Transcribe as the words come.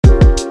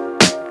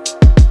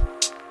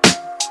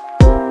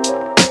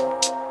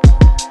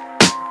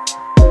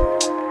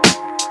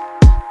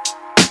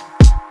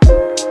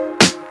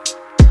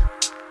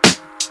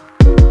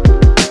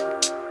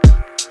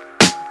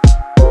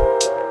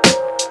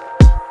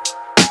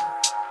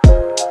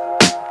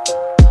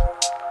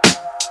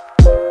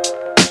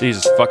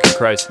Jesus fucking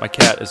Christ, my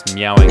cat is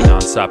meowing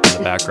nonstop in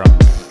the background.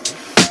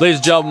 Ladies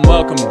and gentlemen,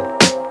 welcome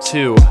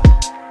to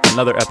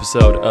another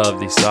episode of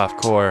the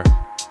Softcore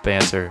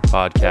Banter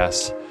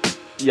Podcast.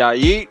 Yeah,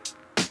 yeet.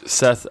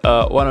 Seth,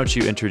 why don't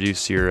you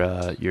introduce your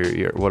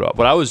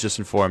what I was just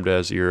informed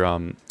as your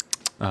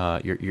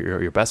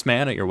best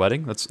man at your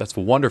wedding? That's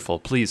wonderful.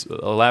 Please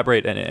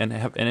elaborate and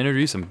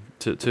introduce him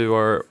to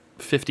our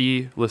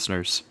 50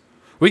 listeners.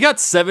 We got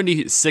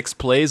 76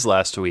 plays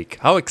last week.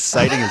 How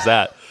exciting is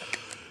that?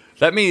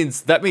 That means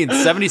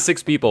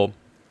 76 people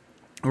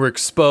were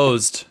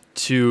exposed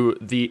to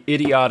the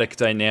idiotic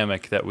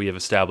dynamic that we have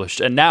established.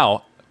 And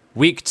now,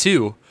 week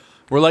 2,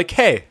 we're like,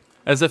 hey,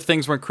 as if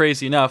things weren't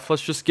crazy enough,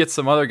 let's just get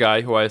some other guy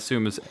who I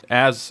assume is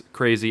as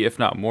crazy, if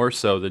not more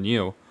so, than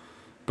you.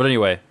 But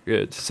anyway,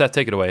 Seth,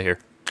 take it away here.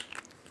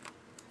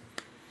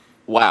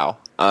 Wow.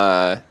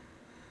 That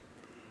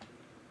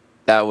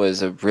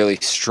was a really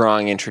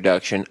strong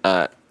introduction.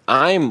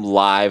 I'm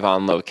live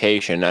on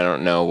location. I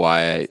don't know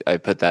why I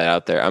put that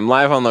out there. I'm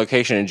live on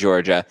location in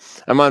Georgia.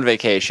 I'm on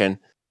vacation.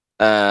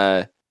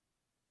 I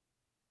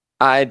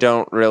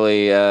don't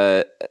really...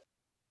 I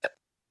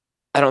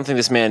don't think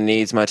this man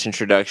needs much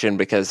introduction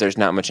because there's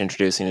not much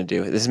introducing to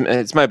do.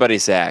 It's my buddy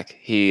Zach.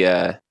 He's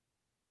going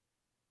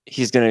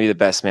to be the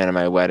best man at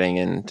my wedding,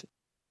 and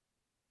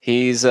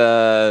he's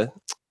hardcore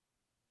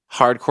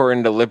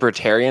into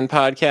libertarian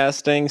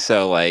podcasting.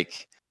 So,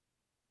 like,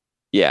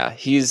 yeah,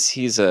 he's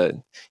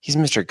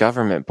Mr.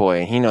 Government Boy,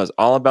 and he knows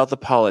all about the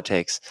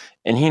politics,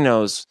 and he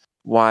knows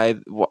why.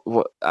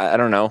 What I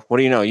don't know. What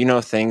do you know? You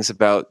know things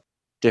about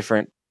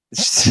different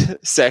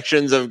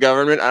sections of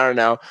government. I don't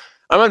know.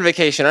 I'm on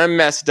vacation. I'm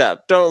messed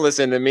up. Don't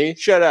listen to me.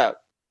 Shut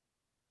up.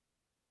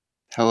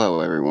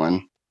 Hello,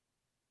 everyone.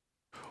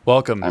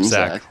 Welcome, I'm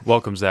Zach.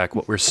 Welcome, Zach.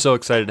 We're so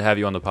excited to have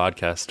you on the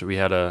podcast. We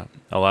had a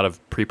lot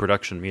of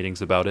pre-production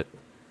meetings about it.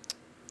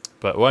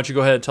 But why don't you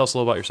go ahead and tell us a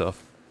little about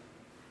yourself?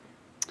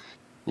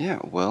 Yeah,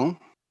 well,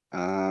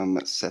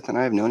 Seth and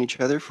I have known each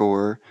other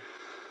for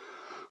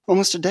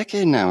almost a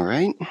decade now,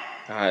 right?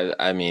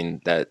 I mean,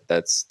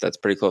 that's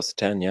pretty close to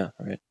 10, yeah.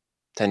 All right.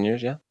 10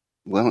 years, yeah.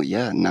 Well,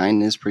 yeah,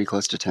 9 is pretty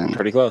close to 10.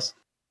 Pretty close.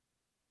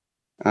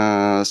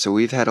 So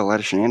we've had a lot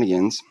of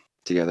shenanigans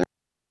together.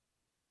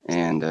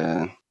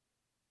 And,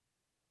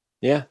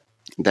 yeah.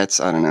 that's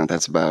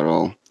about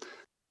all.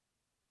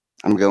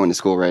 I'm going to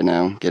school right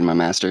now, getting my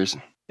master's.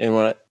 And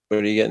what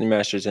are you getting your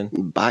master's in?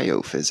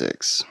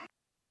 Biophysics.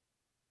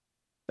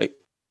 Like,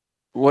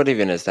 what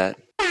even is that?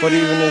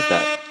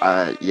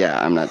 Yeah,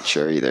 I'm not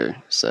sure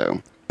either,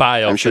 so...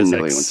 Biophysics. I'm sure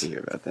nobody wants to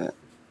hear about that.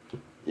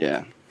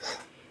 Yeah.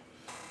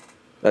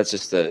 That's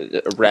just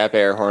a rap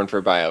air horn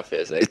for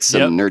biophysics. It's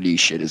some nerdy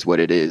shit is what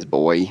it is,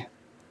 boy.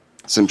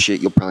 Some shit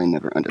you'll probably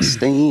never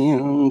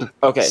understand.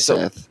 Okay,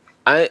 Seth.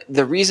 so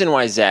the reason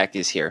why Zach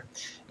is here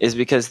is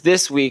because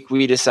this week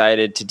we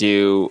decided to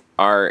do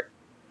our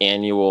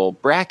annual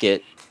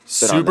bracket.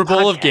 Super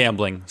Bowl of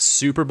gambling.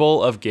 Super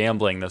Bowl of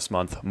gambling this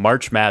month.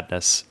 March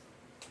Madness.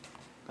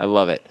 I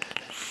love it.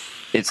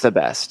 It's the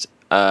best.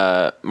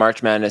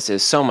 March Madness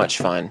is so much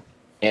fun.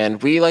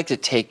 And we like to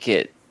take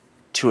it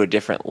to a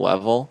different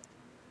level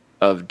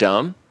of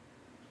dumb.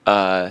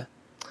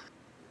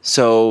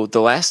 So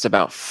the last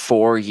about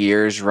 4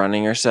 years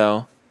running or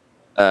so,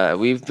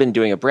 we've been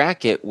doing a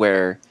bracket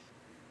where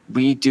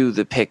we do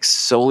the picks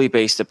solely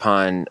based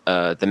upon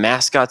the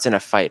mascots in a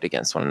fight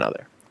against one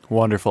another.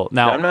 Wonderful.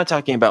 Now, I'm not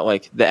talking about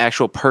like the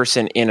actual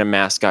person in a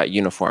mascot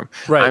uniform.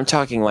 Right. I'm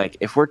talking like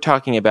if we're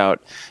talking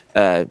about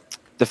the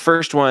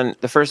first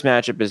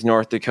matchup is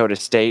North Dakota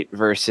State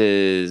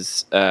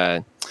versus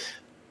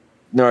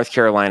North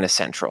Carolina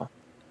Central.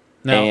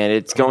 now, And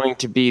it's going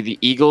to be the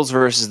Eagles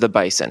versus the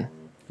Bison.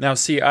 Now,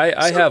 see,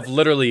 I have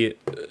literally,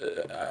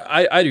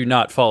 I do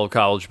not follow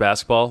college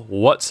basketball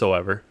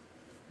whatsoever.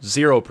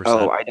 0%.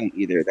 Oh, I don't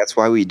either. That's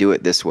why we do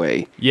it this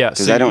way. Yeah,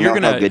 Because so I don't you're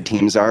know how good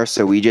teams are,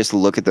 so we just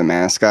look at the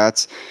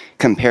mascots,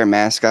 compare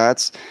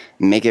mascots,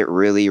 make it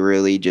really,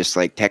 really just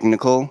like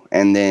technical,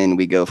 and then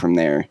we go from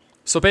there.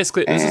 So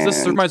basically, this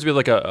And- reminds me of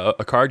like a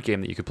card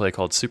game that you could play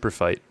called Super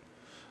Fight,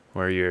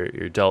 where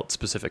you're dealt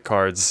specific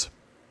cards.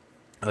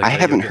 Like I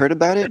haven't heard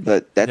about it,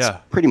 but that's Yeah.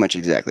 pretty much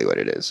exactly what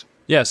it is.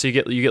 Yeah, so you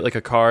get like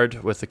a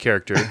card with a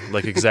character,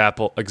 like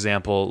example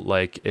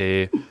like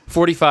a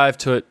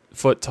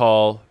 45-foot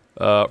tall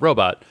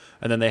robot,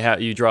 and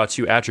then you draw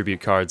 2 attribute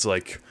cards,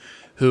 like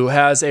who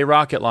has a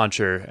rocket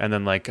launcher, and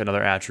then like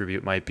another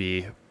attribute might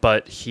be,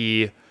 but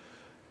he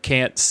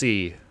can't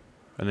see,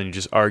 and then you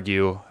just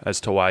argue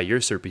as to why your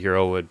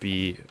superhero would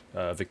be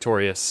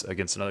victorious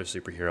against another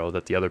superhero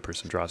that the other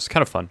person draws. It's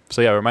kind of fun.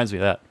 So yeah, it reminds me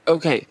of that.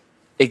 Okay,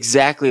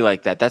 exactly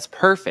like that. That's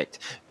perfect.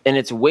 And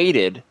it's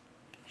weighted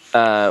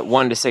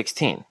 1 to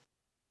 16.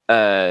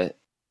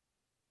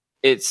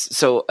 It's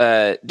so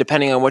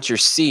depending on what your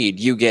seed,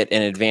 you get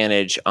an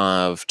advantage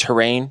of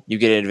terrain. You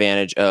get an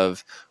advantage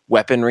of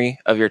weaponry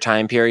of your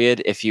time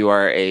period. If you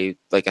are a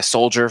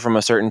soldier from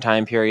a certain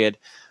time period,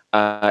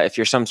 if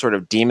you're some sort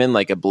of demon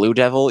like a blue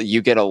devil,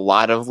 you get a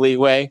lot of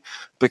leeway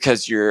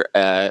because you're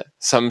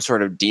some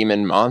sort of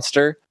demon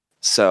monster.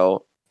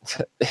 So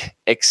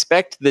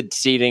expect the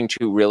seeding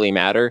to really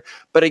matter.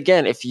 But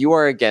again, if you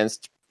are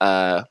against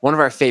one of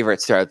our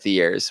favorites throughout the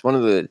years, one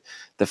of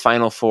the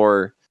Final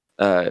Four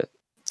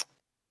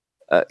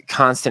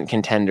constant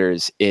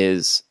contenders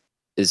is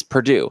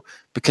Purdue,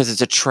 because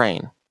it's a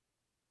train.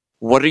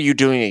 What are you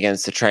doing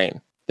against the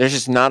train? There's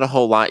just not a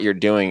whole lot you're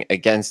doing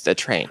against a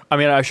train. I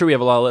mean, I'm sure we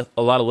have a lot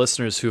of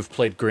listeners who've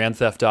played Grand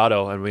Theft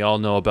Auto, and we all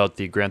know about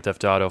the Grand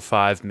Theft Auto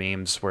 5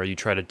 memes where you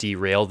try to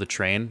derail the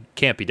train.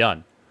 Can't be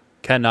done.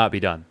 Cannot be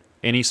done.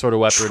 Any sort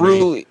of weaponry.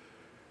 Truly.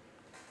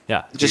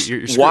 Yeah. Just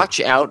you're watch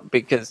out,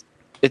 because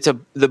the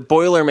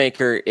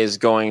Boilermaker is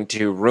going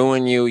to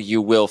ruin you. You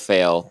will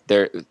fail.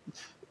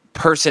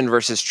 Person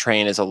versus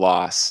train is a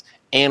loss.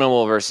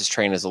 Animal versus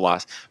train is a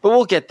loss. But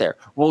we'll get there.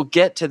 We'll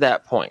get to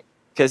that point.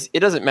 Because it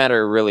doesn't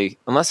matter really,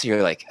 unless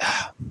you're like,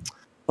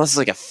 unless it's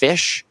like a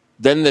fish,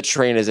 then the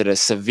train is at a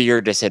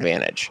severe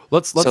disadvantage.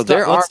 Let's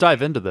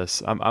dive into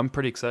this. I'm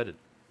pretty excited.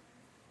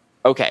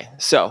 Okay,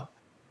 so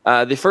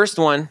the first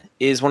one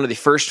is one of the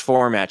first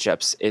 4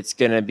 matchups. It's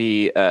going to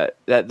be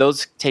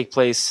those take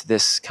place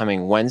this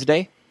coming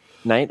Wednesday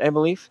night, I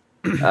believe.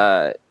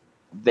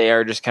 They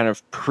are just kind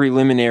of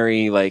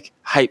preliminary, like,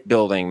 hype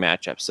building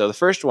matchups. So the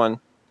first one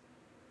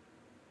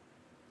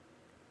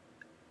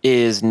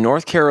is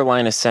North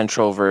Carolina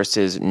Central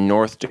versus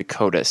North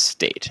Dakota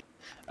State.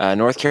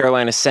 North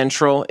Carolina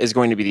Central is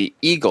going to be the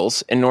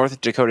Eagles, and North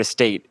Dakota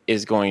State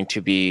is going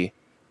to be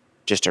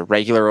just a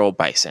regular old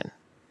Bison.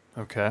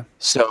 Okay.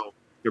 So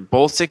you're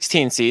both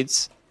 16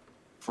 seeds.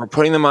 We're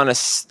putting them on the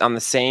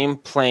same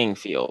playing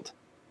field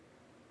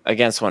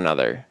against one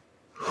another.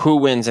 Who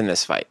wins in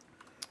this fight?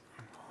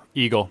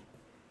 Eagle.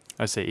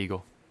 I say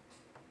Eagle.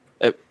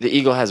 The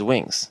Eagle has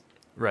wings.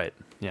 Right.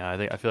 Yeah,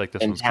 I feel like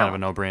this one's kind of a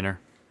no-brainer.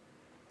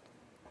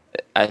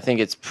 I think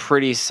it's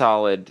pretty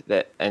solid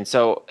and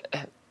so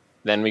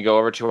then we go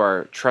over to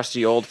our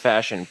trusty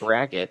old-fashioned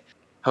bracket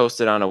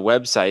hosted on a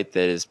website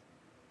that is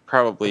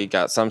probably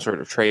got some sort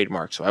of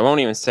trademark, so I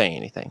won't even say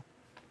anything.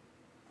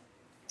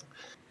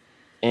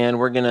 And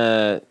we're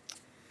gonna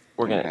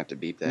have to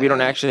beat that. We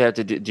don't actually have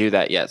to do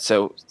that yet.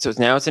 So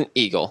now it's an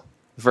Eagle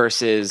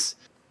versus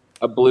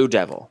a Blue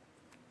Devil.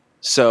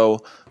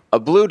 So a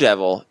Blue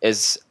Devil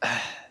is.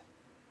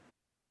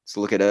 Let's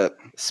look it up.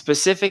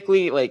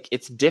 Specifically, like,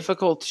 it's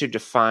difficult to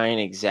define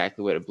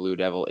exactly what a Blue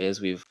Devil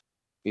is. We've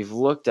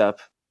looked up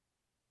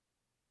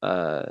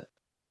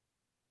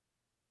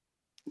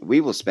we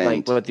will spend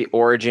like what the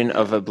origin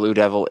of a Blue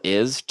Devil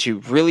is to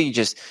really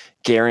just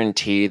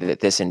guarantee that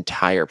this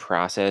entire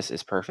process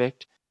is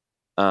perfect.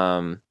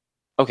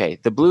 Okay,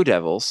 the Blue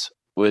Devils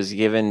was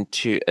given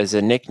as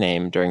a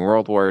nickname during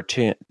World War I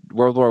to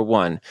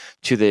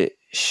the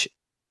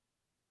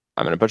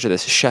I'm going to butcher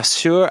this,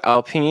 Chasseurs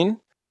Alpines,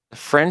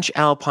 French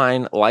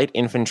Alpine Light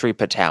Infantry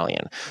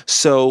Battalion.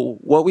 So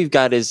what we've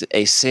got is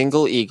a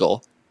single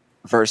Eagle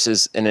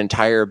versus an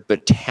entire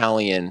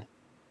battalion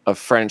of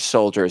French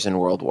soldiers in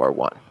World War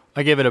I.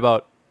 I gave it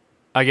about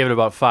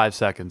 5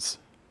 seconds.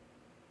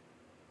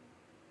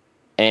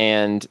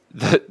 And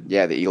the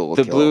Eagle will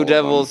the kill Blue all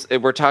Devils,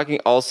 we're talking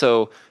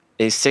also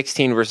a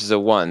 16 versus a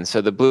 1.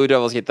 So the Blue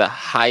Devils get the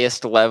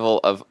highest level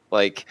of,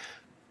 like,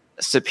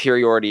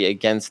 superiority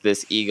against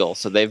this Eagle.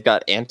 So they've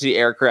got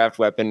anti-aircraft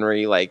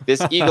weaponry. Like,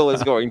 this Eagle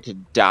is going to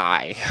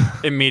die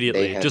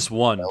immediately. Just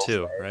one,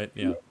 too, right?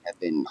 Yeah. Have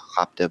been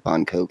hopped up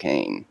on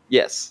cocaine.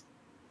 Yes.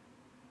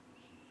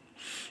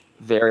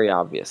 Very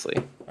obviously.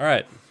 All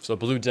right. So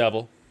Blue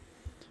Devil.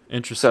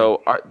 Interesting.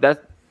 So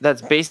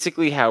that's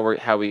basically how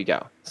we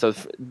go. So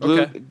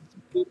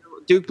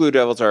Duke Blue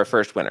Devils are our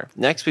first winner.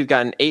 Next, we've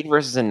got an 8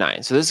 versus a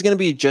 9. So this is going to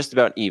be just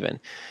about even.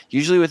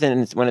 Usually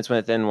when it's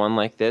within one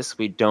like this,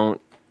 we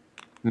don't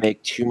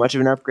make too much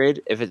of an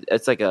upgrade. If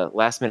it's like a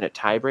last-minute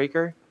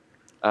tiebreaker.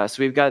 So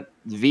we've got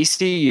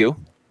VCU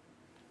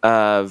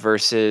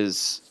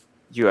versus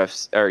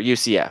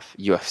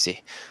UFC.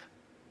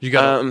 You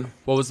got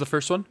what was the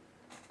first one?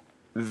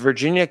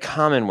 Virginia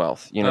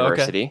Commonwealth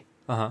University.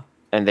 Oh, okay.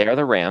 And they are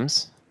the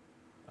Rams.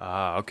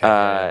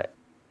 Okay.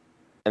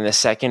 And the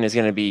second is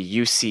going to be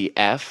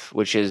UCF,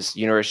 which is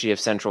University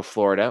of Central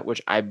Florida,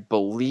 which I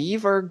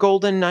believe are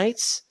Golden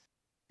Knights,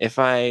 if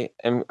I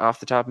am off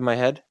the top of my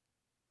head.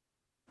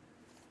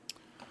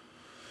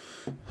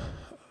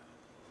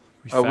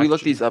 We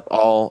look these up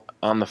all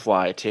on the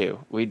fly too.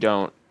 We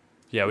don't.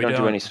 Yeah, we don't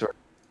do any sort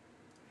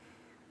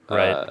of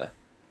right.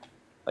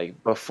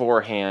 Like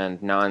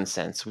beforehand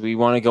nonsense. We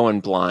want to go in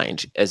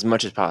blind as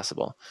much as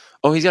possible.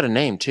 Oh, he's got a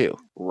name too.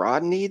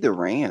 Rodney the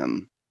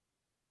Ram.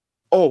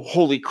 Oh,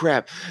 holy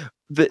crap!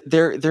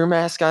 Their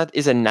mascot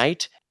is a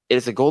knight. It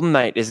is a golden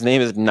knight. His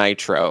name is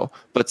Nitro,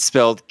 but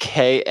spelled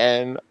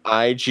KNIGHTRO.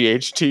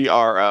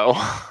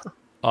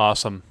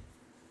 Awesome.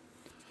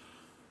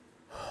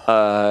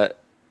 I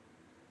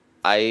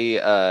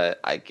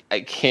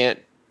can't.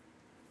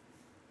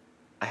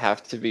 I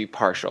have to be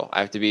partial. I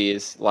have to be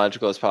as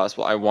logical as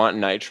possible. I want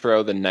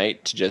Nitro, the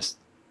knight, to just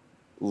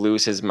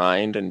lose his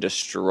mind and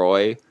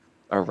destroy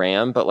a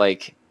ram, but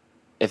like,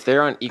 if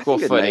they're on equal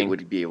footing,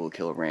 would be able to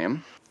kill a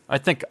ram. I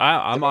think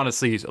I'm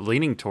honestly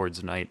leaning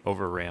towards Knight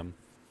over Ram.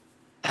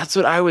 That's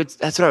what I would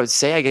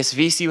say. I guess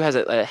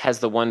VCU has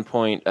the 1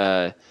 point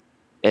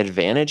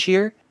advantage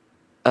here.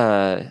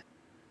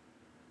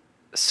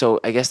 So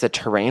I guess the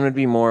terrain would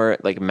be more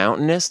like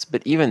mountainous,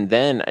 but even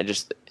then,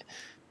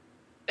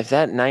 if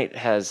that knight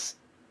has,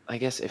 I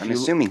guess if I'm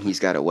assuming he's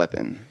got a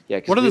weapon. yeah.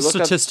 'Cause What are we the look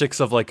up- statistics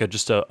of like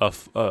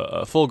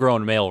a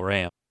full-grown male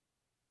ram?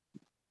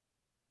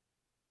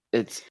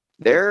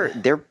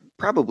 They're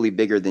probably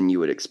bigger than you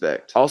would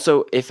expect.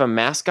 Also, if a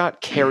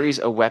mascot carries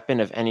a weapon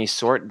of any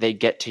sort, they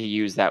get to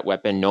use that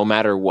weapon no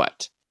matter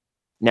what.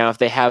 Now, if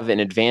they have an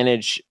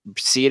advantage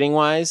seating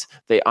wise,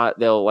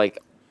 they'll like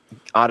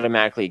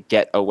automatically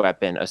get a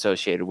weapon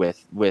associated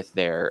with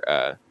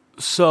their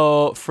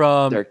So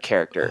their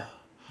character.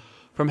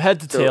 from head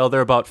to tail,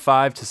 they're about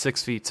 5 to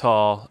 6 feet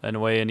tall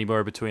and weigh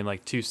anywhere between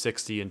like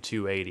 260 and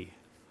 280.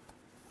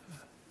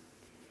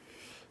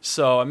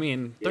 So I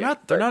mean, they're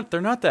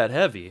not that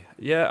heavy.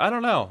 Yeah, I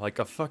don't know, like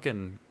a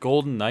fucking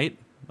golden knight.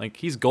 Like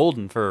he's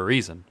golden for a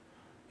reason,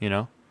 you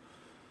know.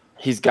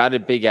 He's got a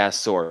big ass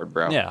sword,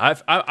 bro. Yeah,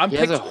 I'm He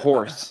has a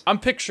horse. I'm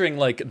picturing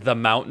like the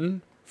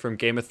Mountain from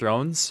Game of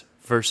Thrones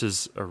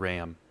versus a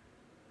ram.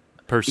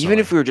 Personally, Even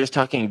if we were just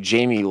talking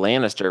Jaime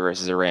Lannister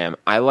versus a ram,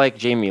 I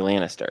like Jaime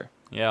Lannister.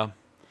 yeah,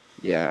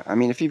 Yeah, I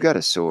mean, if you've got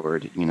a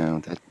sword,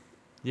 that's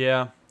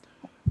yeah,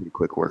 pretty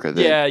quick work of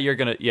it. yeah, you're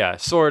gonna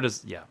sword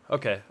is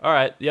okay, all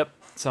right, yep,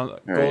 sounds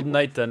right. golden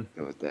knight then.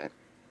 Go with that.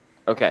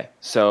 Okay,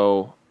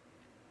 so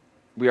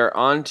we are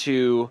on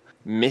to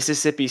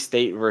Mississippi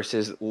State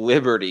versus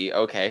Liberty.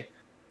 Okay,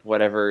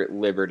 whatever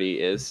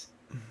Liberty is.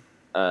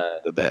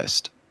 The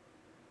best.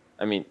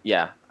 I mean,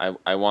 yeah,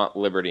 I want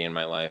Liberty in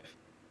my life.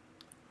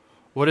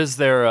 What is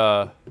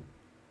their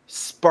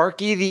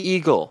Sparky the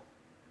Eagle.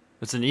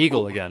 it's an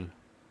eagle again.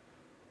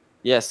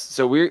 Yes,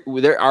 so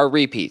there are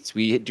repeats.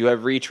 We do have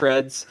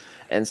retreads,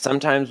 and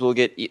sometimes we'll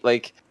get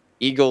like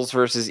Eagles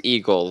versus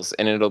Eagles,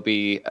 and it'll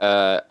be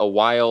a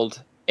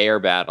wild air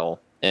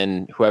battle,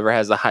 and whoever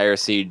has the higher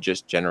seed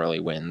just generally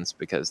wins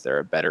because they're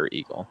a better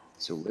eagle.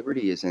 So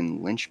Liberty is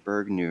in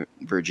Lynchburg,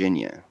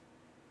 Virginia.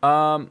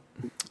 I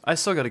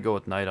still got to go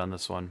with knight on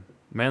this one,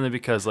 mainly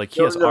because like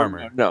he has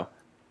armor.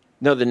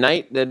 No, the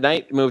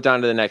knight moved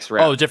on to the next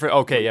round. Oh, different.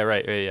 Okay, yeah,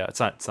 right. Yeah, it's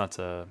not.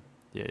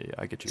 Yeah,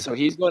 I get you. So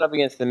he's going up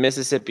against the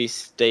Mississippi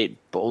State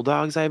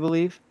Bulldogs, I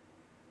believe.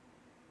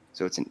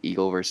 So it's an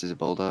eagle versus a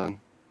bulldog.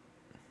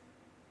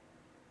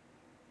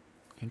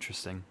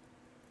 Interesting.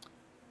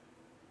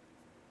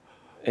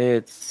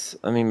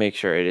 Let me make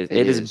sure it is. It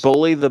It is is.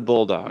 Bully the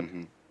Bulldog.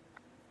 Mhm.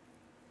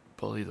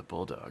 Bully the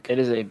bulldog. It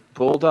is a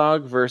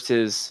bulldog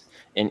versus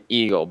an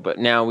eagle. But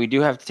now we do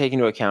have to take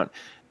into account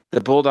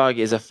the bulldog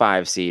is a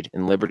 5 seed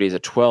and Liberty is a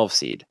 12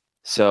 seed.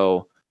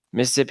 So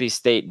Mississippi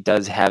State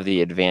does have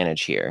the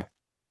advantage here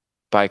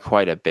by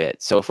quite a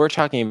bit. So if we're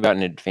talking about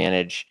an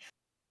advantage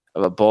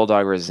of a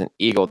bulldog versus an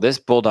eagle, this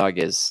bulldog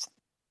is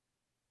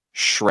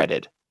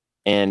shredded.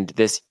 And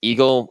this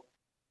eagle,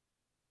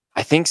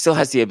 I think, still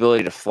has the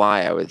ability to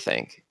fly, I would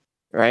think.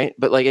 Right?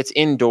 But like it's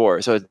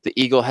indoors, so the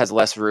eagle has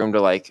less room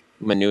to like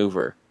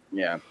maneuver.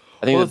 Yeah.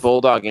 I think Well, the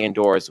bulldog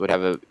indoors would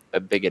have a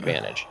big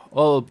advantage.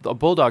 Well, a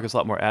bulldog is a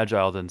lot more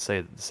agile than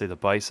say the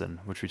bison,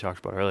 which we talked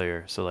about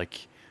earlier. So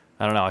like,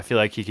 I don't know. I feel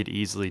like he could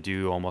easily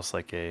do almost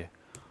like a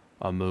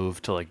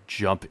move to like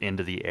jump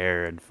into the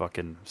air and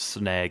fucking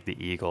snag the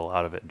eagle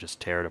out of it and just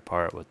tear it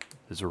apart with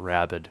his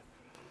rabid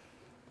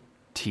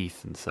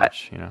teeth and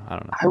such. I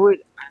don't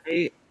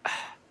know.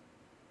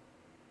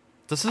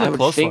 This is a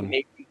close one.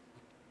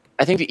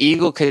 I think the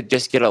eagle could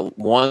just get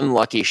one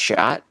lucky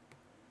shot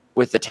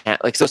with the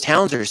like those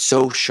talons are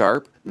so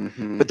sharp,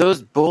 Mm-hmm. but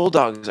those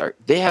bulldogs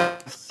they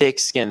have thick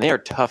skin. They are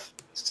tough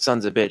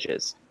sons of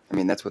bitches. I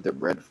mean, that's what they're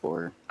bred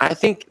for. I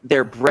think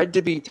they're bred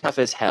to be tough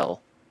as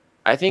hell.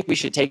 I think we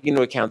should take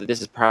into account that this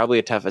is probably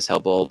a tough as hell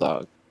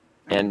bulldog,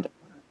 and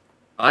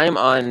I'm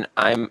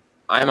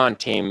on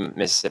team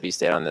Mississippi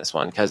State on this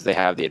one because they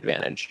have the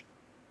advantage.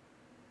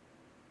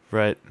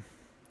 Right.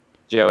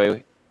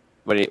 Joey,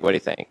 what do you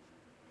think?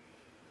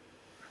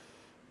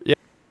 Yeah.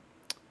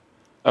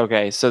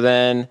 Okay, so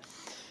then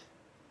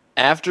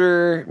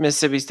after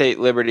Mississippi State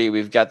Liberty,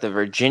 we've got the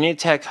Virginia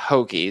Tech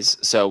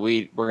Hokies. So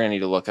we're gonna need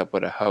to look up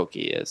what a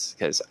Hokie is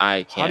because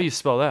I can't. How do you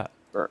spell that?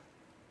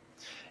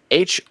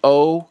 Hokies.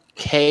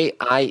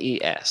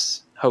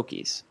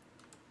 Hokies.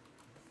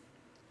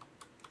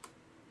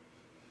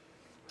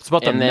 It's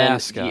about the And then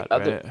mascot, the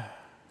other- right?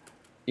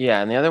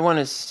 Yeah, and the other one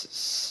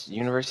is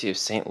University of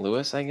St.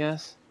 Louis, I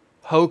guess.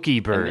 Hokie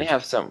And bird. they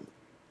have some.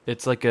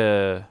 It's like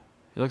it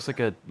looks like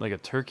a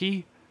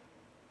turkey.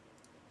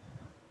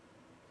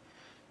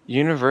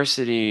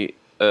 University.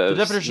 The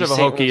definition of a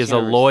St. Hokie Louis is a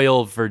University.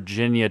 loyal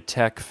Virginia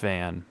Tech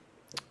fan.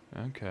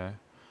 Okay.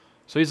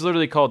 So he's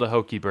literally called a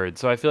Hokie bird.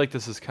 So I feel like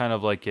this is kind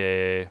of like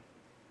a...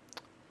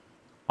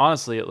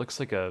 Honestly, it looks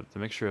like the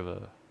mixture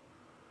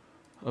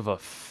of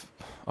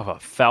a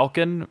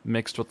falcon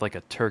mixed with like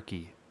a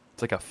turkey.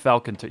 It's like a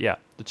falcon. Yeah,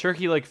 the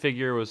turkey-like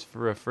figure was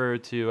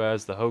referred to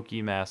as the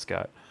Hokie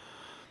mascot.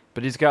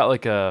 But he's got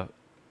like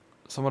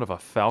somewhat of a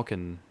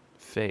falcon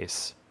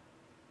face.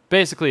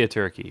 Basically a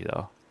turkey,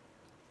 though.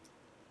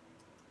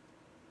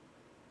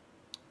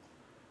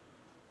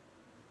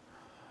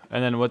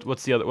 And then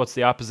what's the other? What's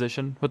the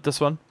opposition with this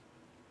one?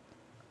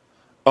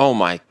 Oh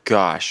my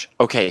gosh.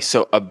 Okay,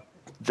 so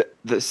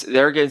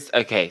they're against.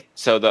 Okay,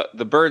 so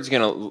the bird's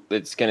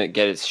gonna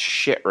get its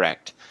shit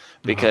wrecked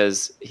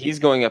because he's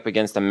going up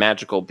against a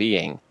magical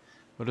being.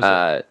 What is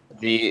it?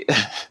 The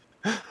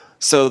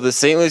so the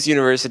St. Louis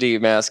University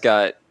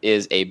mascot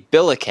is a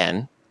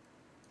Billiken,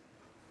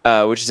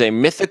 which is a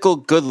mythical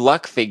good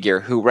luck figure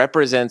who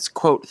represents,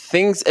 quote,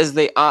 things as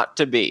they ought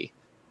to be.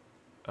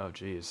 Oh,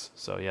 geez.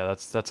 So yeah,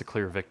 that's a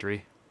clear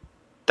victory.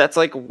 That's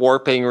like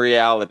warping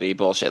reality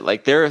bullshit.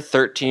 Like they're a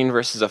 13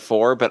 versus a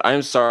 4, but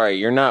I'm sorry,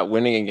 you're not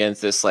winning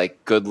against this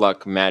like good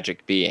luck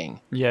magic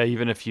being. Yeah,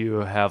 even if you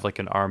have like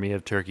an army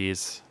of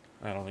turkeys,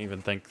 I don't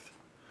even think.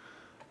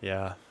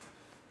 Yeah,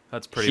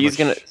 that's pretty.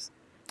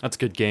 That's a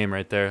good game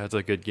right there. That's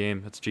a good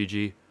game. That's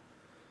GG.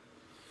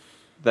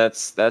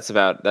 That's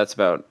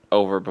about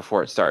over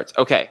before it starts.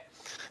 Okay,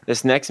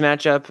 this next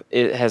matchup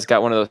it has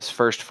got one of those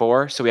first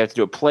 4, so we have to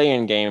do a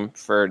play-in game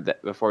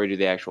before we do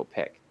the actual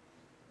pick.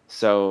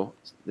 So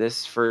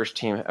this first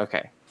team,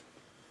 okay,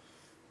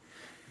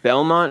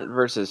 Belmont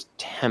versus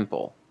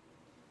Temple.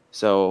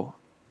 So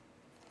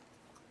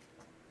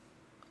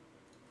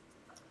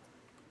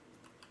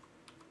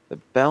the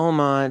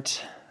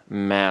Belmont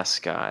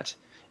mascot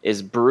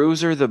is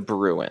Bruiser the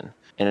Bruin,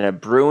 and a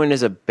Bruin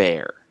is a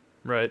bear.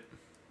 Right.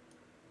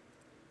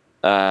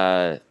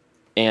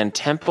 And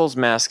Temple's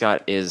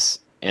mascot is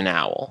an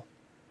owl.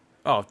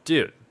 Oh,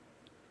 dude.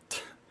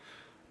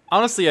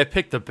 Honestly, I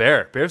picked the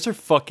bear. Bears are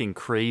fucking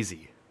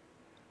crazy.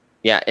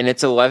 Yeah, and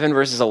it's 11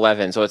 versus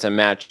 11, so it's a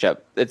matchup.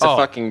 It's a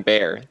fucking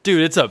bear.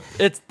 Dude,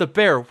 it's the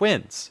bear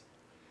wins.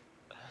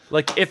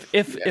 Like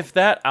if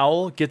that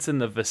owl gets in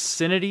the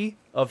vicinity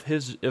of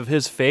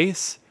his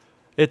face,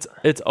 it's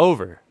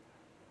over.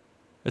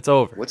 It's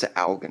over. What's an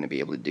owl going to be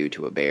able to do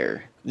to a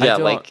bear?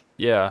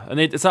 Yeah, and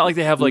it's not like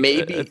they have like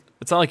maybe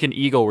it's not like an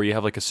eagle where you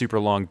have like a super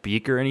long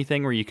beak or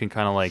anything where you can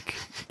kind of like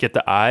get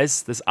the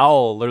eyes. This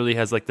owl literally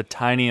has like the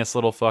tiniest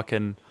little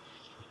fucking.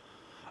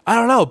 I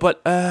don't know,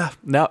 but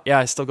no, yeah,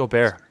 I still go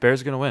bear.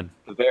 Bear's gonna win.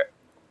 the bear.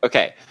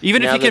 Okay,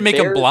 Even if now you can the make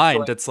him bear is blind,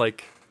 going- it's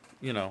like,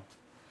 you know.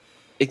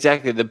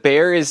 exactly. The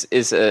bear is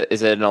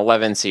an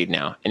 11 seed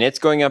now, and it's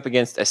going up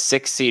against a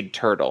 6 seed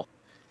turtle.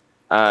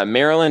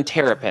 Maryland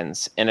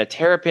terrapins, and a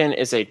terrapin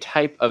is a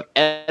type of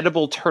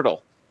edible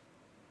turtle.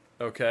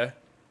 Okay.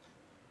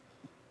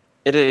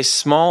 It is a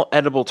small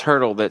edible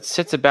turtle that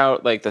sits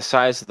about like the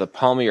size of the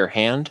palm of your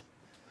hand.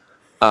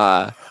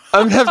 I'm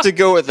gonna have to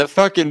go with the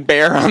fucking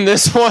bear on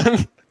this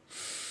one.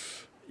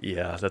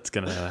 Yeah, that's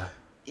gonna.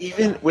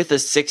 Even with a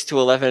 6 to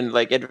 11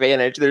 like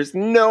advantage, there's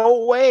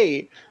no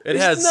way.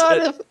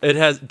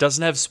 It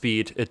doesn't have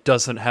speed. It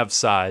doesn't have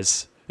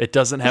size. It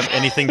doesn't have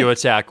anything to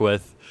attack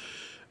with.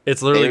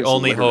 It's literally Bears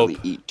only literally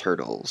hope. eat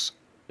turtles.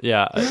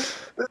 Yeah.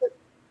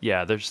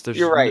 Yeah, there's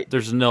You're right.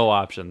 There's no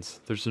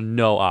options. There's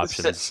no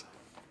options.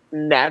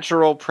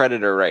 Natural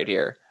predator right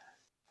here.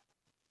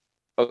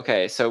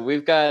 Okay, so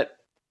we've got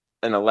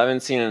an 11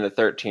 seed and a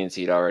 13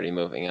 seed already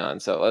moving on.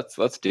 So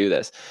let's do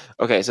this.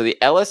 Okay, so the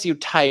LSU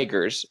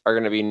Tigers are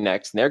going to be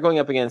next, and they're going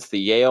up against the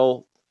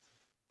Yale,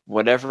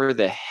 whatever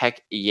the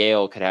heck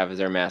Yale could have as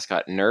their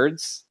mascot.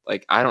 Nerds?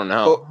 Like, I don't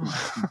know.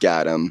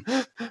 Got him.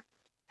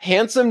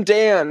 Handsome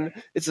Dan.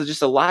 It's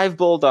just a live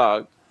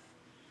bulldog.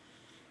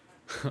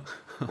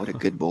 What a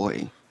good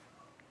boy.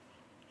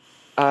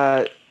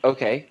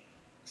 Okay.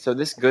 So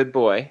this good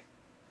boy,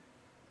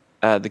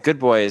 the good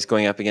boy is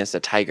going up against a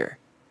tiger.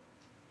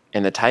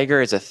 And the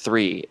tiger is a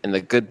 3, and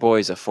the good boy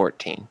is a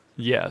 14.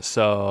 Yeah,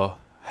 so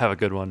have a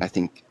good one. I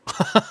think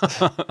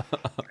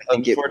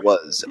it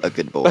was a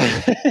good boy.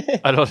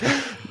 I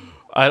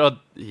don't,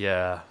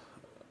 yeah.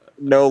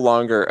 No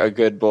longer a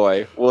good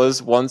boy.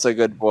 Was once a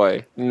good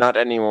boy. Not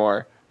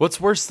anymore. What's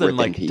worse than Rip in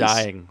like peace.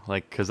 dying?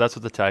 Like, because that's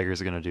what the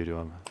tiger's going to do to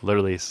him.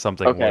 Literally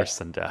something Okay. worse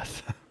than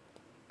death.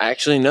 I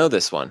actually know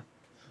this one.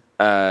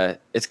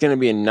 It's going to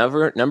be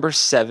number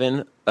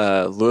 7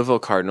 Louisville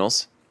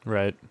Cardinals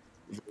Right.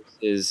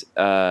 is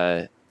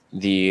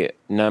the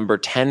number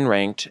 10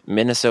 ranked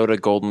Minnesota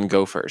Golden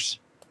Gophers.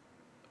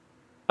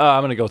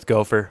 I'm going to go with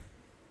Gopher.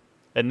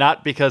 And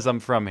not because I'm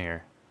from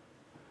here.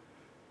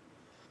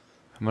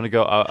 I'm going to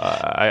go,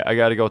 I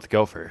got to go with the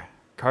Gopher.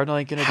 Cardinal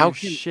ain't going to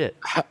do shit.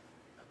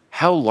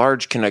 How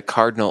large can a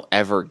cardinal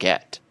ever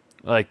get?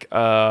 Like,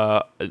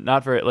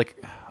 not very,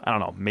 like, I don't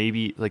know,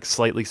 maybe like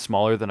slightly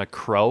smaller than a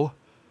crow.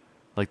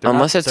 Like,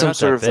 Unless it's they're some not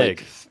sort that of big.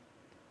 like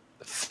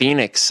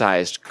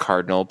phoenix-sized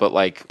cardinal, but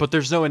like But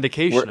there's no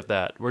indication of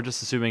that. We're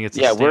just assuming it's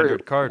a yeah,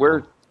 standard cardinal.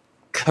 we're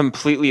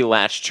completely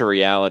latched to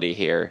reality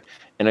here,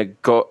 and a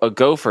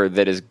gopher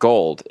that is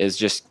gold is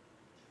just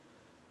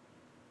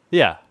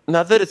Yeah.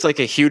 not that it's like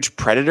a huge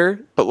predator,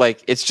 but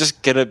like it's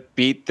just gonna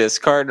beat this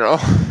cardinal.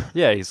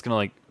 Yeah, he's going to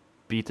like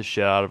beat the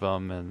shit out of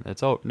him, and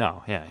it's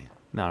no.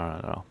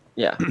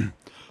 Yeah. Plus,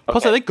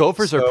 I Okay, think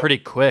gophers are so- pretty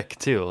quick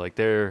too. Like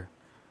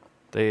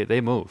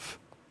they move,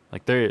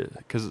 like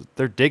because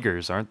they're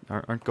diggers,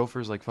 aren't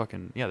gophers like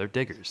fucking yeah? They're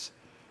diggers.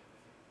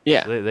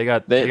 Yeah, They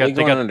got They go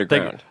got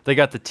underground. they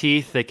got the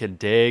teeth. They can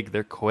dig.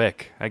 They're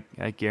quick. I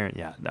guarantee.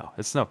 Yeah, no,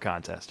 it's no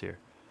contest here.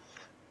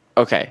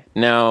 Okay,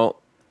 now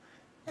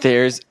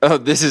there's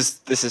this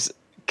is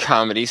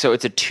comedy. So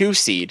it's a 2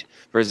 seed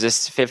versus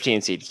this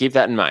 15 seed. Keep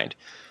that in mind.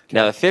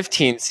 Now the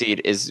 15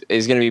 seed is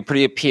going to be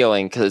pretty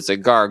appealing because it's a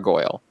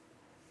gargoyle,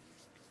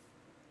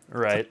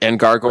 Right. and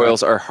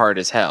gargoyles are hard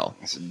as hell.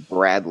 This is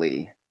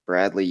Bradley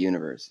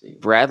University.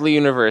 Bradley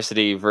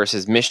University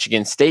versus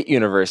Michigan State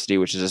University,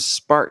 which is a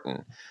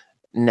Spartan.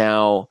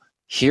 Now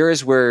here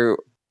is where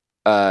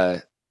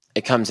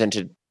it comes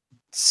into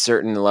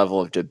certain level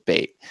of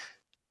debate.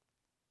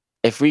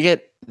 If we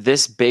get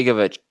this big of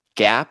a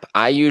gap,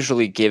 I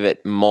usually give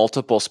it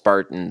multiple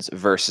Spartans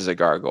versus a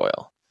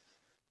gargoyle,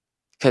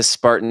 because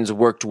Spartans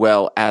worked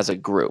well as a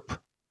group.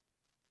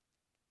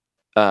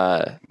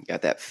 Got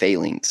that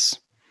phalanx.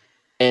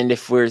 And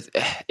if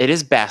it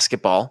is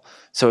basketball,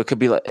 so it could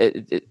be like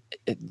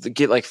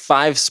get like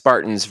 5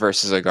 Spartans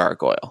versus a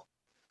gargoyle.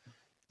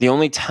 The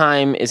only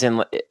time is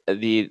in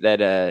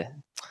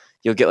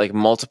you'll get like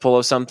multiple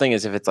of something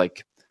is if it's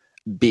like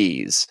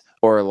bees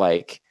or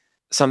like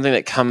something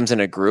that comes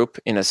in a group,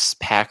 in a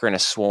pack or in a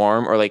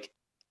swarm, or like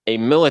a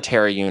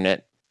military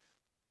unit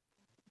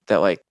that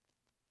like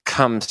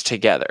comes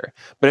together.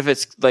 But if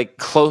it's like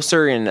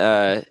closer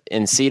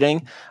in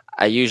seating,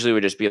 I usually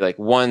would just be like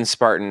 1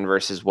 Spartan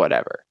versus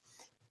whatever.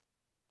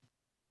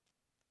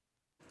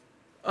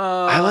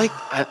 I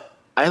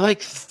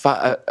like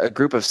a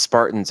group of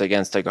Spartans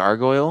against a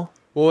gargoyle.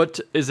 What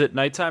is it?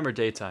 Nighttime or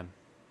daytime?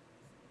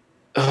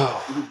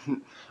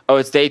 Oh,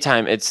 it's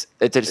daytime. It's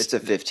a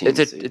 15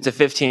 It's seed. it's a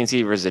 15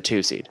 seed versus a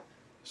 2 seed.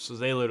 So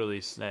they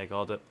literally snag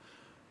all the.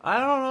 I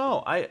don't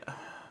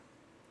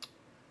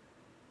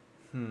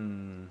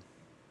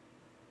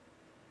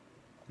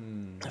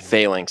know.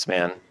 Phalanx,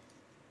 man.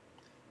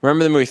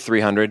 Remember the movie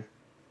 300?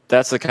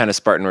 That's the kind of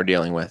Spartan we're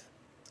dealing with.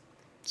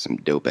 Some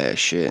dope ass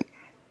shit.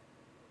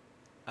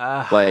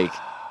 Like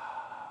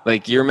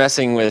you're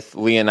messing with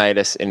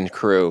Leonidas and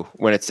crew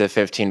when it's a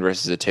 15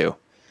 versus a 2.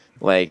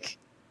 Like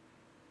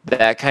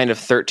that kind of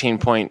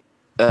 13-point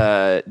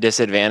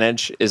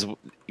disadvantage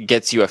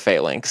gets you a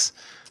phalanx.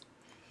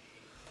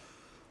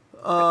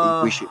 I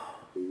think we should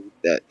do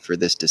that for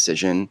this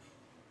decision.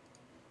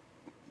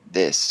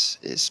 This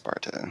is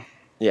Sparta.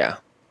 Yeah.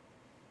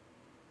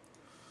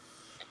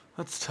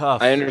 That's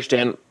tough. I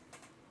understand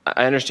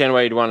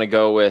why you'd want to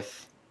go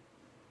with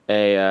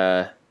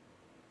a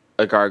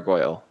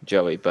gargoyle,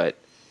 Joey, but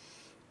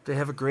They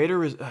have a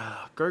greater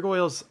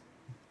gargoyles.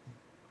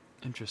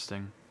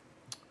 Interesting.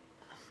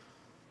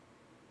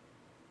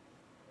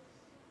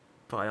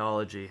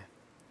 Biology.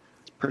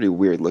 Pretty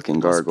weird looking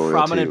Most gargoyle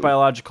prominent too.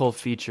 biological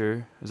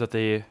feature is that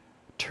they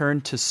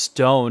turn to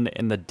stone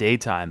in the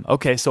daytime.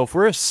 Okay, so if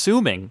we're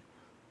assuming,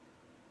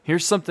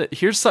 this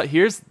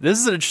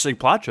is an interesting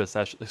plot twist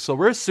actually. So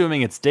we're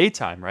assuming it's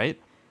daytime, right?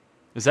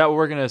 Is that what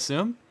we're gonna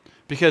assume?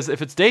 Because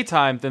if it's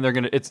daytime, then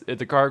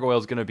the gargoyle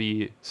is gonna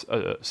be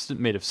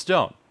made of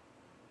stone.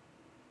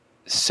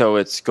 so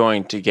it's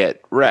going to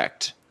get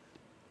wrecked.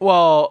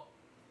 Well,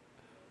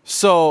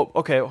 so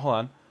okay, hold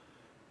on.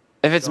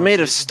 If it's made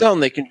of stone,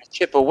 they can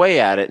chip away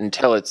at it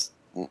until it's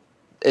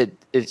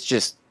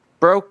just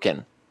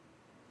broken.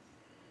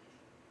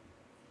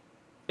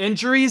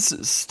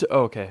 Injuries.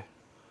 Okay.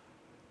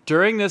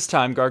 During this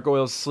time,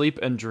 gargoyles sleep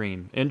and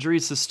dream.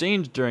 Injuries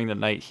sustained during the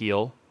night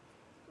heal.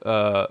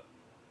 They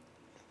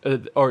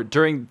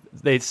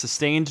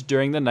sustained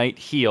during the night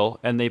heal,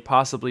 and they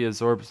possibly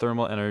absorb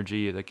thermal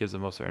energy that gives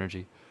them most of their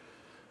energy.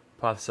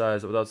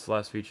 Hypothesize that without this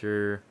last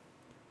feature,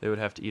 they would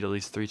have to eat at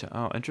least 3 times.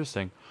 Oh,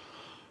 interesting.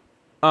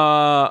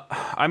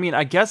 I mean,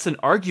 I guess an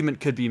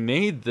argument could be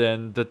made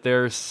then that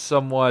they're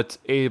somewhat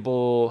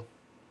able.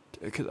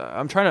 Cause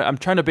I'm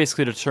trying to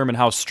basically determine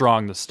how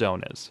strong the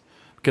stone is,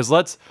 because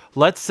let's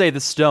say the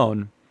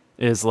stone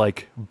is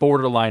like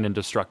borderline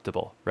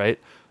indestructible, right?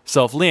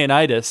 So if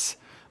Leonidas,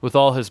 with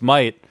all his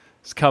might,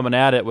 is coming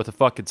at it with a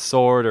fucking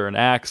sword or an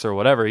axe or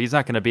whatever, he's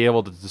not going to be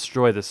able to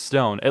destroy the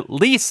stone. At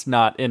least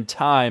not in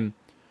time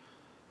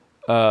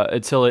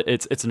until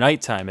it's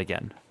nighttime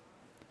again.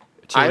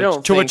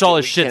 To which all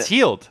his shit's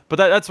healed. But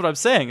that's what I'm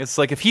saying. It's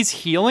like if he's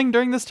healing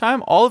during this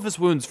time, all of his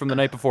wounds from the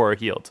night before are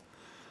healed.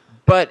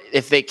 But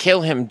if they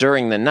kill him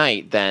during the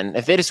night, then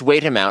if they just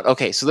wait him out,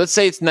 okay, so let's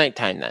say it's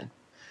nighttime then.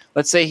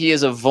 Let's say he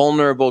is a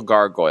vulnerable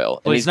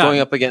gargoyle, and he's going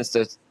up against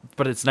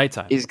but it's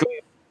nighttime. He's going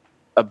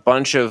a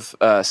bunch of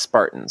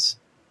Spartans.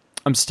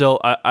 I'm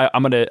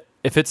gonna.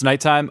 If it's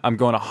nighttime, I'm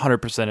going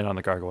 100% in on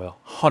the gargoyle.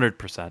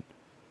 100%.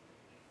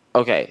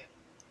 Okay.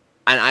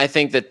 And I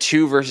think the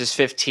 2 versus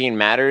 15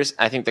 matters.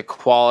 I think the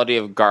quality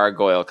of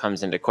gargoyle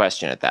comes into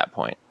question at that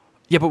point.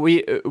 Yeah, but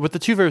with the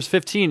 2 versus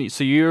 15,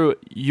 so you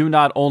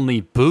not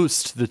only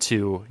boost the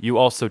 2, you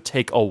also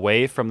take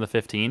away from the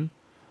 15.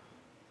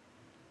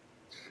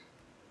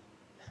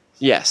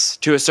 Yes,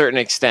 to a certain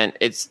extent,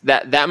 it's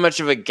that much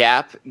of a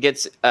gap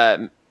gets.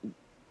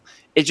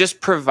 It just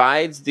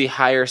provides the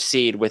higher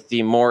seed with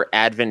the more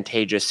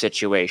advantageous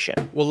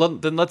situation. Well,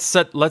 then let's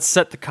set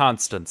the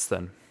constants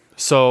then.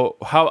 So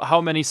how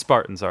many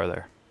Spartans are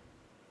there?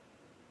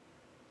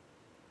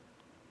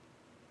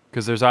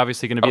 because there's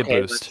obviously going to be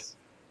a boost.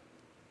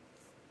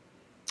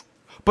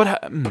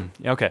 But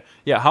okay,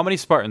 yeah. How many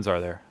Spartans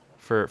are there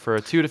for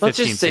a 2 to 15? Let's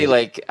just say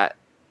seed?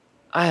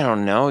 I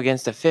don't know,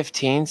 against a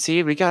 15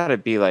 seed, we got to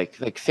be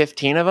like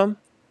 15 of them.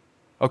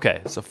 Okay,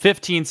 so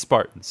 15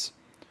 Spartans.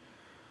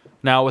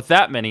 Now, with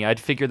that many, I'd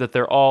figure that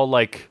they're all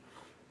like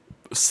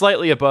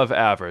slightly above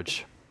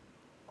average.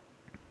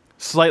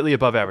 Slightly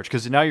above average,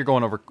 because now you're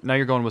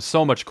going with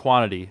so much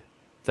quantity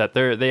that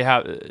they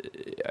have.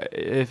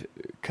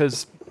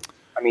 Because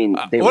I mean,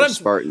 they were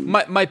Spartans.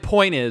 My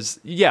point is,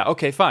 yeah,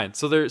 okay, fine.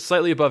 So they're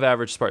slightly above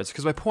average Spartans.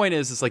 Because my point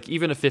is like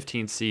even a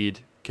 15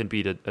 seed can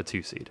beat a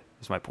 2 seed.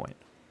 Is my point.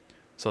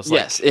 So it's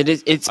yes, it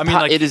is.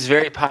 It is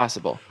very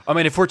possible. I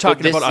mean, if we're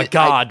talking about a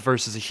god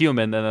versus a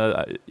human, then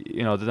then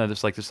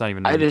there's not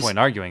even any point in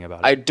arguing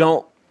about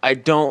it. I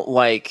don't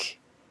like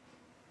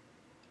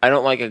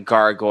a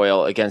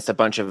gargoyle against a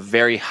bunch of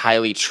very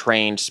highly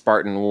trained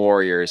Spartan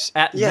warriors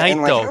at night,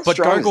 and though. How but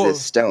strong gargoyle is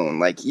this stone,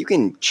 like you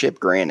can chip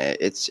granite.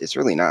 It's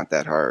really not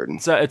that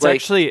hard. So it's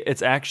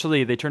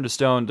actually they turned to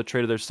stone to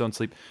trade their stone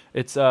sleep.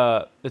 It's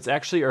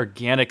actually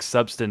organic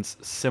substance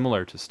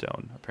similar to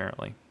stone,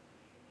 apparently.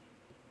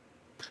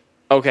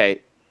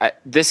 Okay,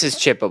 this is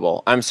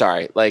chippable. I'm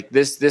sorry. Like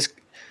this.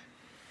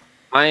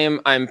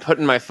 I'm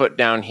putting my foot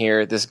down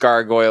here. This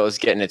gargoyle is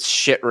getting its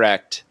shit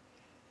wrecked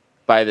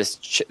by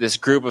this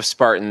group of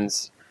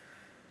Spartans.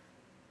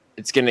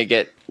 It's gonna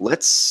get.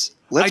 Let's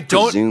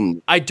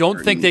presume. I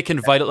don't think they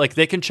can fight it. Like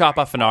they can chop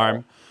off an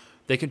arm.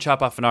 They can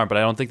chop off an arm, but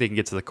I don't think they can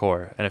get to the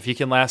core. And if he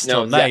can last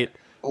till night,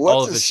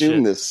 all of his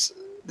assume shit.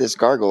 this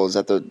gargoyle is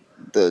at the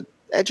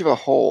edge of a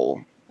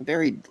hole, a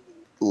very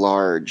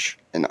large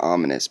and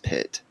ominous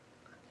pit.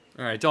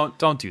 All right,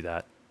 don't do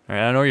that. All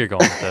right, I know where you're going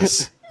with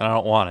this. And I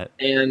don't want it.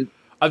 And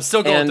I'm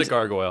still going with the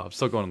gargoyle.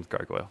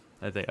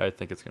 I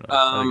think it's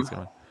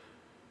gonna.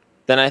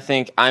 Then I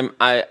think I'm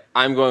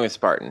going with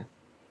Spartan.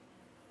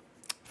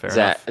 Fair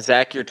enough.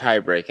 Zach, you're tie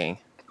breaking.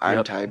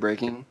 I'm tie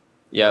breaking.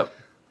 Yep.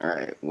 All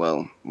right.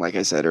 Well, like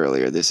I said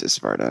earlier, this is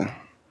Sparta.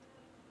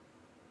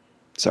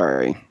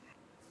 Sorry.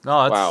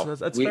 No,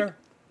 that's fair.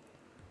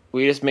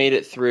 We just made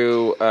it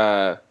through.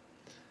 God.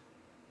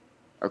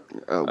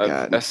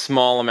 A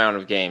small amount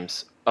of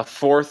games. A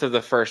fourth of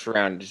the first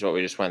round is what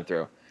we just went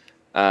through.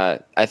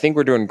 I think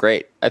we're doing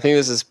great. I think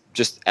this is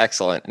just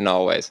excellent in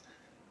all ways.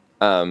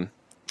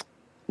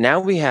 Now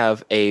we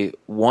have a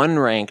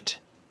one-ranked.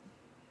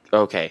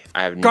 Okay,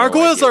 I have no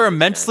Gargoyles idea are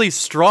immensely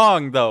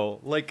strong, though.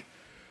 Like,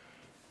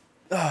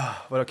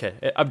 but okay,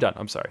 I'm done.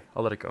 I'm sorry.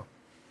 I'll let it go.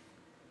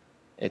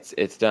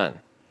 It's done.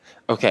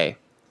 Okay,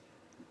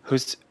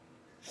 who's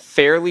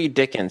Fairleigh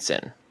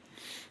Dickinson?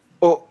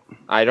 Oh,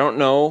 I don't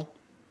know.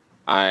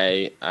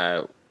 My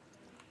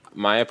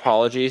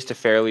apologies to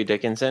Fairleigh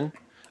Dickinson.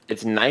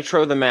 It's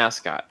Nitro the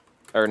mascot.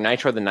 Or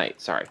Nitro the Knight,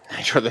 sorry.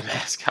 Nitro the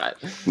mascot.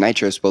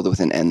 Nitro spelled with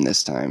an N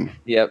this time.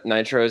 Yep,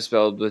 Nitro is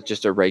spelled with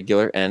just a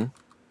regular N.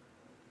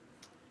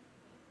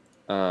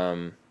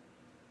 Where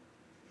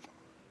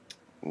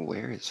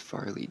is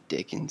Fairleigh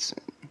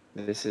Dickinson?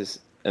 This is...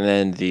 And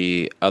then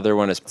the other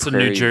one is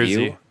Prairie in New Jersey.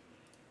 View.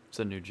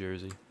 It's in New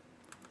Jersey.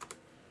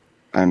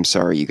 I'm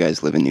sorry you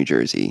guys live in New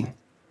Jersey.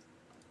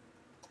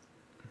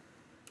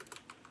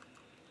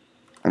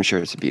 I'm sure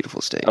it's a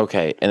beautiful state.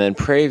 Okay, and then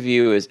Prairie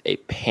View is a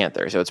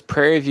Panther. So it's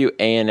Prairie View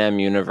A&M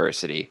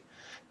University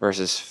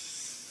versus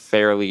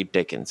Fairleigh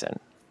Dickinson.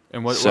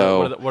 And what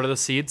are the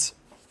seeds?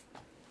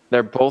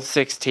 They're both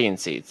 16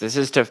 seeds. This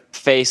is to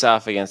face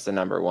off against the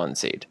number 1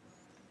 seed.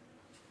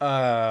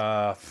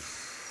 A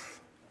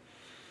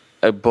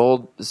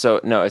bold.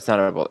 So no, it's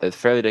not a bold.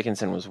 Fairleigh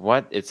Dickinson was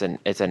what? It's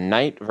a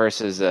knight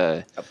versus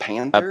a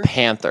panther. A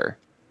panther,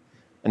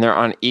 and they're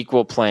on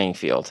equal playing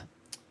field.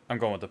 I'm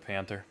going with the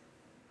panther.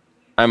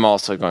 I'm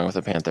also going with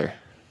the panther.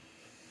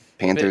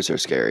 Panthers are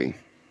scary.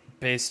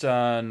 Based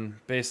on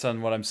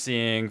what I'm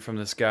seeing from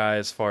this guy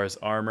as far as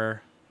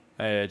armor,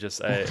 I don't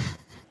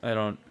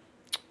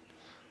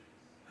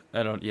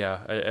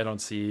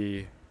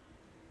see.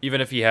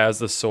 Even if he has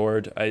the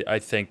sword, I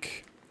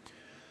think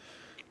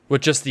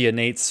with just the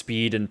innate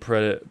speed and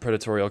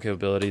predatorial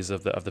capabilities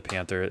of the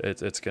panther,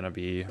 it's gonna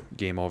be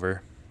game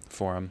over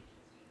for him.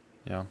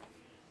 Yeah,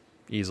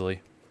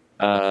 easily.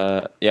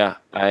 Yeah,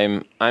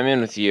 I'm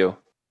in with you.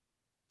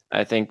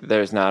 I think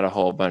there's not a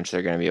whole bunch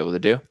they're going to be able to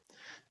do.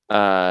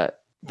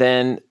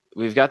 Then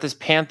we've got this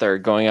panther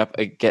going up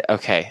again.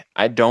 Okay,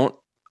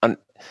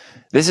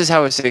 this is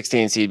how a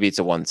 16 seed beats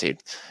a 1 seed,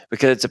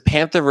 because it's a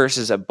panther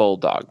versus a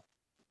bulldog.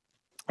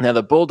 Now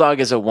the bulldog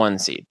is a 1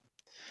 seed,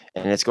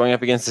 and it's going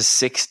up against a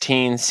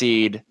 16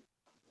 seed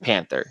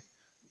panther.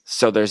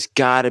 So there's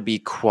got to be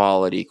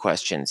quality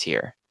questions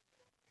here.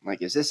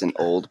 Like, is this an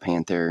old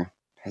panther?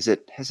 Has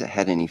it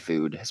had any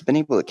food? Has it been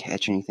able to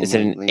catch anything? Is it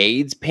an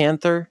AIDS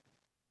panther?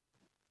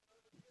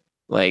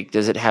 Like,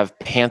 does it have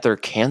panther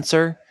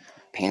cancer?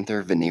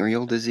 Panther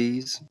venereal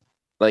disease?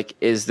 Like,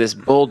 is this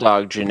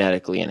bulldog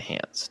genetically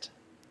enhanced?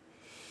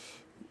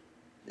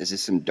 Is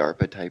this some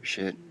DARPA type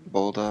shit,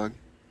 bulldog?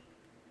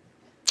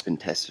 It's been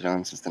tested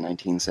on since the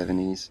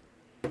 1970s.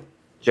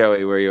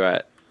 Joey, where are you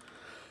at?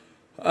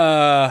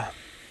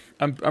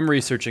 I'm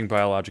researching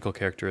biological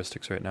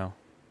characteristics right now.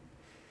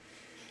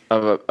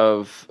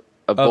 Of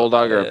a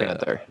bulldog or a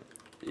panther?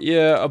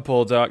 Yeah, a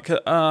bulldog.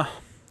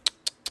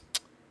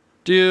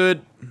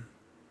 Dude,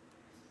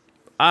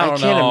 I don't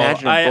can't know.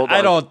 imagine a bulldog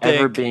I don't ever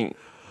think being.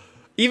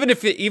 even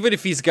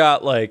if he's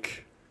got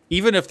like,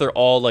 even if they're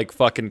all like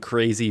fucking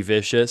crazy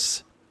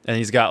vicious, and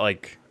he's got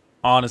like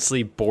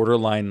honestly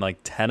borderline like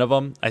 10 of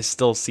them, I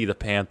still see the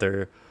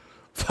panther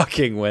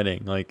fucking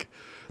winning. Like,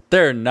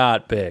 they're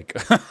not big.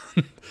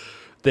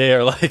 They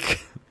are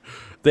like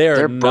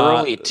they're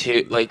not, burly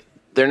too. Like,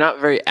 they're not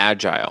very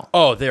agile.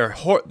 oh, they're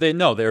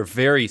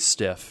very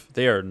stiff.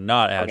 They are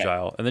not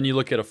agile. And then you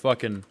look at a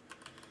fucking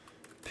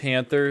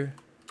panther.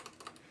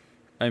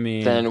 I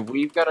mean, Then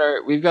we've got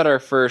our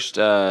first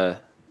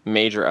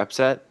major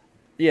upset.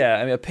 yeah.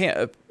 I mean,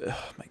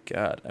 oh my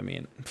god. I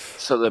mean,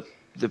 So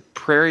the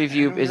Prairie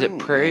View, is it know,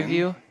 Prairie man.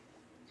 View?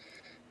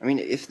 I mean,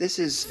 if this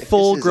is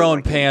full-grown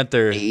like an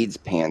panther. AIDS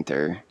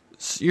panther.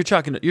 You're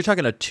talking a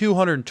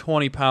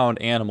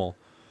 220-pound animal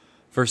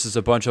versus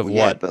a bunch of Well,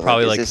 yeah, what? but, like,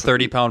 Probably is like this,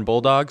 30-pound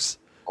bulldogs.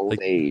 Old Like-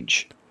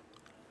 age.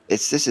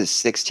 This is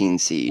 16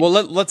 seed. Well,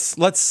 let's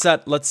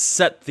set what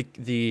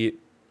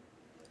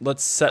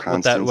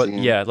Constants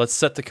again. yeah, let's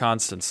set the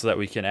constants so that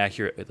we can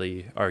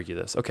accurately argue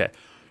this. Okay.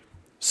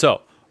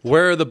 So,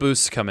 where are the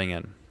boosts coming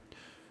in?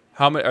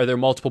 How many are there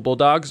multiple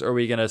bulldogs, or are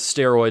we going to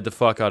steroid the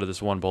fuck out of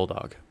this one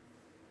bulldog?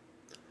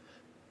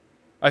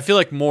 I feel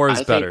like more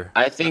is better.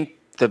 I think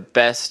the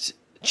best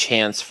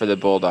chance for the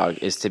bulldog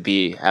is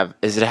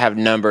to have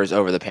numbers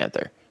over the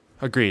panther.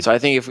 Agreed. So I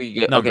think if we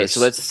get Numbers. so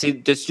let's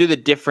do the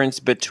difference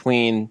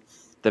between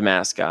the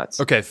mascots.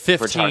 Okay, We're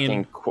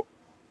 15 talking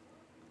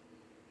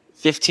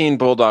 15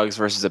 bulldogs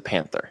versus a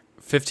panther.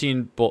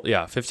 15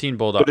 bulldogs.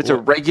 But it's a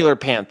regular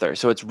panther.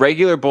 So it's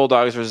regular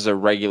bulldogs versus a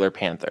regular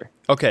panther.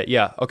 Okay,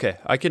 yeah, okay.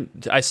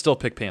 I still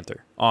pick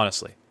panther,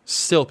 honestly.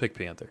 Still pick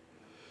panther.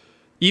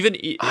 Even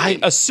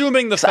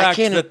assuming the 'cause I fact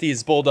can't- that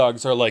these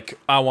bulldogs are like,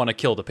 I want to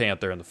kill the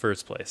panther in the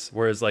first place,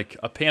 whereas like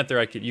a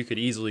panther, you could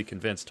easily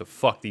convince to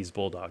fuck these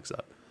bulldogs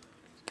up.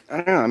 I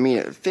don't know. I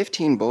mean,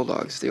 15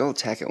 bulldogs, they all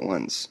attack at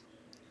once.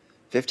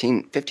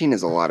 15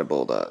 is a lot of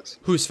bulldogs.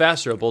 Who's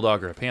faster, a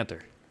bulldog or a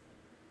panther?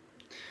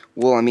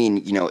 Well, I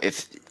mean,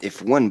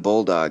 if one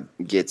bulldog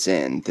gets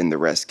in, then the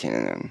rest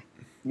can.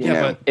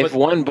 Yeah, If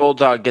one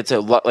bulldog gets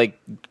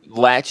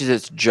latches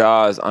its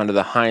jaws onto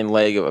the hind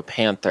leg of a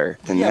panther,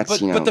 then Yeah,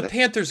 that's but the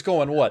panther's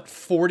going what,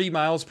 40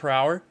 miles per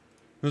hour?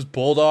 Those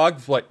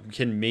bulldogs, what,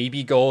 can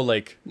maybe go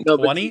like No,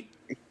 but 20?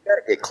 you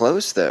gotta get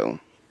close though,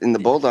 and the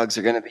bulldogs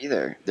are gonna be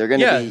there. They're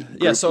gonna be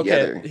grouped So okay.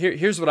 together.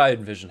 Here's what I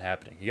envision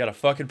happening. You got a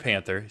fucking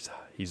panther.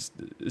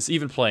 It's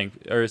even playing,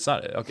 or it's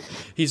not. Okay,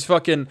 he's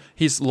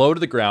low to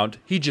the ground.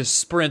 He just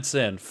sprints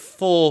in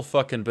full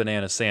fucking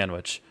banana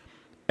sandwich,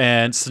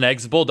 and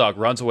snags the bulldog,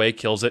 runs away,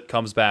 kills it,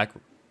 comes back,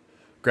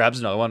 grabs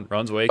another one,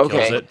 runs away,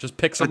 kills it, just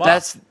picks him but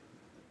off.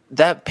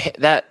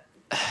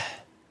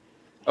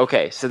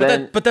 Okay, so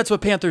then But that's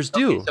what panthers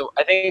do. okay, so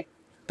I think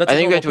That's we a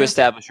have normal to panther.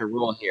 establish a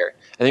rule here.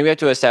 I think we have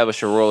to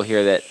establish a rule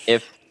here that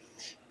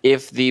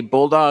if the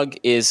bulldog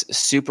is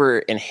super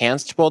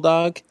enhanced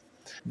bulldog,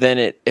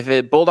 then if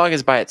a bulldog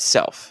is by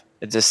itself,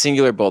 it's a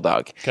singular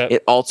bulldog. Okay.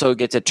 It also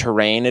gets a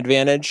terrain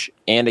advantage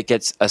and it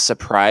gets a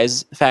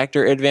surprise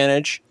factor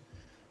advantage.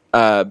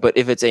 But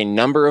if it's a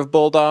number of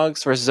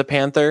bulldogs versus a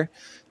panther,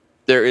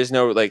 there is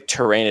no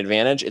terrain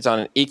advantage. It's on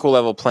an equal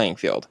level playing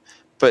field.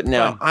 But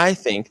now Fine. I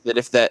think that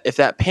if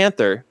that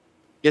panther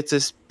gets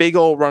this big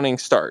old running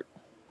start,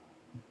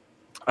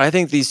 I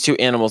think these two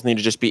animals need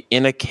to just be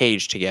in a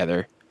cage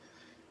together.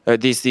 You're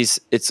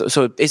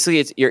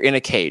in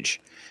a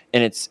cage,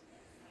 and it's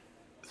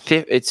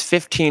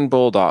 15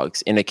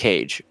 bulldogs in a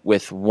cage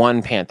with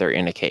one panther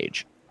in a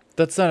cage.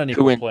 That's not an Who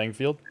equal win- playing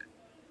field.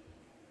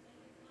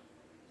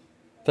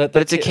 That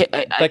But it's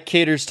that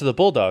caters to the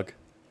bulldog.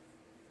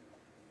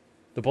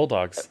 The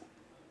bulldogs.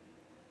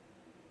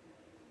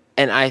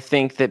 And I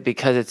think that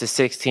because it's a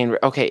 16,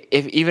 okay,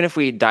 even if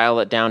we dial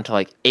it down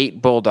to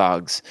 8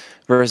 bulldogs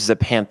versus a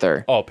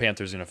panther, Oh,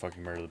 panther's gonna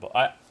fucking murder the bull.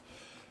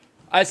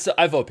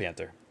 I vote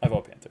panther. I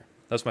vote panther.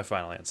 That's my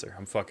final answer.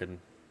 I'm fucking.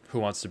 Who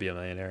wants to be a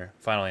millionaire?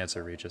 Final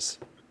answer, Regis.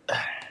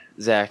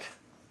 Zach,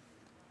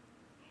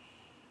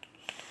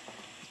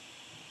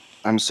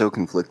 I'm so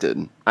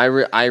conflicted. I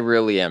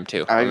really am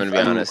too. I'm gonna be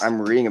honest.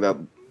 I'm reading about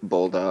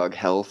bulldog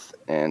health,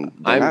 and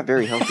they're I'm- not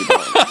very healthy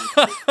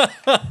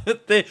dogs.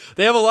 they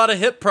have a lot of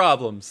hip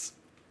problems.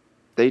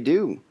 They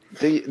do.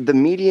 The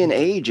median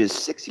age is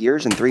 6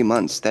 years and 3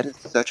 months. That is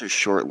such a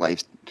short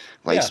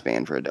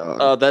lifespan for a dog.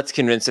 Oh, that's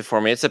convincing for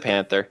me. It's a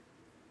panther.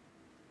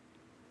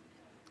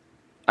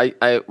 I'm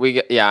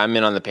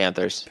in on the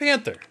Panthers.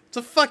 Panther.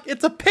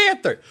 It's a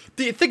panther.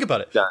 Think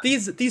about it. Done.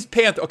 These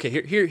panther. Okay,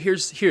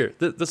 here's.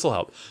 This will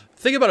help.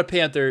 Think about a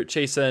panther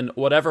chasing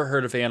whatever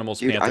herd of animals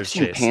Dude, I've panthers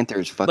seen chase.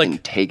 panthers fucking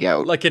take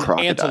out like an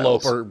crocodiles.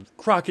 antelope or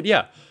crocodile.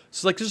 Yeah.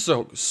 So just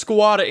a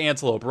squad of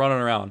antelope running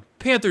around.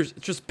 Panthers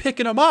just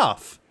picking them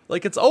off.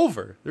 Like it's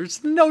over.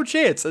 There's no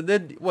chance. And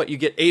then what? You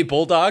get 8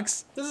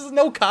 bulldogs. This is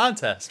no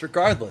contest,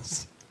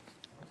 regardless.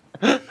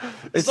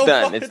 It's so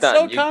done. fun. It's It's done.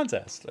 no You-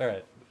 contest. All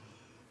right.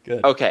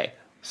 Good. Okay,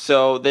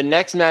 so the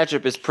next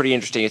matchup is pretty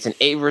interesting. It's an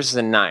 8 versus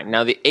a 9.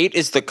 Now, the 8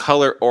 is the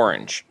color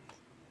orange.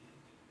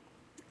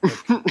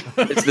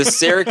 It's the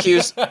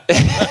Syracuse.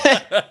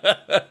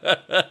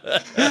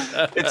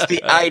 It's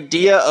the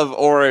idea of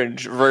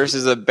orange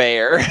versus a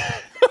bear.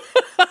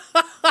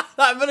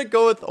 I'm gonna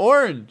go with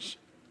orange.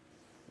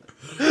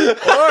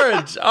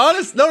 Orange.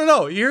 Honest.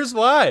 No. Here's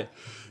why.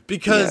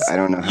 Because I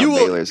don't know how you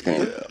will- Baylor's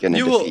going to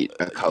you will- defeat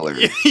a color.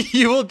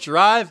 you will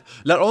drive.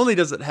 Not only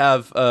does it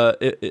have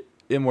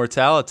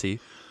immortality,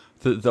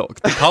 the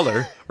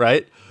color,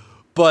 right?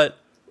 But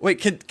wait,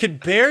 can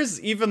bears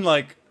even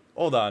like?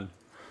 Hold on.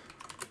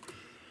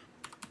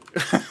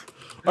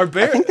 Are I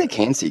bears? think they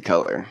can see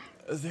color.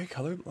 Is there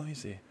color? Let me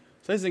see.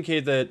 Studies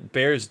indicate that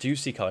bears do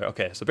see color.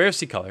 Okay, so bears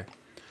see color.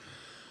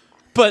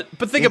 But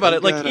think Yeah, about they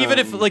it. Like got, even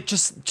if like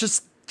just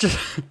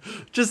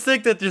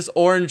think that just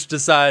orange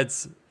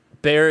decides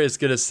bear is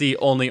gonna see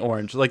only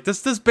orange. Like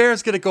this bear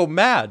is gonna go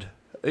mad.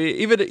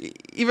 Even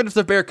if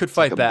the bear could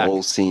fight Like a back.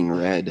 bull seeing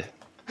red.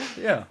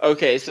 Yeah.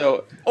 Okay,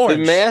 so Orange.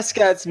 the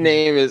mascot's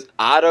name is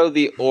Otto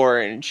the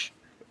Orange.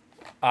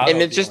 Otto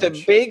And it's the just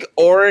orange. a big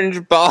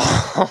orange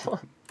ball.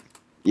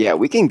 Yeah,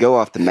 we can go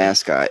off the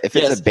mascot. If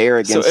it's Yes. a bear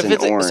against if an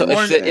it's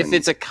orange, if, then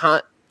it's a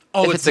con.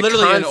 Oh, if it's a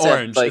literally an concept,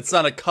 orange. like- It's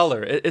not a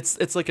color.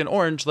 It's like an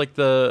orange, like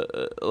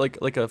the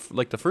like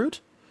the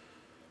fruit.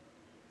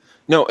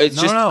 No, it's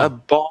No, just no. a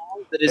ball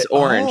that is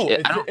orange. Oh,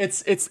 I don't-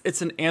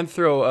 it's an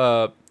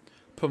how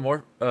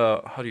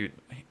do you?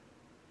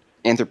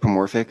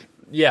 anthropomorphic.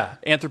 Yeah,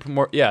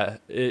 Yeah,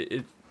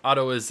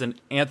 Otto is an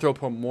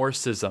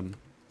anthropomorphism,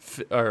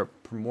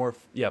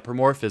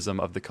 pomorphism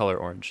of the color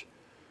orange.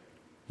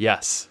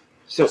 Yes.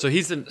 So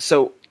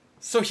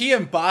he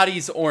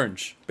embodies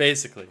orange,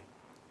 basically.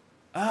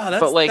 Ah, that's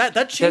But, like, that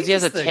does changes he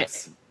has a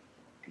things.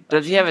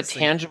 does he have a changes things.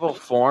 tangible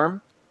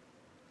form?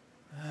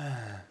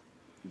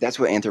 That's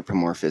what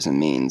anthropomorphism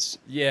means.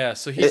 Yeah,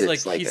 so he's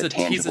It's like a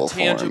tangible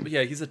form.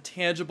 Yeah, he's a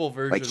tangible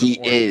version. Like he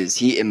of orange. is.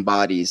 He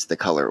embodies the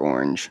color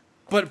orange.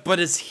 But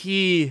is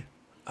he?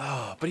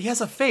 Oh, but he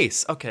has a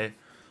face. Okay.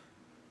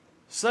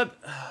 So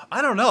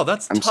I don't know.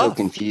 That's I'm tough. so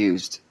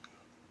confused.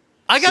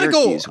 I gotta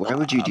Syracuse, go why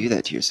would you do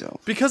that to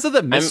yourself? because of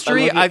the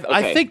mystery. looking- I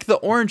okay. think the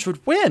orange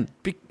would win.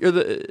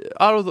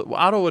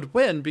 Otto would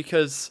win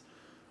because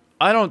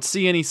I don't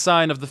see any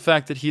sign of the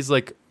fact that he's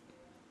like.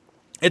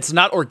 It's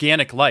not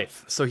organic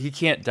life, so he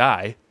can't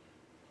die.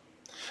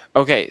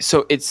 Okay,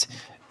 so it's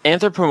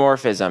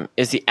anthropomorphism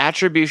is the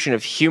attribution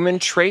of human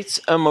traits,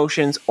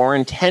 emotions, or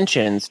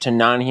intentions to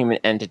non-human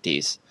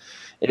entities.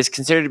 It is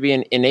considered to be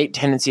an innate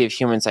tendency of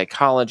human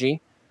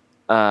psychology.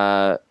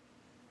 It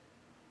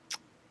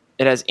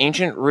has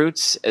ancient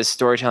roots as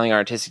storytelling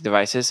artistic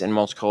devices, and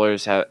most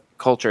cultures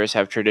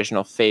have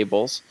traditional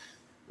fables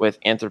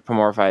with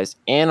anthropomorphized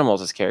animals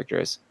as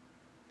characters.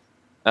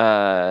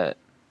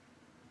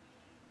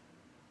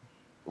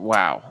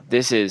 Wow,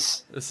 this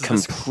is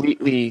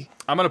completely.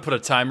 I'm gonna put a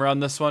timer on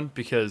this one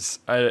because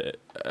I'm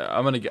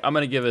gonna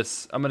give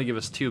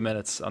us 2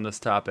 minutes on this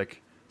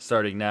topic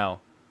starting now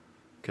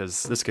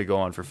because this could go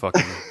on for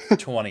fucking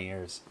 20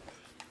 years.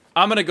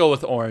 I'm gonna go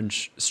with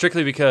orange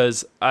strictly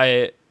because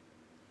I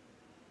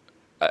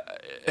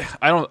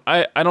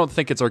don't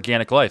think it's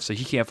organic life, so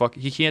he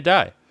can't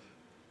die.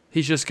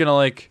 He's just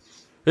gonna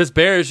this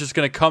bear is just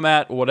gonna come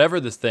at whatever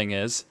this thing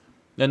is,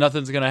 and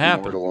nothing's gonna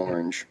happen. Immortal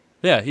orange.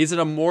 Yeah, he's an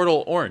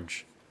immortal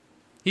orange.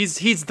 He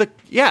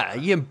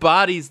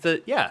embodies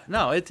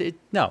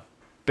no.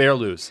 Bear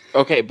lose.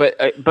 Okay, but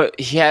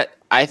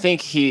I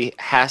think he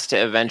has to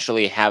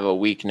eventually have a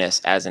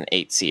weakness as an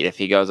 8 seed if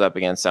he goes up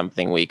against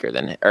something weaker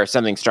than or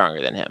something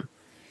stronger than him.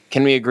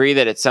 Can we agree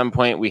that at some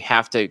point we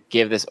have to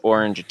give this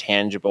orange a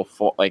tangible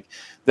form? Like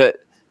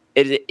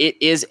it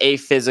is a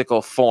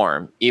physical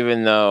form,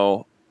 even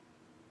though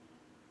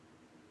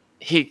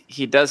he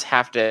does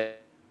have to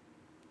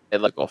a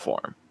physical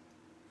form.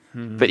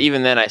 But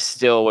even then, I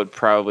still would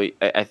probably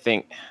I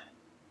think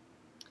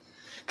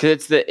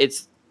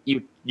because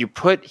you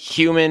put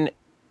human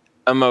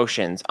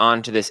emotions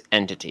onto this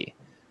entity,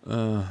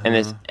 and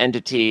this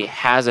entity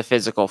has a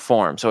physical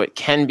form, so it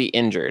can be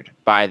injured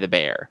by the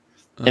bear,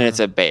 and it's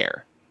a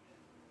bear.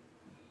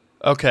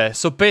 Okay,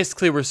 so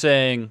basically we're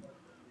saying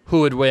who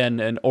would win,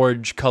 an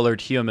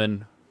orange-colored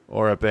human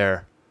or a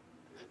bear?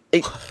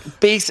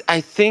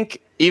 I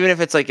think even if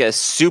it's like a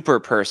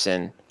super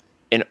person,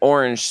 an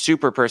orange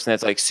super person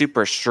that's like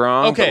super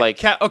strong. Okay,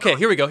 but okay,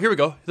 here we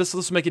go.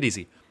 Let's make it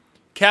easy.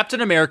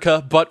 Captain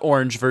America, but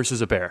orange versus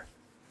a bear.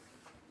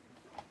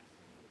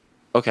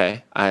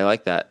 Okay, I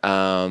like that.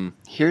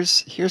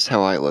 Here's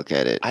how I look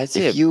at it. I'd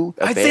say If you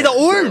I'd say the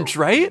orange,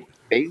 right?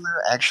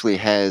 Baylor actually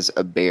has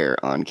a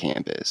bear on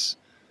campus,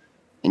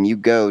 and you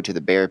go to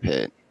the bear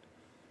pit,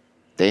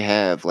 they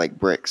have like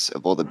bricks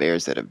of all the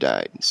bears that have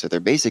died. So they're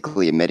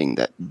basically admitting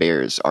that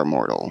bears are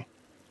mortal.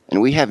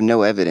 And we have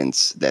no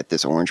evidence that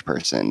this orange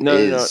person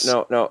is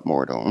no.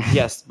 mortal.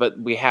 Yes, but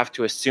we have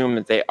to assume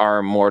that they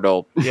are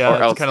mortal. Yeah, or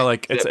it's else kind of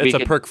like that it's we a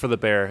could- perk for the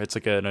bear. It's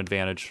like an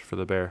advantage for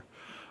the bear.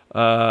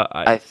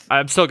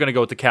 I'm still gonna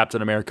go with the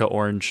Captain America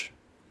orange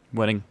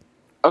winning.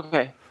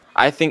 Okay.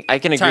 I think I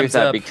can agree Time's with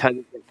that up. because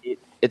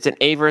it's an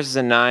 8 versus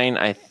a 9.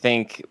 I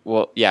think,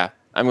 well, yeah,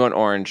 I'm going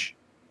orange.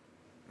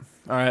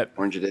 All right,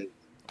 Orange it is.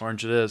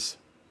 orange it is.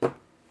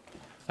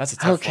 That's a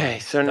tough Okay,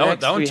 one. so that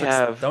next one we took,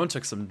 have... that one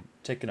took some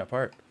taking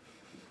apart.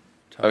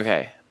 Tough.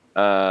 Okay.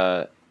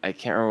 I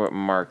can't remember what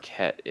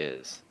Marquette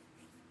is.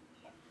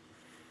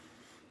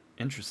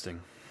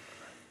 Interesting.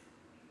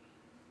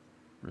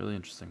 Really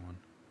interesting one.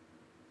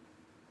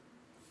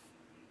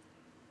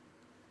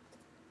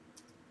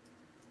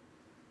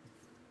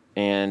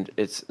 And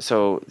it's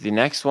so the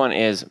next one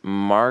is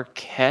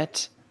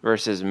Marquette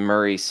versus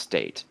Murray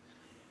State.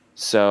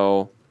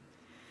 So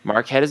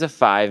Marquette is a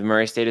 5,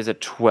 Murray State is a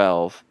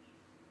 12.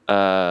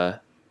 I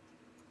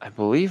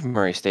believe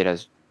Murray State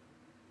has,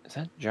 is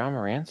that John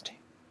Moran's team?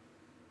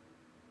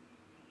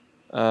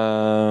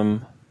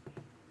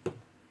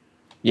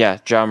 Yeah,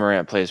 John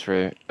Morant plays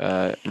for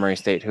Murray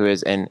State, who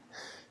is an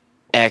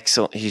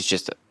excellent. He's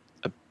just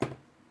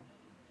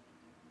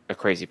a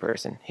crazy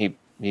person. He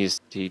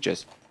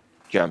just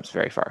jumps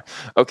very far.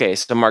 Okay,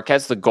 so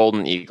Marquette's the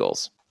Golden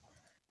Eagles,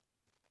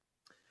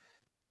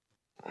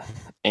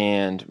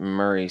 and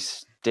Murray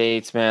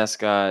State's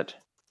mascot.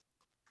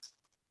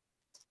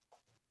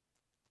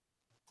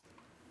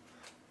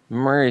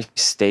 Murray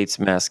State's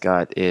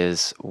mascot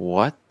is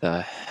what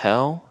the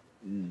hell?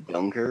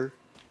 Dunker.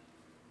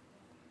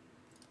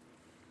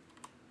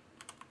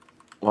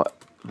 What?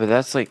 But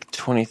that's like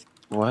 20.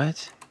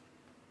 What?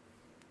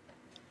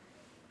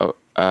 Oh,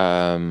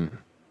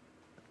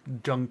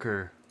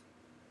 Dunker.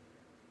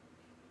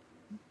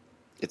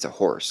 It's a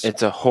horse.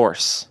 it's a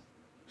horse.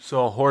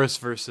 So a horse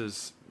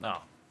versus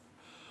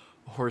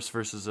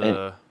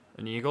a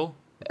an eagle,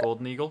 a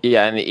golden eagle.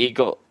 Yeah, and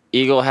the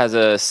eagle has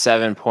a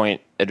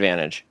 7-point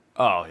advantage.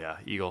 Oh yeah,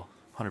 eagle,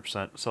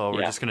 100%. So we're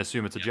Yeah. just gonna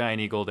assume it's a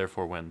giant eagle,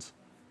 therefore wins.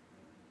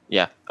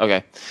 Yeah.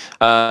 Okay.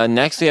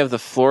 Next, we have the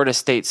Florida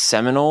State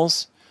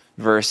Seminoles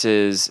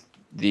versus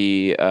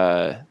the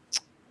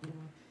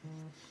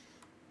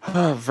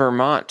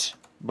Vermont,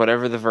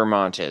 whatever the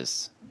Vermont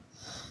is.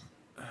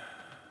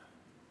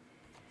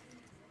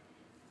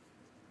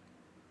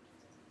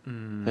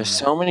 There's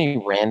so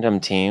many random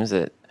teams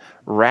that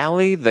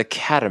rally the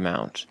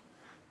Catamount.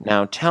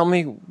 Now, tell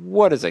me,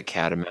 what is a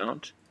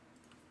Catamount?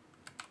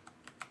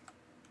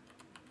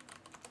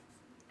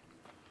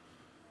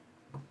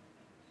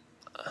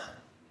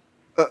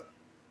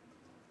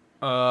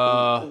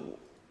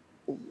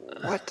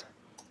 What?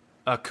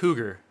 A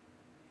cougar.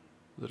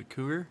 Is it a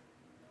cougar?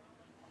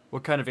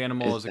 What kind of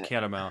animal is a it-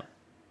 catamount?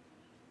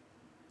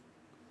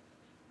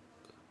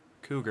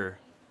 Cougar.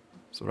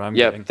 That's what I'm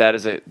Yep, getting. that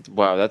is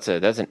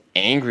that's an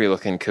angry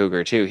looking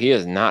cougar too. He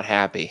is not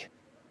happy.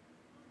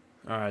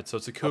 All right, so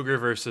it's a cougar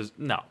versus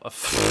you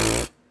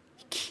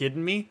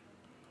kidding me?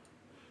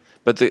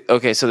 But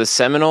so the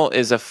Seminole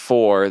is a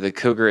 4, the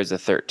cougar is a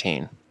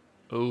 13.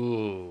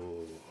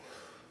 Ooh.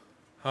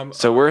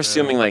 So we're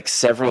assuming like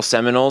several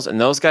Seminoles, and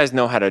those guys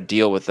know how to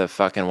deal with the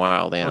fucking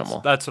wild animal.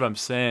 That's what I'm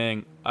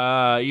saying.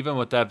 Even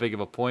with that big of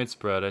a point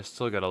spread, I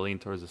still got to lean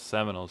towards the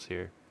Seminoles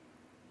here.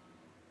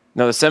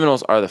 No, the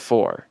Seminoles are the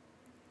 4.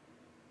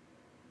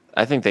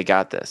 I think they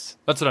got this.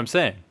 That's what I'm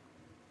saying.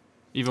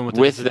 Even with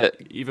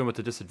even with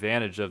the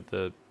disadvantage of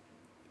them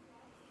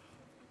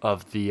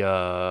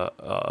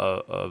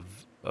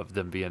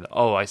being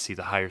I see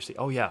the higher seed.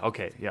 Oh yeah,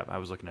 okay, yeah. I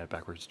was looking at it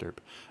backwards, derp.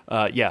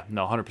 Yeah,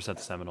 no, 100%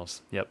 the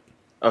Seminoles. Yep.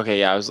 Okay,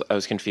 yeah, I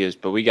was confused,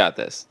 but we got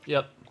this.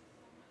 Yep.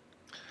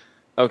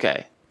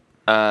 Okay.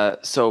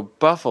 So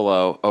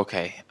Buffalo,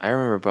 okay. I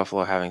remember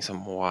Buffalo having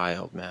some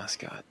wild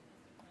mascot.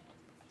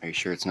 Are you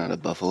sure it's not a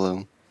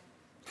buffalo?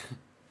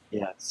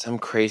 Yeah, some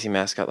crazy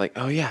mascot like,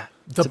 oh yeah,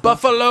 The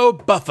Buffalo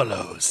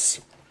Buffaloes.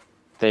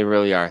 they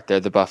really are. They're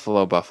the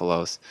Buffalo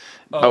Buffaloes.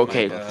 Oh,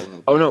 okay. my God.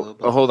 Buffalo, Oh no,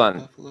 buffalo, hold on.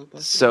 buffalo,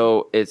 buffalo.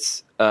 So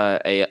it's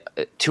a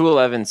 2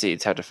 11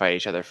 seeds have to fight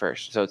each other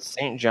first. So it's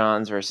St.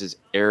 John's versus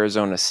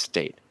Arizona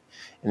State.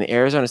 And the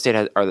Arizona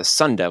State are the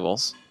Sun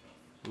Devils,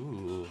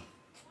 Ooh.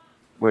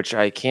 which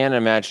I can't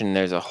imagine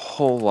there's a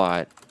whole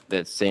lot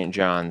that St.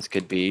 John's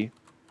could be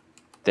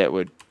that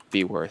would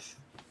be worth.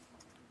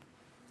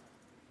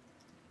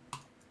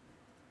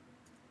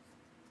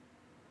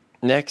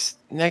 Next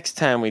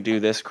time we do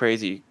this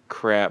crazy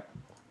crap,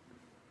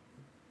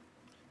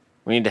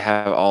 we need to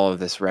have all of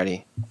this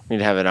ready. We need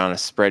to have it on a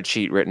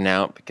spreadsheet written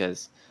out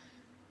because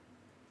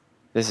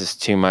this is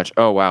too much.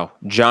 Oh wow,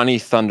 Johnny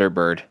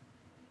Thunderbird,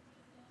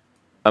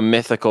 a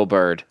mythical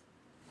bird.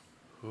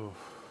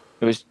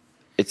 It's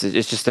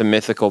just a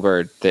mythical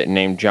bird that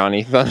named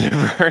Johnny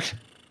Thunderbird.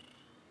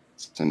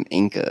 Some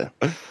Inca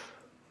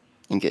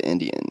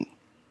Indian.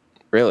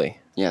 Really?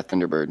 Yeah,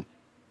 Thunderbird.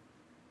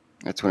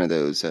 That's one of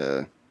those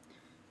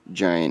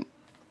giant.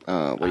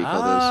 What do you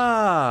call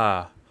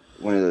those?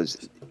 One of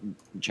those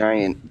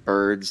giant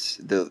birds.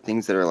 The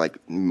things that are like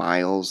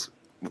miles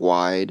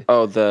wide.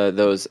 Oh,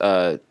 those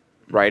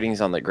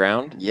writings on the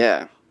ground.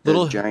 Yeah, the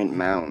Little- giant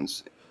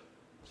mounds.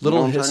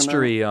 Little what I'm talking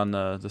history on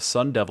the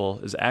Sun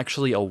Devil is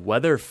actually a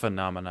weather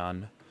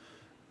phenomenon.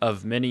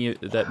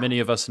 many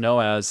of us know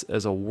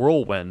as a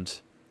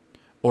whirlwind,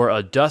 or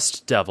a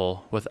dust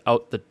devil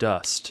without the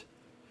dust.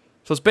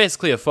 So it's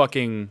basically a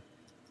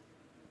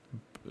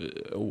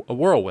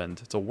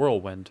whirlwind. It's a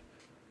whirlwind.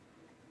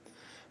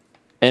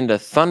 And a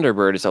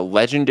thunderbird is a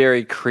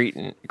legendary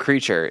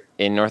creature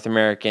in North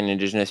American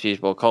indigenous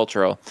people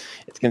culture.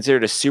 It's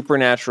considered a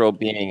supernatural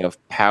being of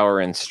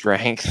power and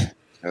strength.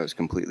 I was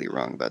completely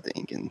wrong about the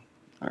Incan.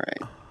 All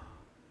right.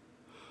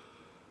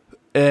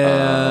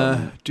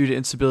 Due to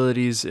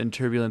instabilities and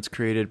turbulence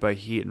created by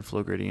heat and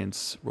flow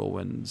gradients,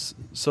 whirlwinds.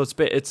 So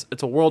it's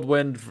a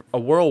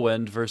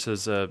whirlwind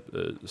versus a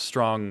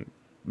strong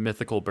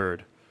mythical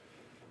bird.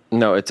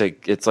 No, I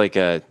think it's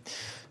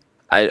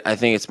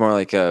more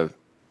like a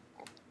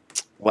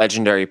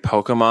legendary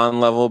Pokemon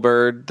level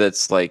bird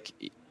that's like.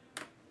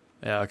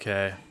 Yeah,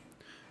 okay.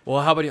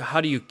 Well,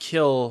 how do you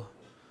kill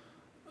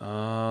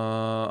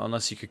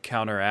unless you could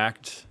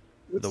counteract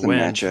the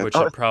wind, matchup? which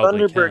it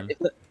probably can.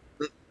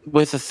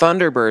 With a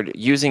thunderbird,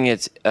 using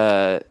its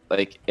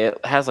it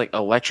has like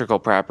electrical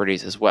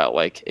properties as well.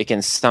 Like it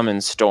can summon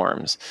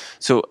storms.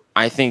 So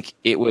I think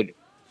it would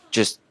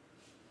just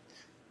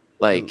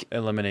like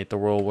eliminate the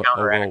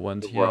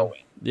whirlwind.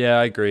 Yeah,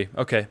 I agree.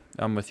 Okay,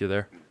 I'm with you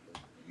there.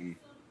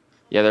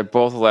 Yeah, they're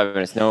both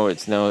 11. It's no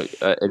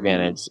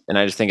advantage, and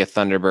I just think a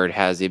thunderbird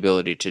has the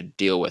ability to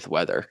deal with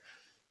weather.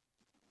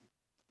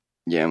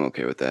 Yeah, I'm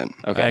okay with that.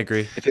 Okay, I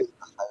agree. If it's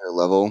a higher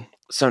level,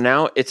 so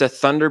now it's a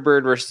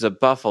thunderbird versus a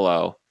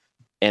buffalo,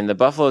 and the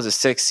buffalo is a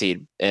 6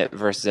 seed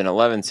versus an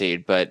 11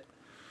 seed. But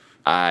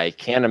I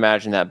can't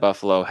imagine that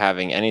buffalo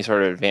having any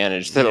sort of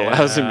advantage that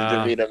allows him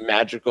to defeat a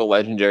magical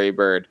legendary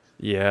bird.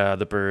 Yeah,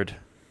 the bird.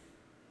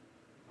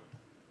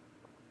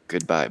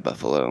 goodbye,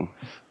 Buffalo.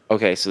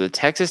 Okay, so the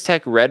Texas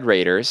Tech Red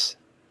Raiders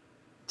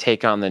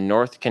take on the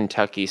North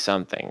Kentucky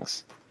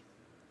Somethings.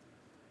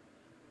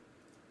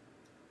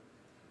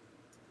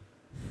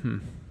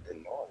 The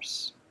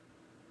Norse.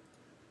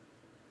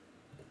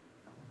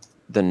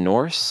 The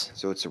Norse?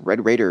 So it's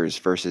Red Raiders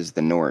versus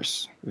the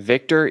Norse.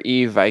 Victor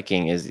E.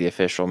 Viking is the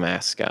official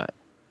mascot.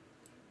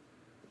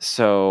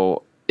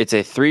 So it's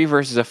a 3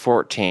 versus a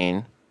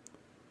 14.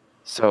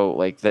 So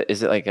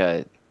is it like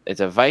it's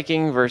a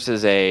Viking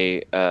versus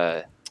a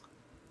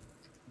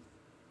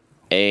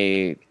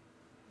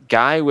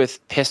guy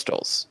with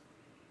pistols.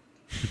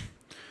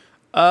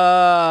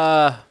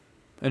 And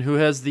who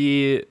has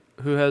the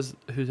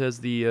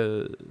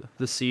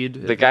seed?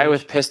 The guy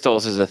with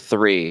pistols is a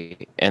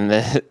 3, and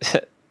then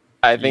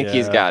I think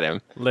he's got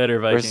him. Later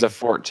Viking versus a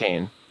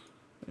 14.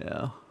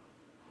 Yeah.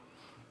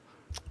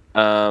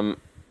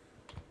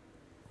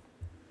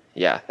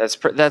 Yeah,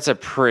 that's a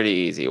pretty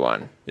easy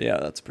one. Yeah,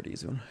 that's a pretty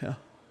easy one. Yeah.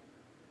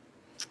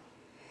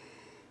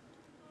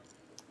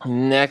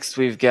 Next,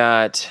 we've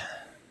got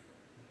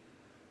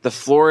the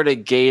Florida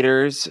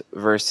Gators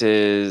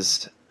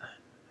versus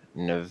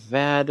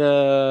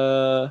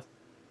Nevada.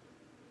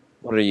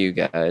 What are you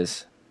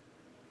guys?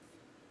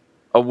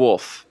 A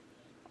wolf.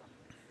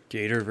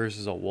 Gator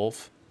versus a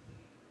wolf.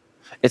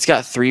 It's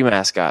got 3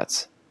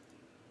 mascots.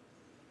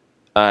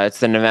 It's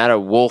the Nevada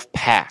Wolf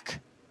Pack.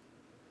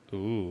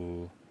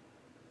 Ooh.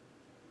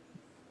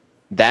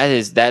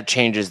 That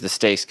changes the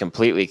stakes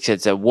completely because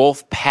it's a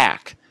wolf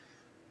pack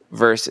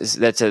versus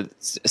that's a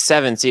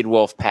 7 seed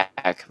wolf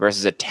pack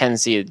versus a 10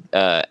 seed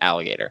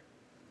alligator.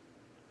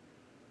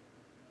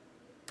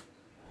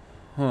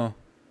 Huh.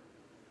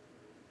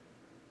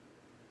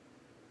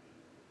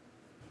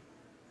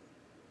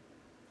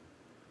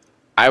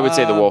 I would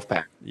say the wolf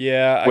pack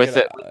Yeah. with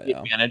the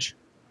advantage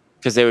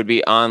because they would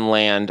be on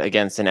land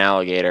against an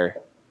alligator.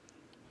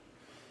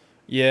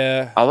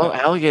 Yeah. Although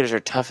alligators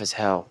are tough as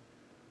hell.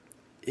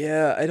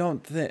 Yeah, I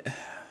don't think...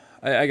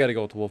 I got to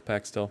go with the wolf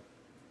pack still.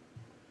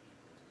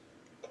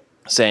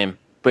 Same.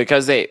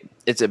 Because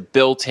it's a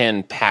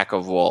built-in pack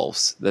of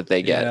wolves that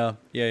they get.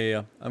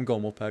 Yeah. I'm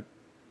going wolf pack.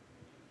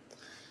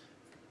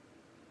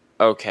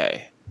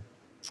 Okay.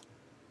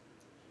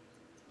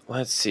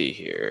 Let's see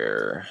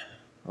here.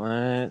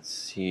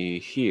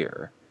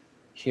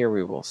 Here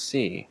we will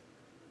see.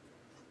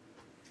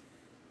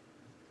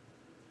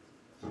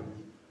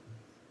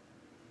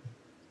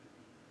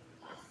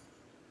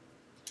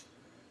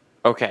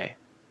 Okay.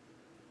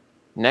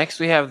 Next,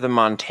 we have the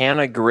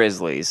Montana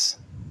Grizzlies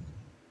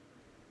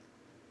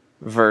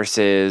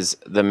versus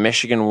the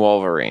Michigan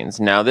Wolverines.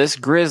 Now, this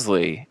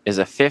Grizzly is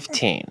a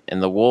 15,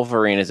 and the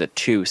Wolverine is a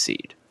 2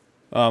 seed.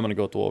 I'm going to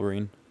go with the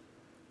Wolverine.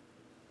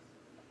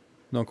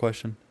 No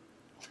question.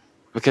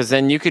 Because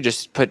then you could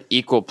just put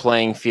equal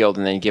playing field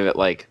and then give it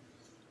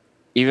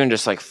even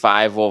just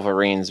 5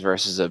 Wolverines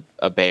versus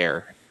a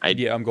bear.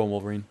 Yeah, I'm going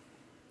Wolverine.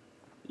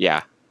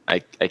 Yeah, I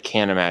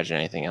can't imagine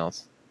anything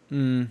else.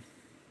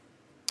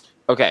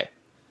 Okay.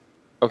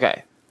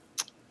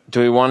 Do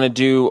we want to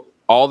do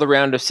all the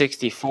round of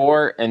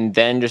 64 and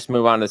then just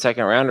move on to the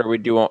second round, or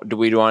do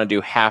we want to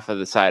do half of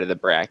the side of the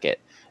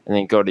bracket and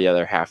then go to the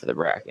other half of the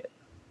bracket?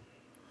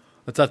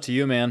 It's up to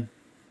you, man.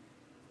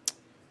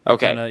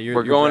 Okay,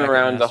 we're going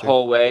around the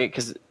whole way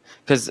because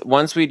Because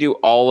once we do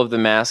all of the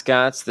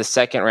mascots, the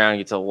second round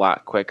gets a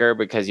lot quicker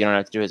because you don't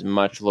have to do as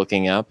much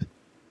looking up.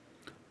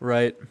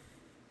 Right.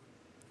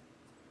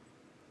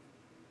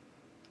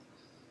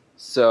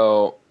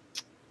 So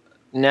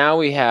now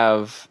we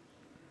have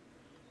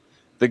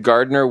the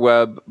Gardner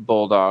Webb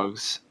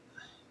Bulldogs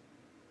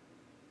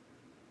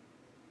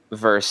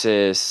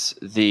versus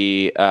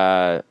the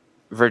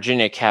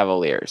Virginia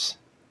Cavaliers.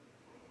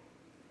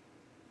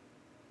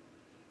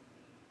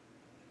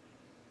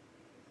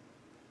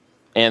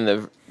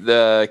 And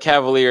the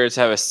Cavaliers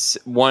have a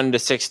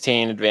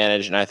 1-16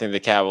 advantage, and I think the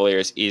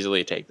Cavaliers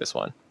easily take this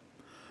one.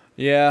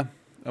 Yeah,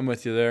 I'm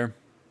with you there.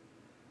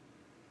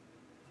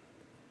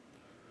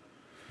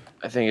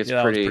 I think it's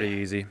That pretty one's pretty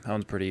easy. That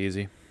one's pretty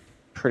easy.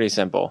 pretty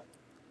simple.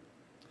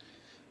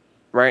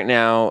 Right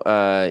now,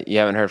 you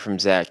haven't heard from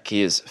Zach.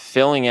 He is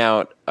filling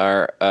out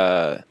our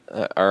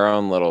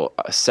own little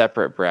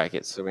separate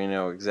bracket, so we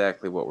know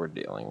exactly what we're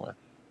dealing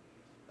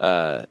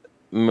with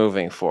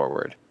moving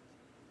forward.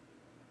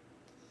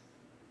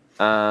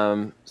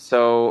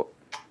 So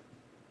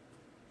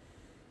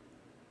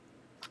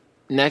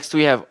next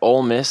we have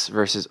Ole Miss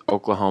versus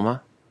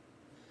Oklahoma.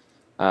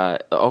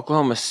 The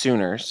Oklahoma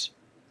Sooners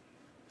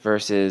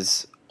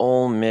versus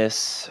Ole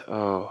Miss.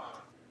 Oh,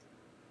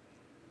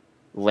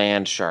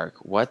 Land Shark.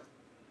 What?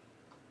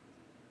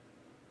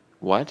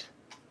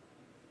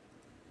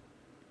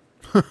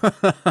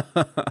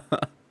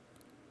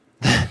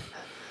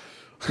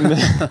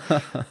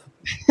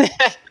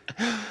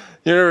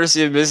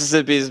 University of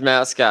Mississippi's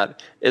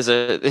mascot is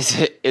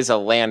a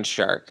land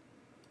shark.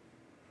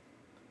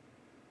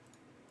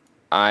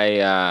 Seems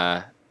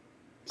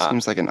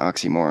like an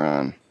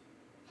oxymoron.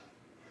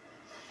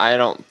 I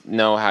don't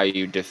know how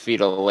you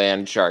defeat a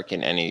land shark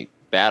in any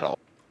battle.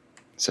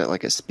 Is that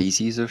like a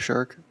species of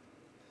shark?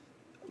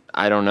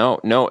 I don't know.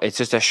 No, it's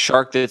just a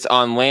shark that's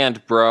on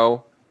land,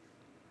 bro.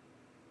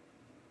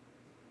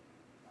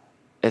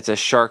 It's a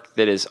shark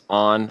that is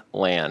on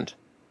land.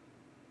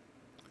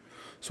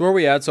 So where are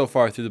we at so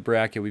far through the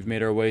bracket? We've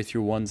made our way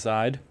through one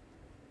side.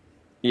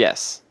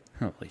 Yes.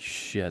 Holy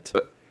shit.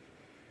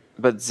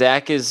 But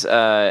Zach is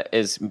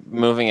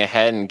moving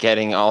ahead and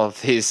getting all of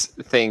these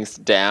things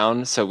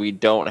down so we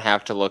don't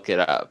have to look it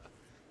up.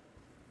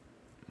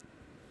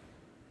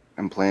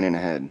 I'm planning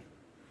ahead.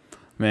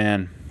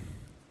 Man.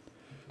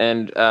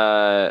 And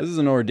this is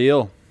an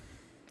ordeal.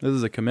 This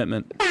is a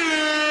commitment.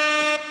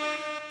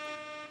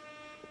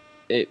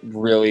 It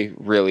really,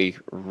 really,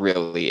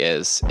 really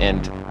is.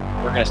 And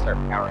we're going to start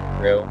powering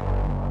through.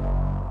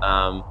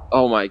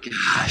 Oh my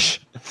gosh.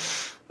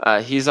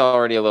 He's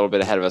already a little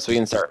bit ahead of us. We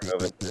can start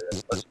moving through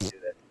this. Let's do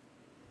this.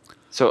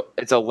 So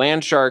it's a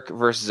land shark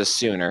versus a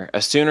sooner.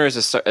 A sooner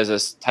is a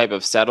type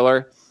of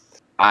settler.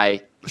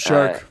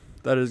 Shark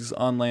that is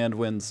on land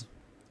wins.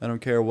 I don't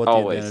care what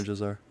always. The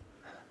advantages are.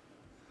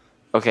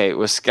 Okay,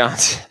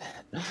 Wisconsin.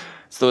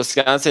 It's the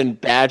Wisconsin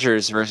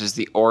Badgers versus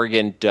the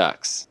Oregon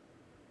Ducks.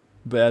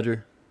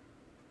 Badger.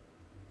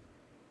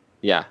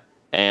 Yeah,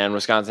 and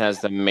Wisconsin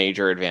has the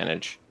major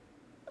advantage.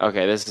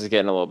 Okay, this is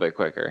getting a little bit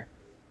quicker.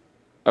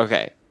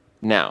 Okay,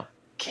 now,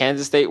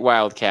 Kansas State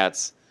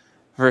Wildcats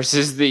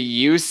versus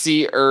the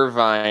UC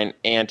Irvine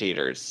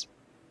Anteaters.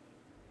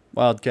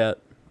 Wildcat.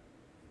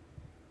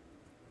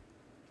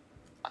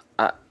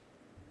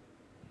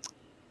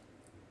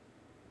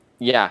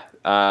 Yeah,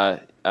 by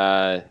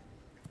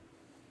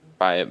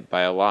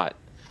a lot.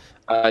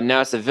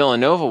 Now it's the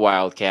Villanova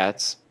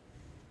Wildcats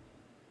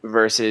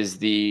versus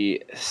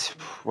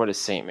what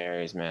is St.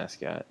 Mary's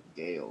mascot?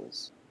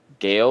 Gales.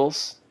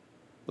 Gales?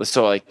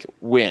 So like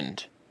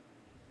wind.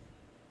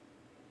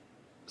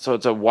 So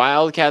it's a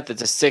Wildcat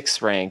that's a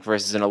 6th ranked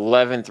versus an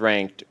 11th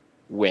ranked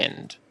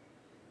Wind.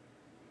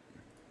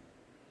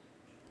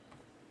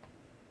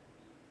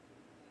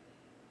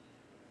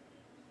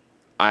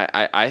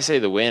 I say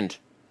the Wind.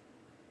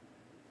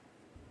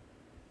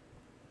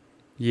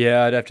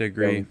 Yeah, I'd have to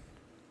agree.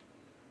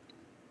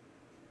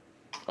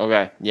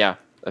 Okay, yeah.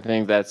 I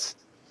think that's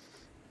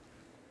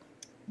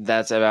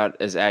about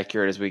as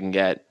accurate as we can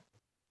get.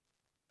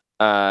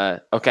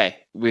 Okay,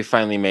 we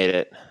finally made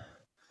it.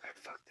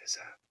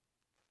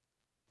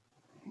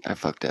 I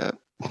fucked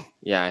up.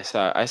 Yeah,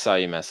 I saw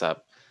you mess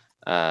up.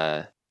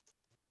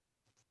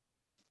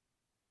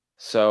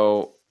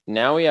 So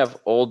now we have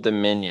Old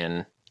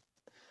Dominion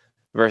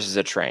versus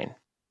a train.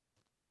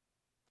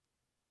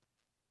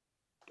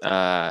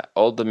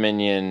 Old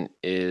Dominion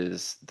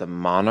is the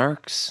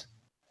Monarchs.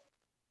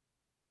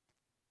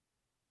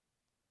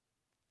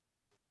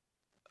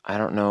 I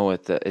don't know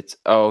what it's.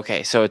 Oh,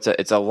 okay. So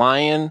it's a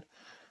lion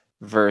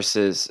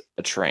versus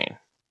a train,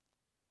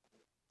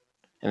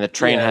 and the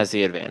train has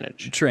the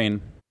advantage.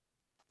 Train.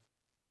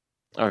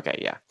 Okay,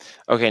 yeah.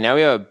 Okay, now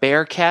we have a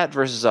Bearcat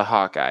versus a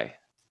Hawkeye.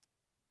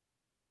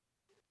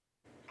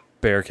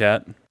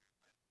 Bearcat.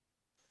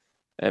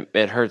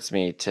 It hurts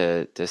me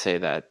to say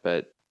that,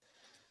 but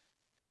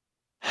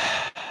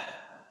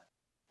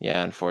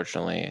yeah,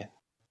 unfortunately,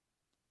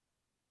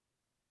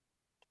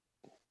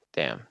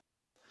 damn.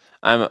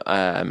 I'm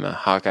a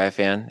Hawkeye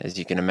fan, as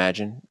you can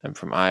imagine. I'm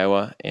from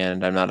Iowa,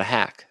 and I'm not a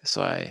hack,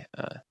 so I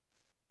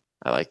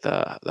I like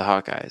the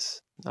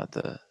Hawkeyes, not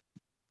the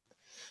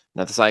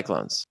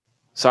Cyclones.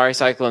 Sorry,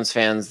 Cyclones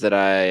fans that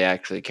I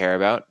actually care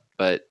about,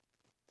 but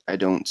I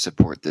don't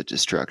support the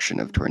destruction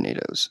of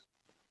tornadoes.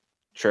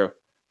 true.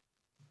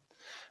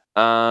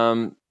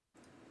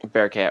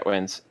 Bearcat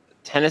wins.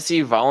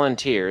 Tennessee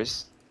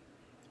Volunteers.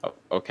 Oh,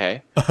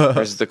 okay.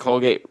 Versus the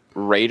Colgate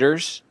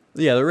Raiders.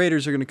 Yeah, the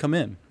Raiders are going to come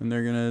in and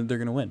they're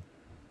gonna win.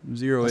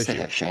 Zero Plus, they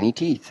issue. have shiny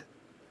teeth.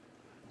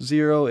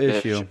 Zero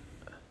issue.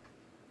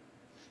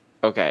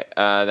 Okay,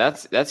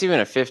 that's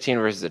even a 15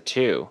 versus a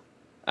 2.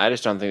 I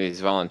just don't think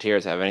these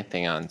Volunteers have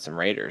anything on some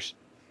Raiders.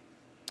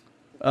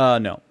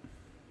 No.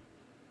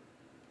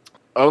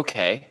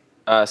 Okay,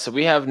 so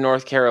we have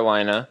North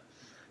Carolina,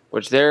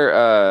 which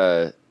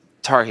they're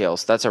Tar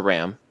Heels. That's a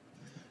Ram.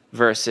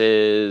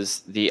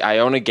 Versus the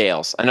Iona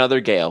Gales. Another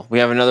gale. We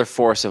have another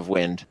force of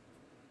wind.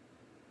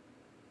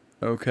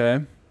 Okay.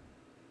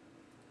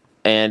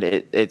 And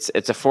it's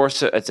a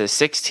force. It's a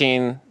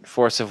 16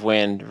 force of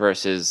wind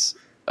versus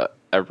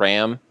a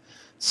Ram.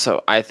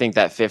 So I think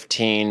that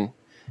 15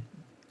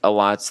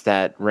 allots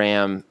that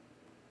Ram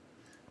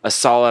a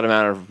solid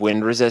amount of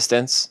wind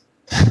resistance.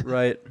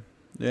 Right.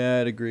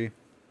 Yeah, I'd agree.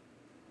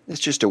 It's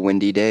just a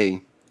windy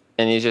day.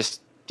 And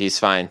he's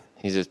fine.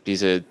 He's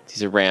a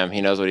Ram.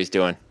 He knows what he's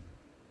doing.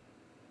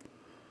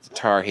 It's a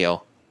Tar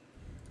Heel.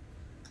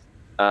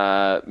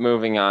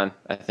 Moving on.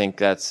 I think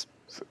that's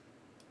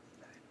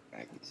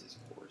Aggies is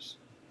a horse.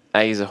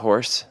 Aggies a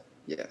horse.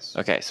 Yes.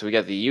 Okay, so we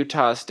got the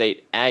Utah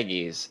State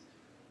Aggies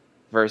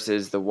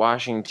versus the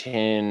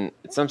Washington.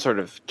 It's some sort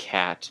of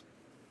cat.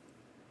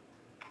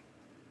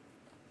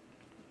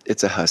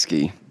 It's a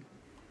husky.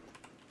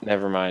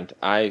 Never mind.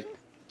 I'm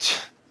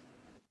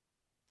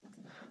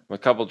a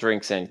couple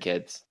drinks in,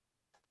 kids.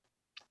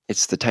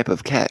 It's the type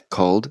of cat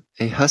called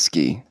a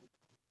husky.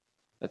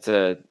 It's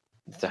a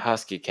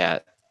husky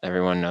cat.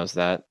 Everyone knows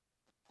that.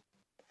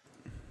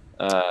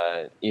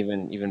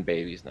 Even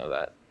babies know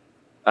that.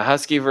 A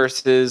husky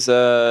versus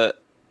a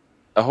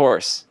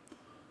horse.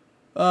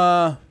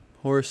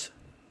 Horse.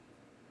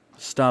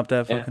 Stomp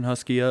that fucking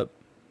husky up.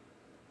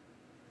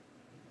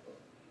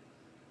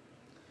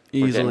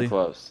 We're Easily. getting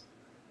close.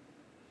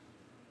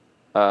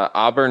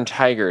 Auburn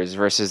Tigers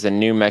versus the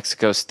New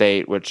Mexico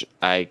State, which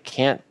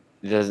it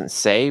doesn't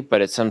say,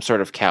 but it's some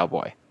sort of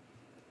cowboy.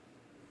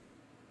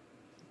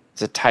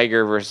 It's a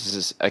tiger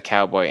versus a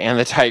cowboy, and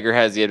the tiger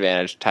has the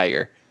advantage.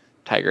 Tiger.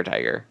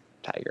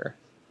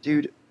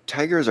 Dude,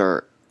 tigers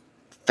are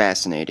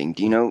fascinating.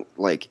 Do you know,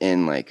 like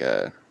in like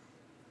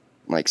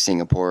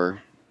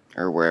Singapore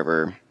or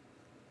wherever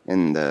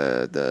in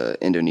the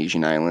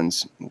Indonesian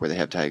islands where they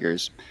have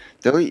tigers,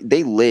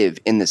 they live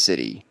in the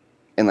city,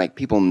 and like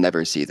people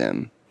never see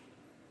them,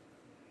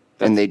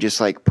 and they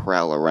just like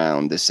prowl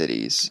around the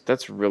cities.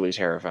 That's really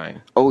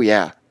terrifying. Oh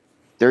yeah,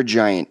 they're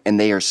giant and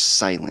they are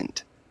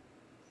silent.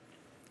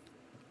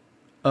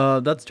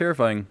 That's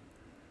terrifying.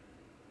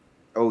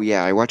 Oh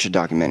yeah, I watched a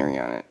documentary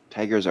on it.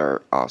 Tigers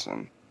are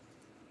awesome.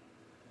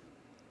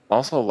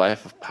 Also,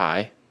 Life of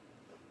Pi.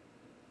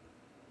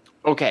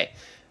 Okay,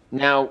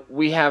 now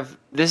we have.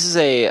 This is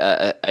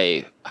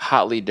a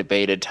hotly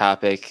debated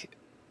topic.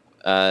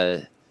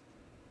 The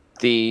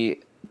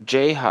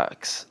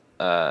Jayhawks,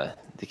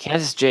 the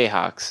Kansas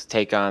Jayhawks,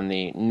 take on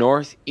the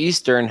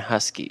Northeastern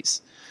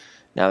Huskies.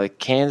 Now, the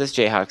Kansas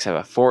Jayhawks have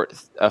a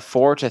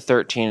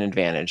 4-13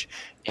 advantage,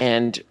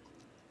 and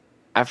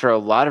after a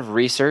lot of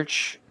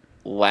research,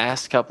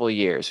 last couple of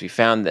years, we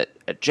found that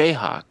a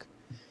Jayhawk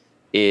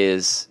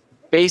is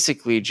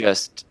basically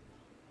just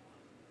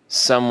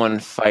someone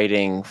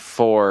fighting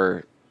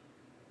for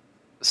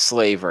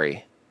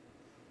slavery,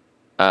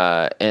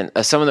 and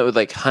someone that would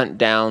like hunt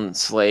down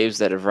slaves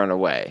that have run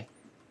away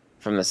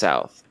from the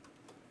South.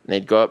 And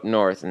they'd go up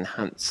north and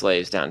hunt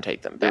slaves down and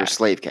take them They're back.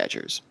 slave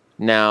catchers.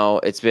 Now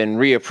it's been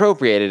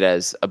reappropriated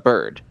as a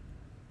bird,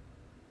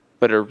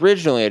 but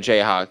originally a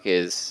Jayhawk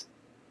is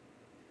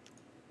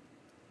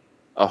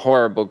a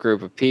horrible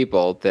group of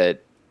people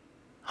that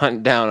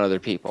hunt down other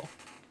people.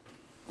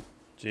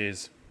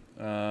 Jeez.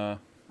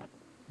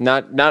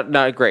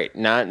 Not great.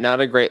 Not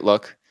a great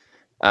look.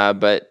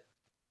 But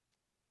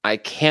I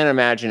can't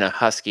imagine a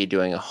husky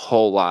doing a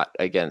whole lot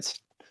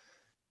against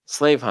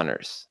slave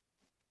hunters.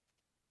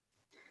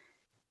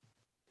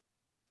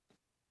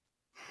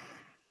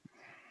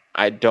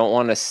 I don't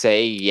want to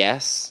say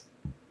yes.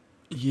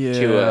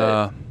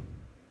 Yeah.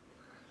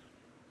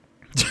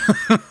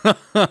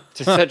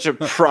 To such a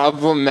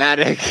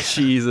problematic.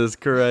 Jesus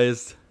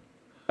Christ.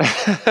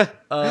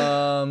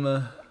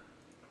 I'm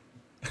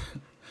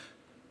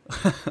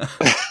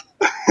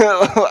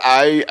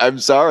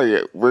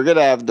sorry. We're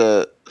gonna have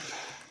to.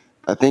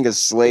 I think a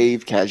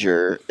slave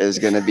catcher is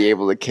gonna be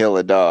able to kill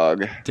a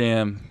dog.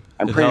 Damn.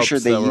 I'm It pretty helps sure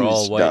they that we're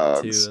all use white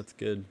dogs. too. That's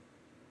good.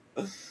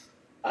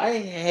 I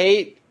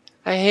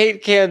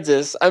hate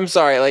Kansas. I'm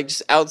sorry. Like,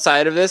 just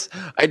outside of this,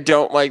 I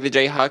don't like the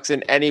Jayhawks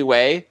in any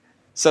way.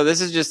 So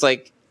this is just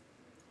like,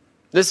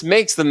 this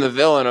makes them the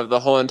villain of the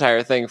whole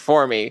entire thing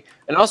for me.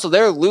 And also,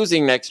 they're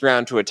losing next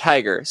round to a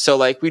Tiger. So,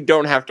 like, we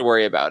don't have to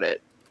worry about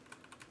it.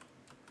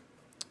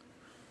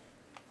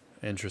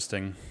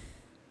 Interesting.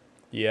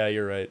 Yeah,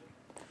 you're right.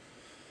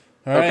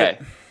 All right.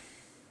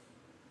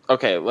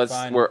 Okay,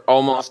 Fine. we're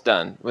almost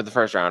done with the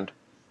first round.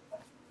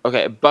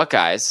 Okay,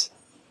 Buckeyes,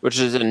 which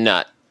is a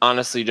nut.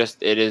 Honestly,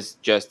 it is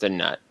just a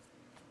nut.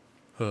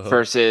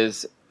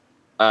 Versus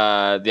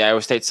the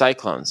Iowa State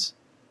Cyclones.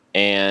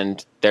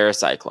 And they're a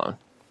Cyclone.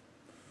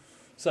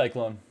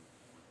 Cyclone.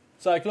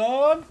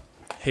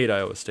 Hate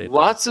Iowa State.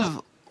 Lots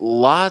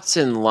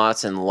and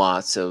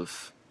lots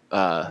of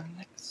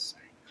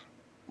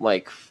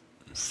like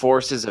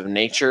forces of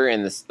nature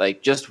in this,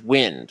 like just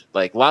wind,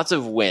 like lots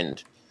of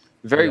wind,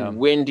 very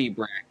windy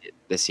bracket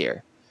this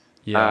year.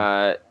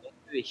 Yeah.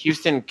 The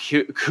Houston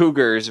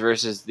Cougars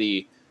versus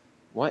the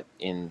what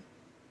in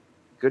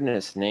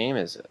goodness name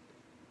is it?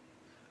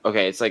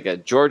 Okay, it's like a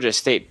Georgia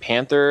State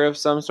Panther of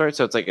some sort.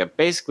 So it's like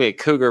basically a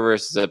Cougar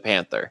versus a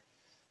Panther,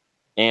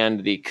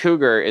 and the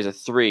Cougar is a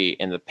 3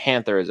 and the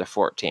Panther is a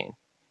 14.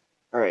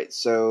 All right,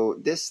 so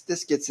this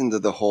gets into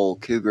the whole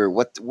cougar.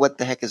 What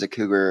the heck is a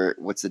cougar?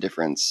 What's the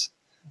difference?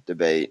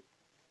 Debate.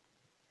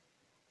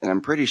 And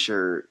I'm pretty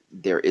sure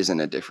there isn't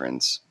a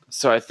difference.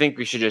 So I think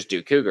we should just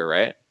do cougar,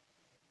 right?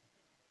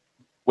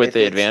 With If the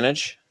it's-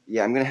 advantage?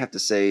 Yeah, I'm gonna have to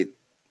say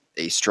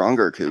a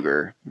stronger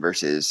cougar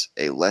versus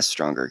a less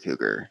stronger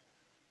cougar.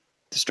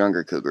 The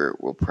stronger cougar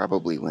will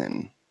probably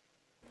win.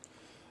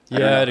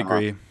 Yeah, I'd how-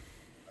 agree.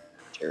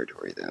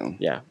 Territory though.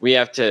 Yeah, we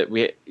have to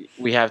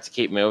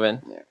keep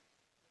moving. Yeah.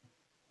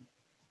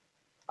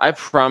 I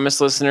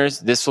promise listeners,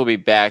 this will be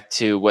back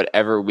to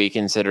whatever we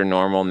consider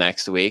normal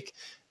next week.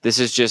 This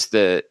is just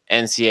the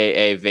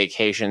NCAA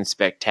Vacation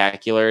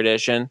Spectacular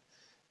Edition,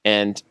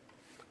 and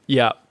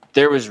Yeah.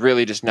 there was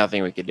really just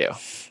nothing we could do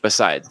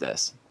besides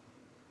this.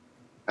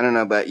 I don't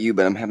know about you,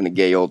 but I'm having a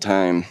gay old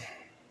time.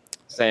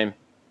 Same.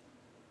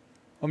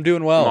 I'm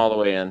doing I'm all well. the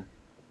way in.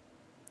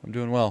 I'm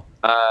doing well.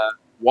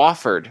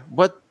 Wofford.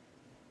 What?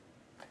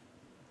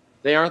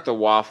 They aren't the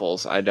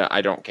waffles. I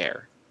don't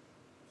care.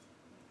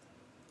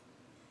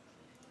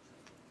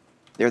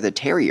 They're the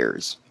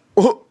terriers.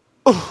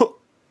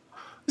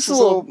 It's a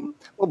little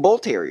bull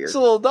terrier. It's a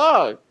little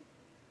dog.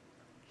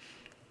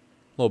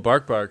 Little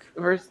bark.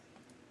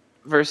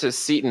 Versus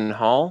Seton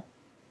Hall.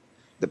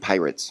 The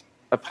pirates.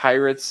 A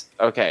pirates.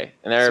 Okay.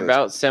 And they're So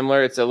about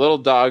similar. It's a little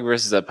dog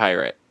versus a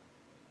pirate.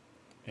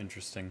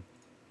 Interesting.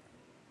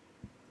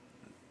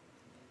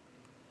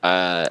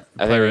 I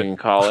think Pirate. we can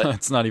call it.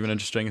 It's not even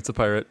interesting. It's a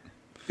pirate.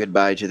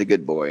 Goodbye to the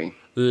good boy.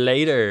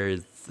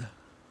 Laters.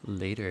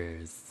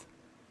 Latro.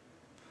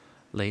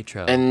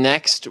 And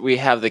next we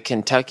have the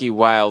Kentucky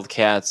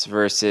Wildcats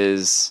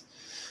versus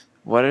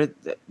what are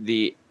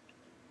the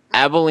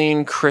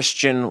Abilene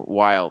Christian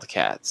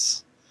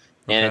Wildcats.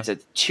 And Okay. it's a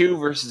 2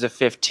 versus a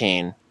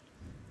 15.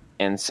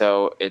 And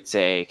so it's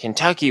a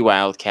Kentucky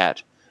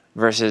Wildcat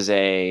versus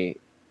a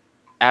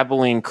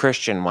Abilene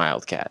Christian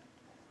Wildcat.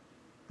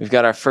 We've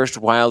got our first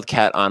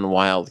Wildcat on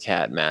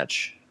Wildcat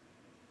match.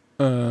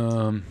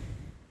 Um.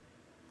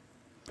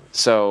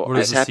 So What is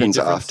This the seed happens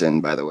difference?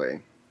 often, by the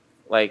way.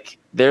 like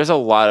there's a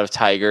lot of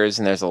tigers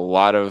and there's a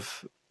lot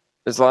of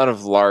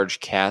large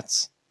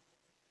cats.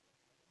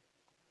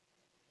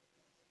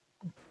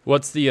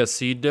 What's the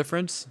seed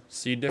difference?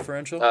 Seed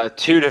differential?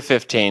 2 to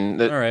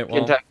 15. All right, well.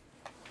 Kentucky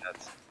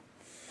Wildcats,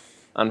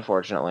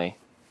 unfortunately.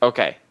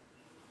 Okay.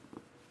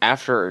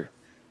 After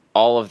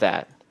all of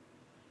that,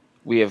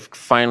 we have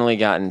finally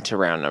gotten to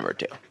round number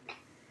 2.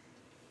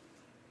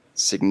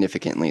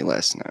 Significantly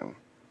less now.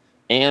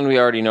 And we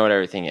already know what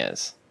everything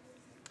is.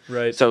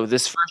 Right. So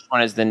this first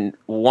one is the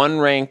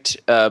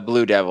 1-ranked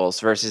Blue Devils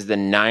versus the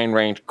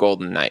 9-ranked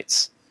Golden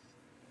Knights.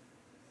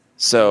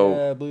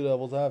 So Blue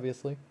Devils,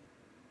 obviously.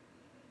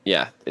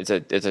 yeah, it's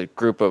a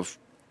group of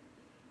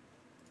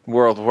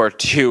World War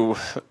II.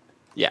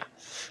 Yeah.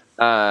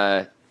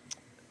 Then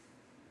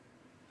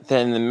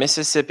the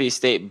Mississippi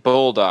State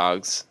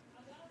Bulldogs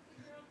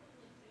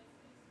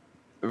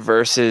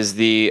versus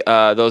the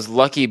those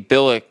lucky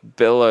billet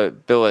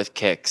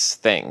kicks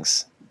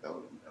things.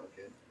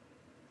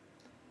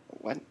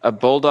 What? A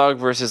bulldog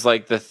versus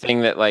like the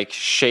thing that like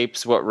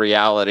shapes what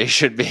reality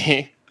should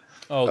be.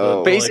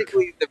 Oh.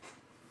 Basically,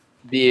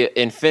 the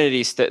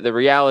the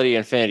reality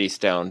Infinity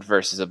Stone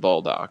versus a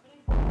bulldog.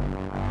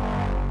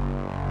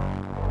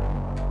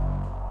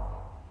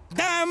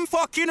 Damn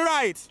fucking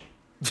right.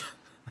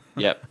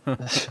 Yep,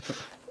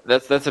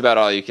 that's about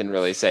all you can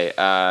really say.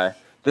 That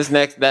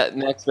next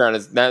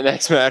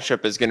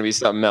matchup is going to be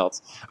something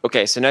else.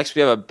 Okay, so next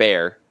we have a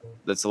bear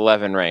that's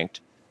 11 ranked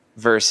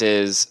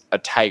versus a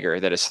tiger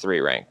that is 3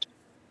 ranked.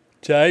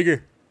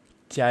 Tiger.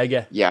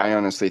 Yeah, I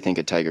honestly think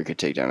a tiger could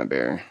take down a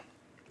bear.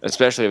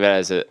 Especially if it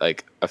has a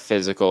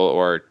physical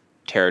or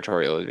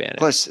territorial advantage.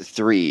 Plus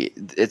 3,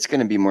 it's going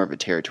to be more of a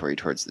territory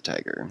towards the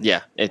tiger.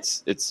 Yeah,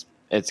 it's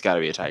got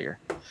to be a tiger.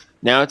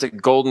 Now it's a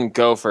golden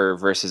gopher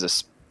versus a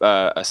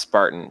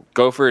Spartan.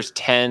 Gopher is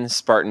 10,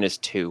 Spartan is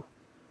 2.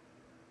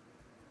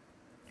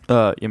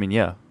 I mean,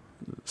 yeah.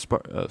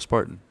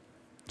 Spartan.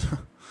 Can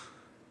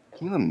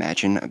you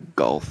imagine a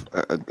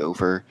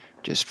gopher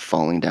just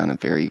falling down a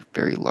very,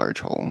 very large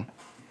hole?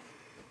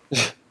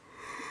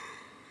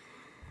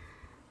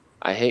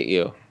 I hate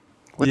you.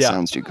 What Yeah.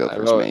 sounds do I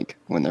gophers wrote- make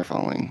when they're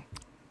falling?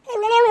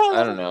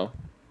 I don't know.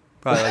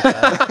 Probably like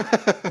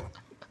that.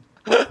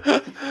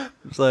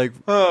 It's like,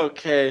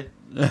 Okay.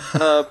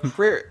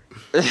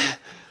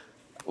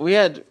 We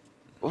had,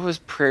 what was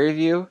Prairie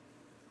View?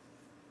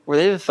 Were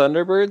they the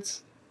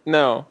Thunderbirds?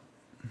 No.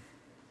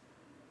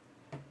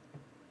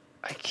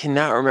 I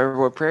cannot remember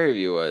what Prairie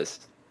View was.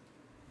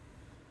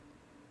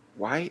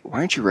 Why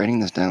aren't you writing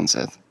this down,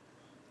 Seth?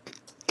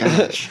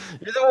 Gosh.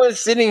 You're the one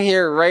sitting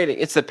here writing.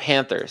 It's the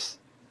Panthers.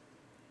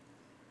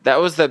 That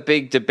was the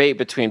big debate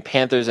between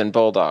Panthers and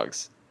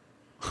Bulldogs.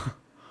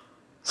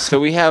 So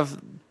we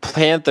have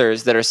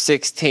Panthers that are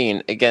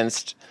 16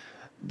 against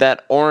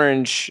that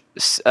orange,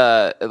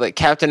 like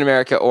Captain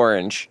America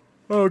orange.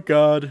 oh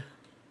God.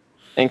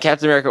 And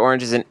Captain America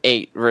orange is an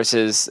 8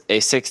 versus a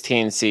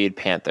 16 seed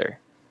Panther.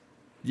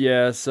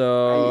 Yeah,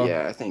 so...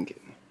 Yeah, I think,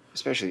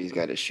 especially if he's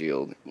got a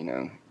shield,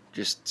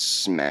 just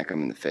smack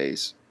him in the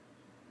face.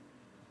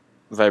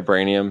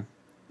 Vibranium.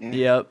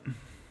 Yep.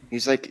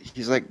 He's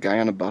like Guy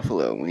on a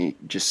Buffalo when he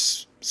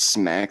just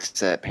smacks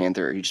that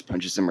panther. He just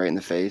punches him right in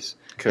the face.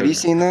 Have you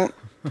seen that?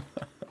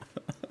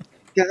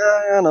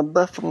 Guy on a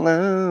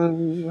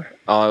Buffalo.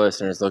 All our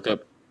listeners, look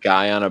up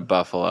Guy on a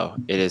Buffalo.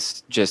 It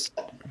is just...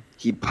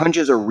 He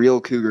punches a real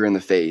cougar in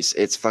the face.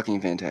 It's fucking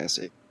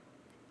fantastic.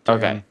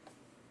 Okay.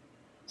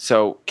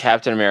 So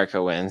Captain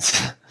America wins.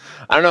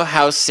 I don't know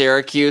how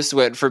Syracuse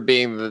went for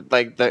being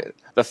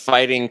the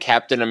fighting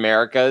Captain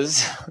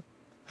Americas,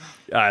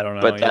 I don't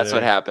know. but that's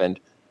what happened.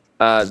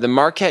 The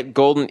Marquette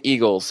Golden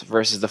Eagles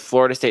versus the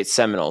Florida State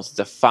Seminoles. It's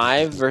a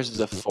 5 versus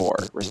a 4,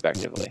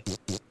 respectively.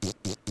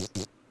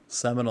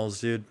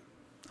 Seminoles, dude.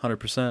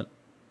 100%.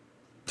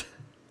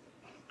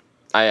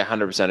 I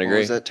 100% What agree.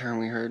 was that term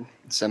we heard?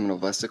 Seminal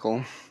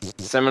vesicle.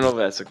 Seminole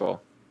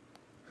vesicle.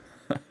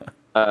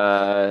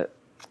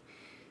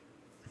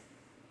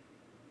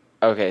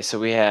 Okay, so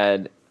we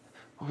had,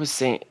 what was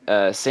St.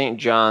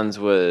 John's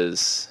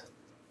was,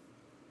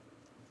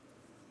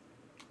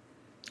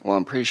 Well,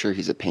 I'm pretty sure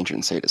he's a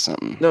patron saint of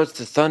something. no, it's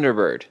the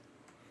Thunderbird.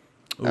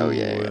 Oh,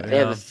 yeah. They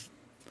have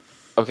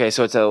okay,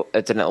 so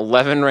it's an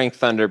 11 ranked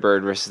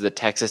Thunderbird versus the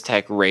Texas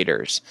Tech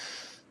Raiders.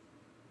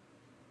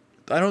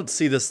 I don't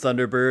see this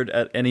Thunderbird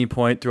at any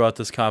point throughout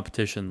this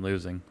competition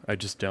losing. I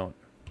just don't.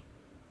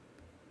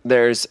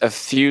 There's a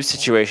few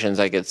situations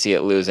I could see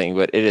it losing,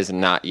 but it is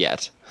not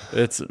yet.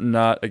 It's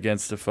not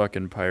against a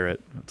fucking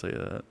pirate. I'll tell you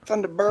that.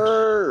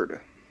 Thunderbird.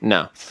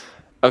 No.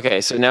 Okay,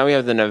 so now we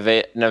have the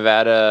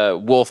Nevada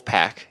Wolf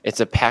Pack. It's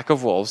a pack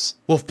of wolves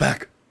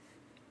Wolfpack.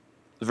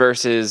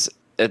 versus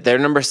they're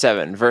number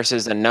 7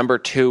 versus the number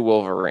 2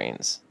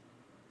 Wolverines.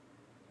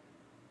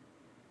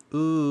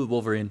 Ooh,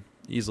 Wolverine.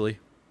 Easily.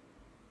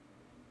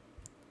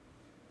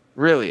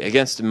 Really,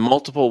 against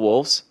multiple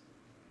wolves?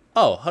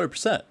 Oh,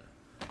 100%.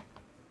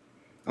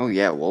 Oh,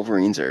 yeah,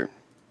 Wolverines are...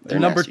 They're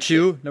Number nasty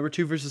 2. Number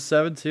 2 versus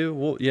 7, too.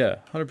 Well, yeah,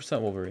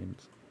 100%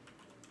 Wolverines.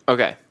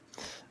 Okay.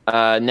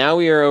 Now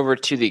we are over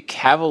to the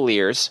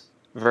Cavaliers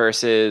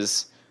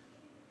versus...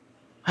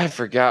 I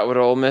forgot what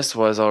Ole Miss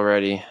was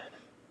already.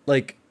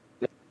 Like,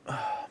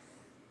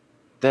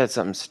 That's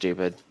something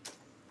stupid.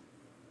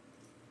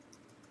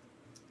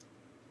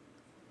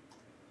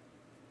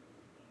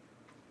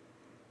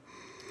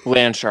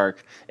 Land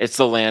Shark. It's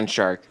the Land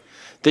Shark.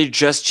 They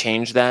just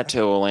changed that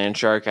to a Land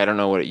Shark. I don't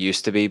know what it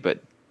used to be, but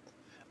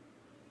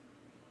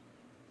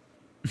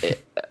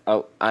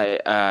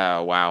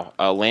wow,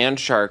 a Land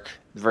Shark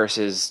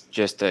versus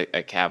just a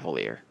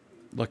Cavalier.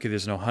 lucky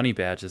there's no honey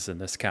badges in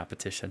this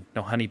competition.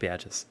 No honey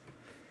badges.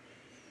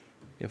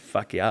 It'll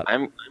fuck you up.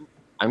 I'm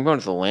going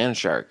to the Land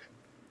Shark.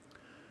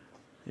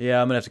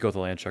 Yeah, I'm going to have to go with the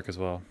land shark as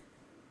well.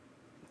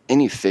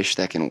 Any fish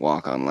that can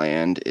walk on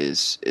land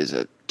is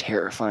a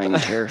terrifying,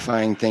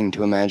 terrifying thing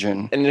to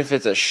imagine. And if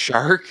it's a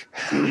shark,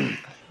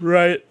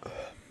 Right.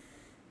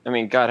 I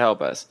mean, God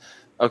help us.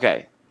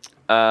 Okay.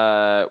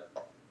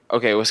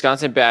 Okay,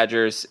 Wisconsin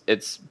Badgers,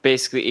 it's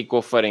basically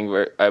equal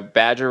footing. A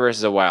Badger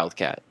versus a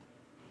Wildcat.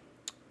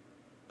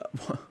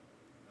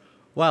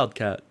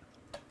 Wildcat.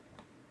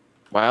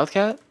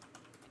 Wildcat?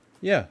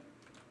 Yeah.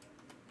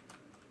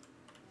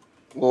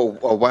 Well,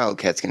 a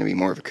wildcat's going to be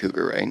more of a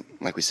cougar, right?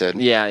 Like we said.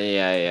 Yeah.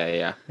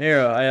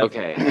 Here, I have.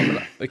 Okay.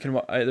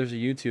 There's a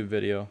YouTube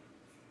video.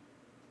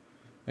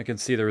 I can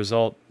see the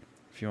result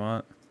if you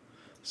want.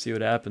 See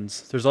what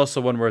happens. There's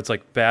also one where it's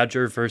like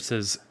badger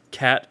versus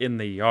cat in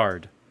the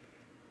yard.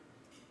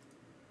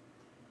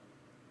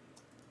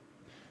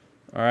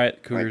 All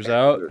right, cougar's Like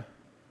out. What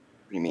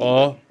do you mean?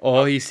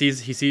 Oh, he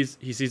sees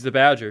the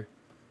badger.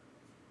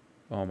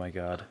 Oh my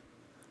god.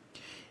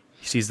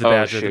 He sees the Oh,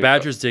 badger. The shoot.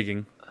 badger's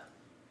digging.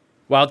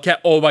 Wildcat.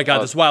 Oh my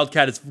god, this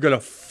wildcat is gonna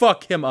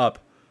fuck him up.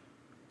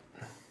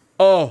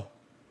 Oh.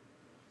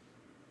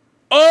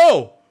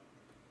 Oh.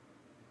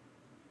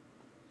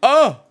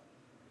 Oh.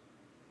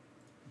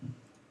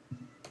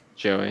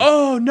 Joey.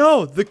 Oh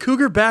no, the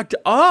cougar backed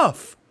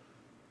off.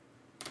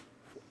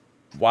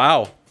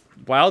 Wow.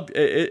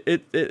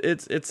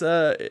 It's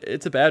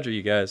a badger,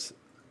 you guys.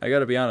 I got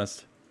to be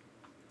honest.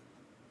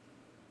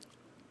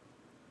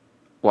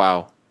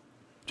 Wow.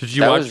 Did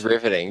you That watch? was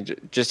riveting.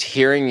 Just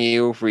hearing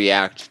you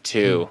react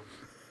to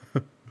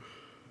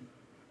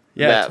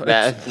Yeah,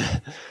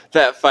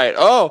 that fight.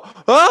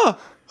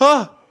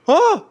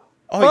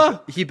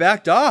 He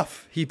backed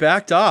off.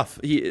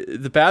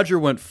 The Badger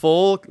went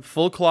full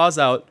claws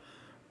out,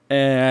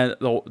 and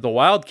the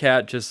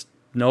Wildcat just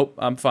nope.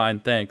 I'm fine,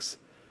 thanks.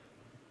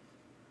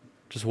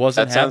 Just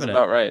wasn't That sounds having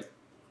about it. right.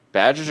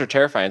 Badgers are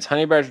terrifying.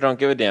 Honey badger don't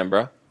give a damn,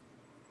 bro.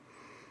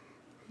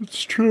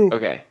 It's true.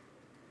 Okay.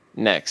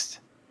 Next,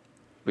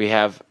 we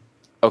have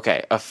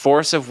a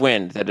force of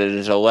wind that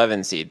is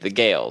 11 seed, the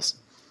Gales,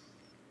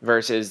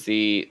 versus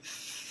the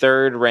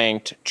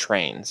third-ranked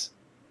Trains.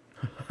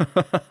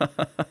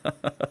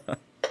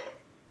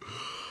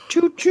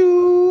 Choo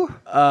choo.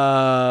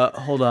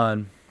 Hold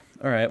on.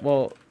 All right.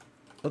 Well,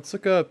 let's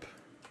look up.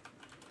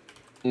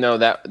 No,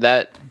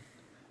 that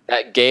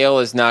Gale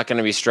is not going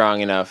to be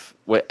strong enough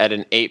at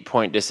an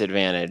 8-point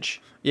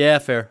disadvantage. Yeah,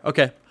 fair.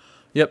 Okay.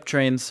 Yep.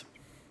 Trains,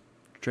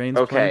 Okay,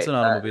 planes, and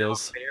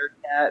automobiles.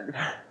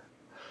 Bearcat.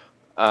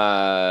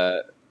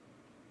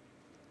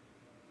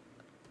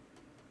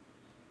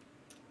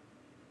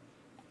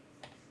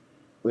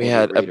 We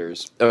had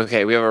Raiders. we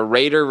have a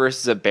Raider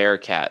versus a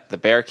Bearcat. The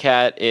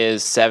Bearcat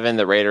is 7.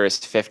 The Raider is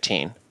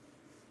 15.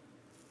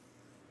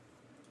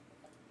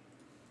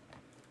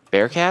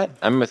 Bearcat?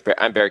 I'm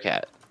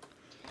Bearcat.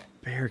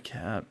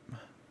 Bearcat.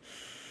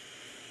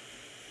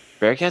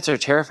 Bearcats are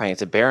terrifying.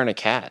 It's a bear and a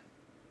cat.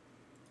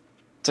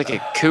 It's like a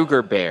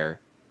cougar bear.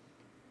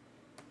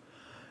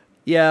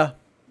 Yeah.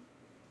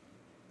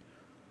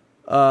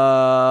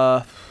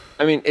 I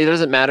mean, it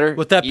doesn't matter.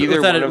 With that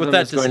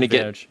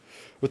disadvantage.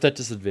 With that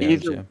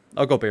disadvantage, Either- yeah.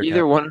 I'll go Bearcat.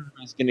 Either one of them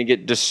is going to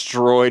get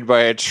destroyed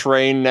by a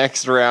train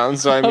next round.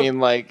 So I mean,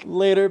 like,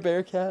 Later,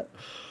 Bearcat.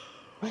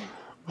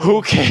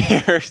 who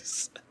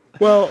cares?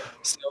 Well,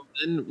 So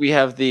then we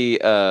have the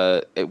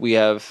well,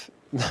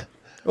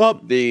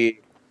 the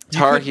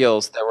Tar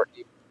Heels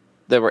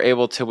that were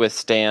able to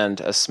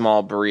withstand a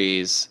small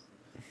breeze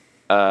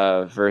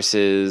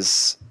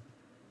versus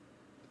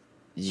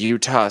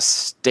Utah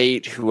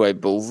State, who I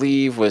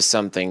believe was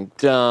something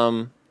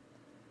dumb.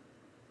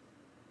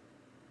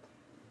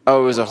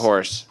 Oh, it was a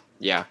horse.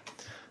 Yeah.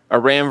 A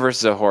ram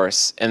versus a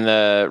horse. And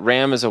the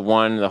ram is a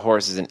 1, the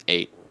horse is an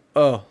 8.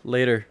 oh,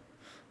 later,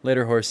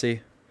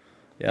 horsey.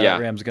 Yeah, that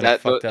Ram's gonna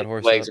fuck that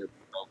horse legs up. are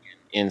broken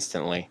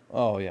instantly.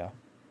 Oh yeah.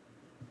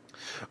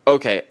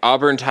 Okay,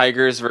 Auburn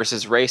Tigers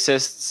versus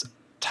racists.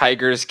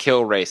 Tigers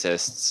kill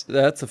racists.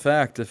 That's a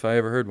fact. If I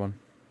ever heard one.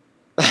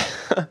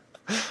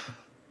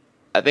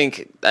 I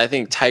think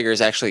tigers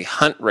actually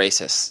hunt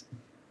racists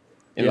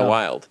in the Yeah.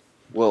 wild,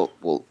 Well,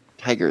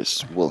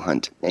 tigers will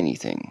hunt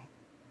anything.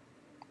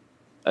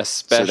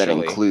 especially So that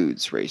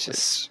includes racists.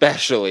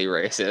 especially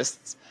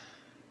racists.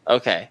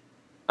 Okay,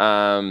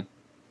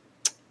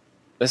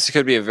 this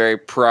could be a very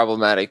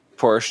problematic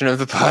portion of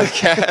the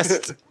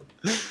podcast.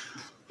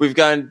 We've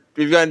gone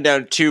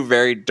down 2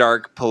 very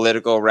dark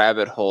political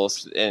rabbit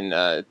holes in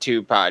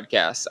 2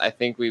 podcasts. I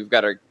think we've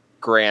got a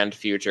grand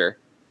future.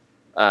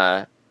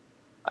 I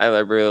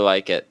really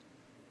like it.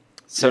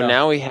 So Yeah.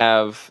 now we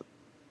have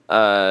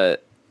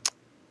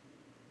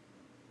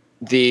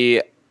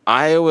the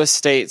Iowa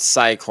State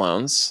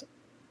Cyclones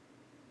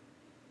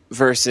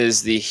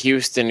versus the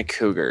Houston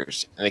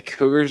Cougars. And the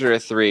Cougars are a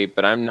 3,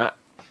 but I'm not,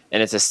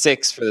 and it's a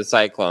 6 for the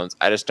Cyclones.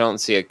 I just don't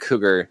see a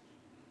Cougar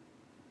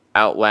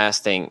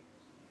outlasting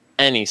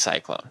any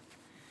Cyclone.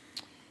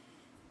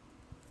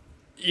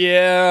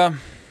 Yeah,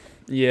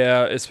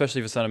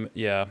 especially if it's not.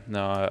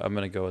 I'm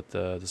gonna go with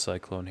the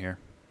Cyclone here.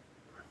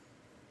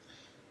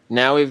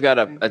 Now we've got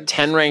a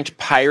 10-ranked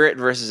Pirate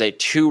versus a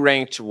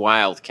 2-ranked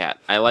Wildcat.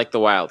 I like the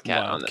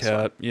Wildcat on this one.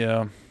 Wildcat,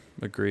 yeah,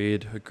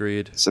 agreed.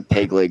 It's a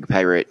peg leg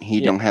pirate.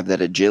 He don't have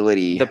that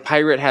agility. The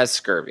Pirate has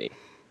scurvy.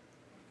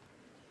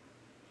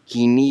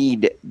 He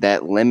need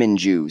that lemon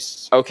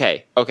juice.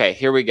 Okay,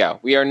 here we go.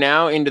 We are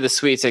now into the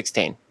Sweet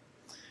 16.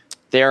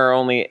 There are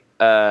only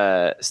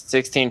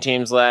 16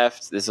 teams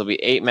left. This will be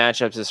 8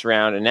 matchups this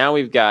round. And now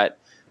we've got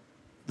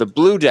the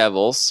Blue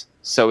Devils.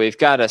 So we've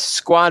got a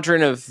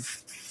squadron of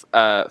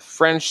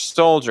French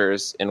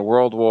soldiers in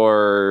World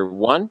War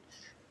I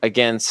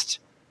against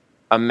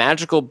a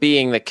magical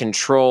being that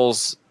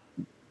controls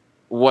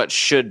what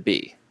should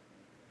be.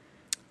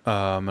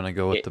 I'm gonna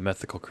go with the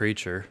mythical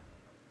creature.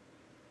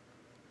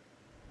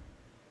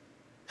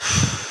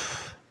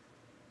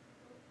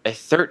 A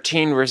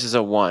 13 versus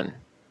a 1.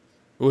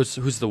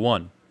 Who's the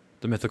one?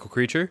 The mythical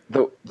creature?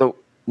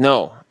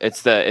 No,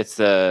 it's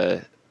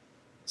the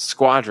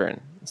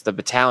squadron. It's the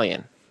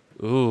battalion.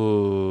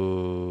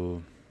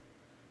 Ooh.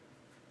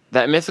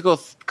 That mythical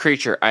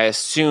creature, I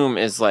assume,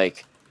 is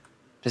like.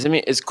 Does it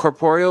mean is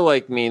corporeal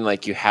mean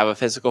you have a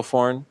physical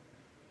form?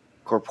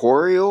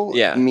 Corporeal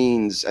Yeah.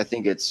 means I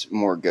think it's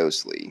more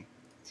ghostly.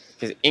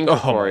 Because Oh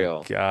incorporeal.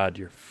 my god,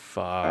 you're Oh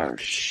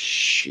fucked.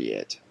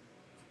 shit.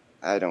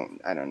 I don't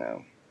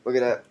know. Look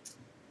it up.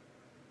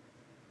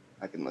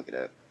 I can look it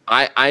up.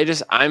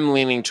 I'm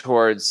leaning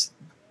towards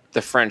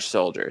the French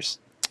soldiers.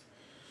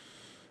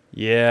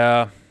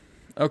 Yeah.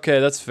 Okay,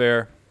 that's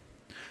fair.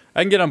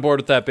 I can get on board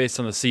with that based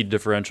on the seed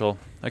differential.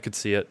 I could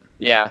see it.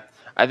 Yeah,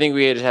 I think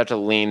we just have to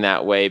lean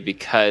that way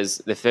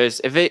because if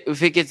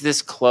it gets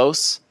this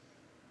close,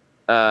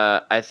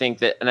 I think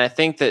that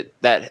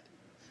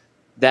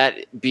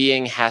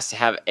being has to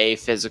have a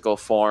physical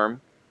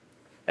form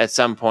at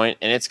some point,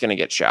 and it's going to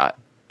get shot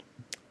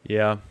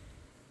Yeah.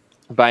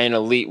 by an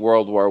elite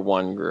World War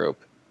I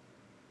group.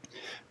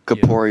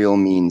 Corporeal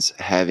means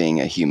having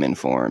a human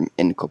form.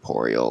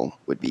 Incorporeal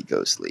would be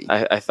ghostly.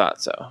 I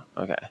thought so.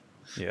 Okay.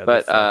 Yeah.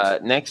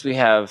 But next we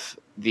have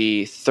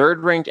the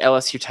third-ranked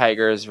LSU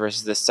Tigers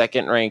versus the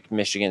second-ranked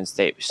Michigan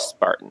State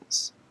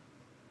Spartans.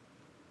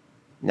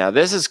 Now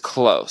this is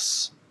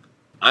close.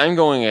 I'm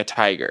going a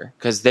Tiger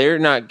because they're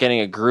not getting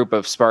a group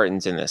of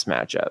Spartans in this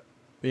matchup.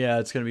 yeah,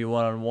 it's going to be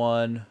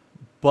 1-on-1.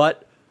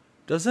 But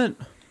doesn't...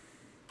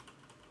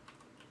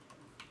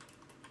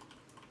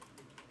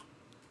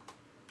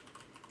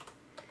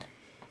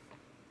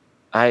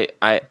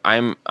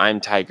 I'm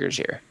Tigers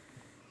here.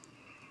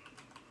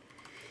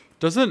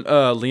 Doesn't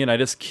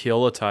Leonidas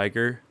kill a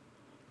tiger?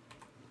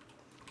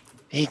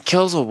 He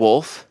kills a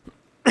wolf.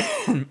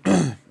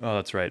 Oh,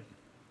 that's right.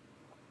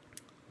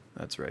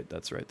 That's right.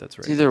 It's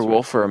either a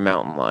wolf or a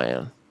mountain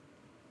lion.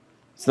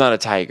 It's not a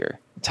tiger.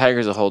 A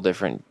tiger's a whole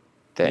different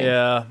thing.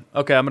 Yeah.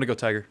 Okay, I'm going to go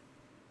tiger.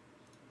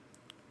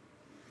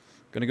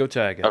 Going to go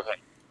tiger. Okay.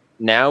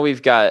 Now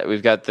we've got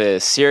the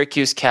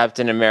Syracuse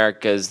Captain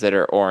Americas that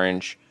are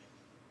orange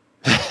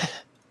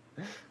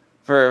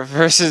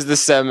versus the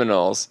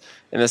Seminoles.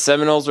 And the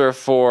Seminoles are a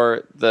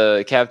 4,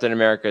 the Captain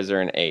Americas are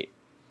an 8.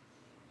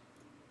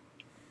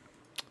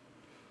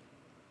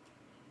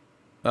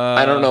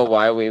 I don't know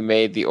why we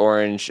made the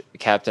orange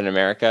Captain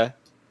America.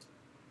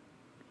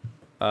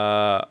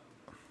 What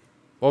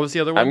was the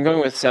other one? I'm going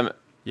with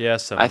Yeah,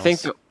 Seminoles.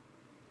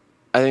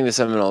 I think the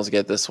Seminoles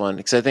get this one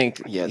because I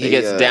think he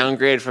gets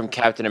downgraded from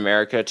Captain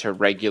America to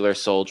regular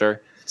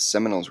soldier.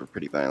 Seminoles were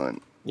pretty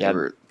violent. Yeah,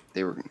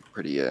 they were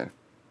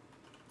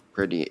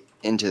pretty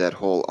into that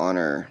whole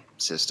honor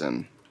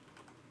system.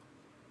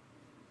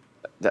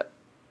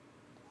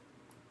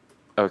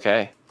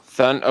 Okay.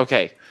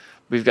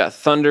 We've got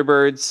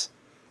Thunderbirds,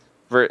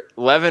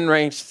 11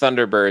 ranked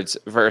Thunderbirds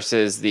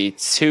versus the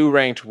 2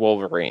 ranked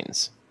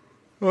Wolverines.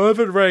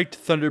 11 ranked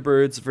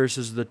Thunderbirds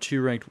versus the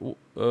 2 ranked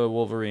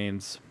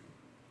Wolverines.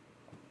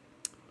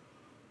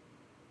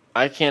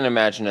 I can't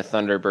imagine a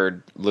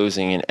Thunderbird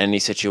losing in any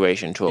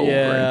situation to a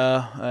Wolverine.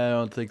 Yeah, I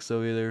don't think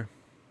so either.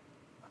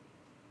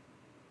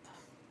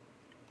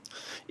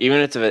 Even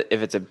if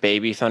it's a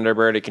baby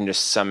Thunderbird, it can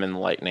just summon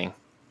lightning.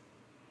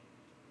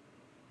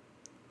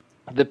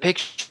 The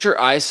picture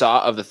I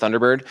saw of the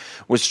Thunderbird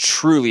was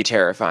truly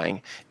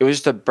terrifying. It was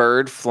just a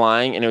bird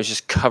flying, and it was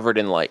just covered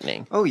in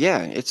lightning. Oh yeah,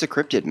 it's a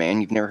cryptid,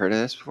 man. You've never heard of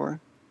this before?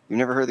 You've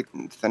never heard of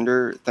the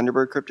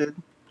Thunderbird cryptid?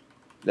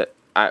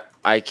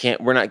 I can't.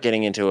 We're not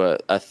getting into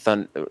a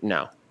thunder.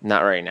 No,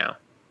 not right now.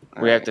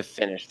 We have to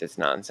finish this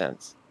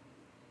nonsense.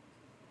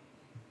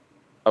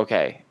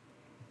 Okay.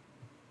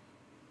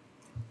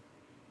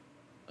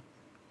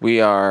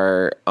 We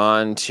are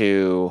on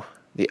to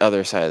the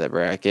other side of the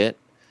bracket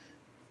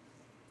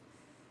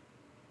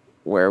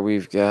where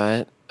we've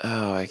got,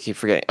 I keep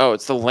forgetting. Oh,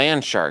 it's the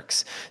Land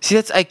Sharks.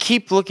 See, I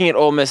keep looking at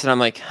Ole Miss and I'm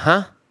like,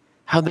 huh?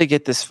 How'd they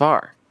get this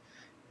far?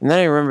 And then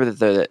I remember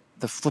that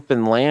the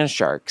flipping Land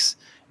Sharks,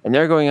 and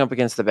they're going up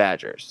against the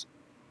Badgers.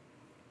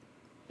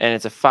 And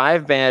it's a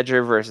 5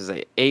 Badger versus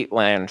a 8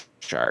 Land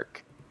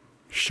Shark.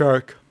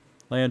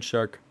 Land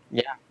shark.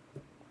 Yeah.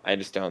 I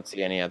just don't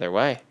see any other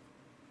way.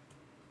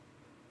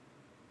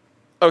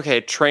 Okay,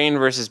 Train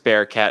versus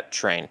Bearcat.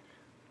 Train.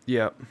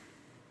 Yep.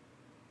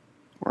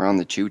 We're on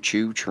the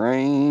choo-choo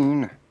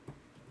train.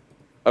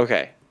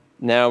 Okay,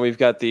 now we've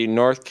got the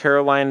North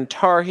Carolina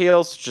Tar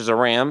Heels, which is a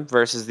Ram,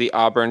 versus the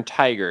Auburn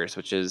Tigers, so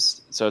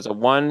it's a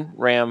 1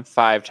 Ram,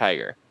 5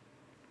 Tiger.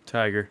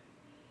 Tiger.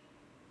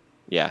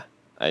 Yeah,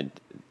 I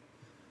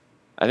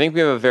think we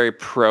have a very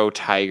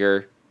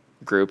pro-Tiger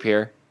group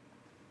here.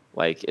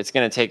 Like, it's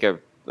going to take a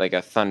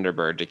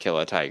Thunderbird to kill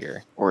a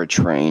Tiger. Or a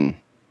train.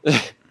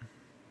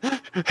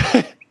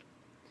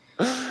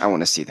 I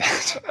want to see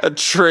that. A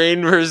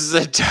Train versus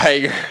a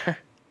Tiger.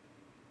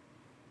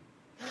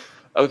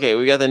 Okay,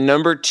 we got the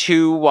number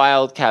 2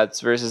 Wildcats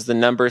versus the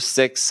number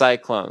 6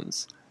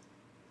 Cyclones.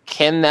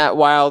 Can that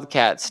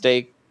Wildcat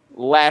stay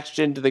latched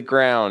into the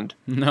ground?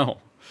 No.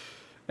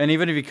 And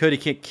even if he could, he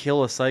can't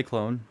kill a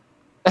Cyclone.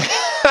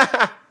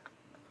 But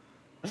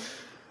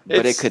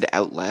it could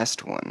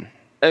outlast one.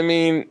 I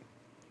mean,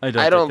 I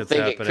don't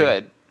think it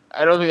could.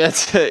 I don't think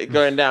that's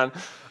going down.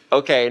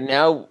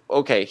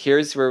 Okay,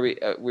 here's where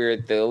we're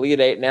at the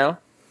Elite 8 now.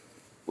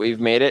 We've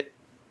made it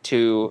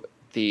to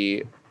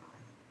the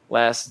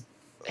last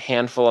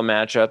handful of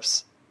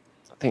matchups.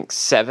 I think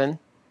 7.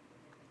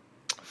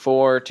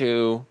 4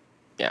 to,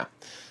 yeah.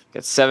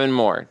 Got 7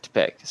 more to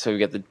pick. So we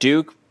got the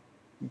Duke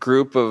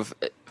group of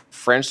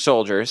French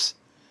soldiers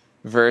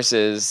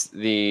versus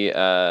the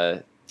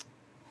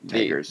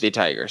Tigers. The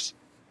Tigers.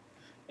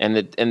 And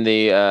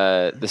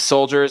the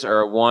soldiers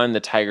are a 1, the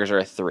Tigers are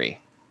a 3.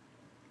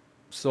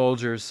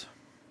 Soldiers.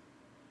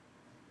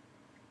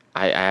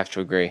 I have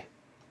to agree.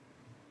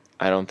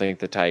 I don't think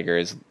the Tiger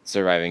is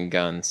surviving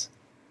guns.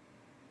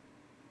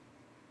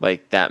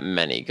 Like that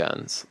many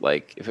guns.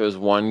 Like if it was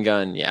one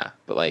gun, yeah.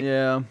 But like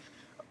Yeah.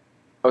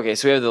 okay,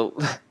 so we have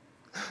the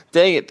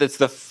dang it, that's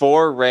the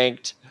four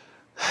ranked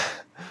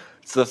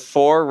it's the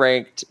four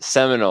ranked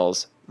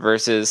Seminoles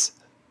versus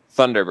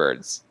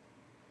Thunderbirds.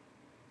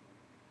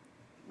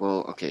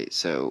 Well, okay,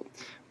 so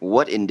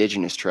what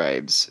indigenous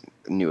tribes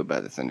knew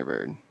about the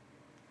Thunderbird?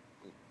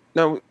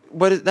 No,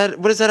 what does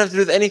that have to do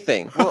with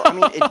anything? Well, I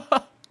mean,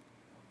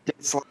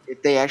 it's like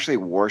if they actually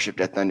worshipped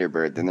a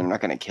Thunderbird, then they're not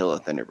going to kill a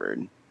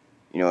Thunderbird.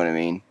 You know what I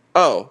mean?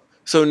 Oh,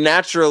 so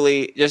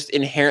naturally, just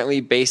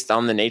inherently based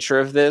on the nature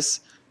of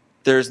this,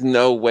 there's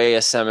no way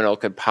a Seminole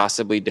could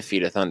possibly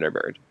defeat a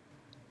Thunderbird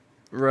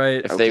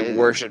Right. if Okay, they then.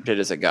 worshipped it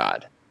as a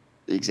god.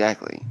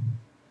 Exactly.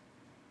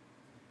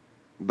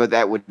 But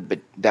that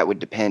would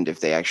depend if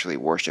they actually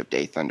worshipped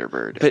a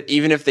Thunderbird. But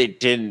even if they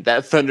didn't,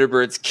 that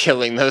Thunderbird's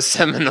killing those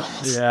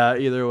Seminoles. Yeah,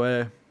 either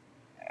way.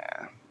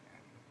 Yeah.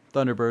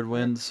 Thunderbird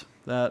wins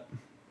that.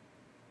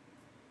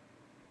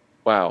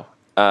 Wow.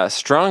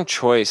 Strong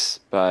choice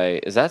by,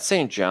 is that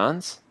St.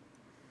 John's?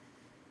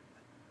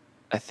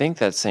 I think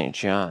that's St.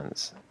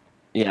 John's.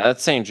 Yeah,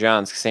 that's St.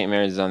 John's. St.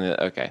 Mary's is on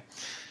the, okay.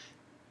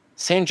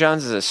 St.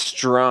 John's is a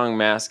strong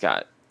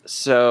mascot.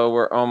 So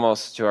we're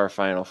almost to our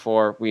final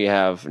four. We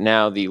have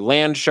now the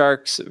Land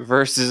Sharks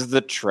versus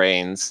the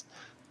Trains.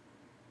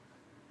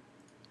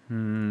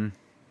 Hmm.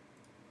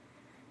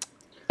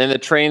 And the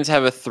Trains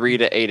have a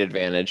 3-8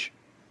 advantage.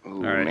 Ooh,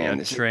 All right, man, yeah,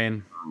 this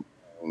train.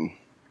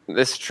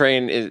 This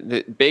train is,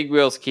 the big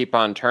wheels keep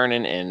on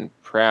turning and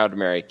Proud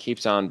Mary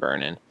keeps on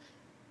burning.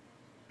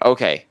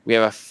 Okay, we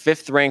have a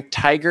 5th ranked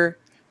Tiger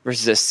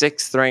versus a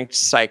 6th ranked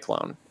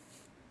Cyclone.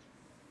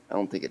 I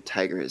don't think a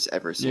tiger has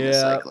ever seen a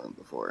Yeah. cyclone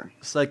before.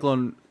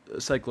 Cyclone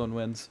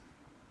wins.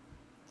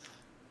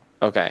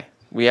 Okay,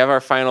 we have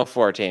our final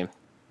four team.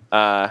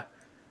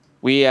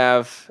 We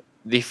have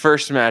the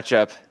first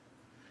matchup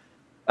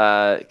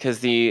because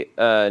the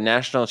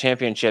national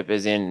championship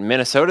is in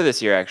Minnesota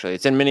this year. Actually,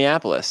 it's in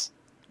Minneapolis.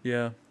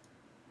 Yeah.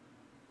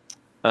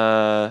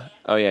 Oh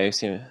yeah, you've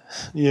seen it.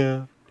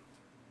 Yeah.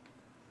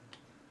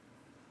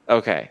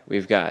 Okay,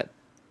 we've got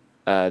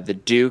the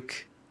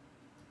Duke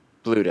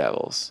Blue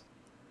Devils,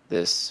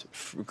 this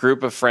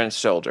group of French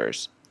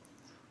soldiers,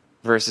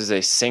 versus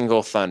a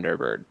single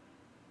Thunderbird.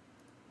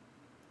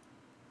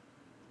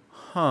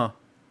 Huh.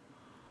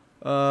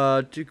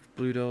 Duke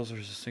Blue Devils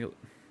versus single.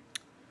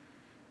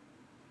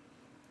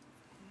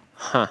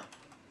 Huh.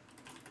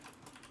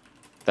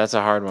 That's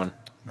a hard one.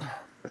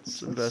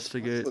 Let's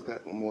investigate.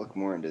 Let's look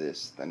more into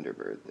this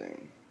Thunderbird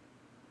thing.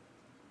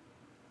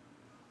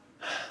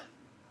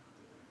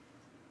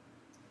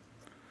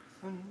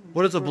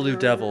 What is a Blue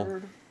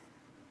Devil?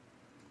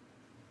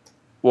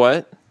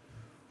 What?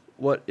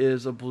 What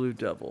is a Blue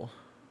Devil?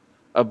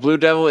 A Blue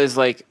Devil is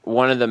like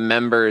one of the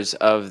members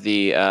of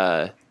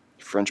the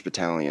French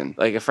battalion.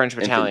 like a French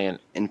battalion.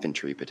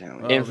 Infantry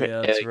battalion. Oh,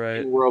 yeah, that's right.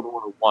 In World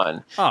War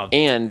One. Oh,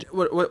 And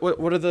what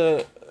are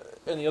the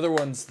and the other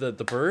ones? The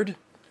bird,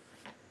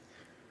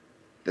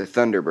 The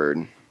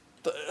Thunderbird.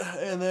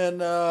 and then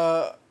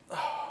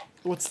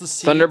what's the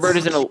seeds?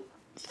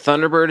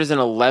 Thunderbird is an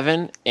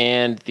 11,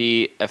 and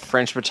the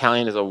French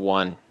battalion is a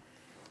 1.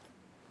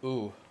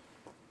 Ooh,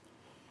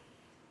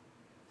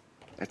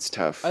 That's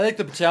tough. I think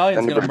the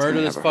battalion's gonna Thunderbird's murder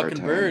gonna this have a hard fucking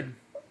time. bird.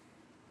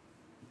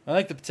 I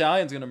think the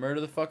battalion's gonna murder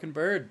the fucking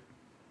bird.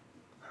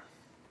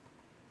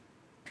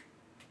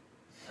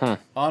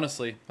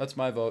 Honestly, that's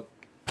my vote.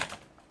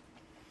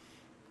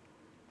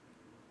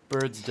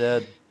 Bird's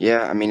dead.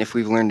 Yeah, I mean, if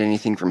we've learned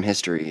anything from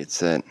history, it's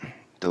that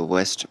the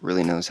West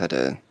really knows how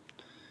to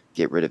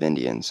get rid of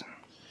Indians.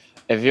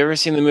 Have you ever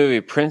seen the movie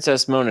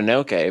Princess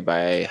Mononoke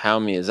by Hayao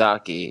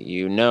Miyazaki?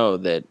 You know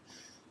that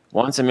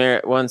once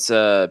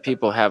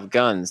people have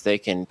guns, they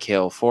can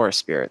kill forest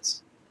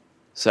spirits.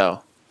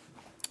 So,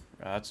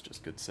 That's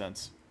just good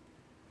sense.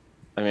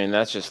 I mean,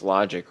 that's just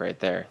logic right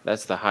there.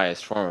 That's the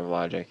highest form of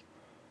logic.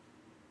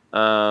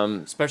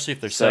 Especially if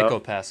their So-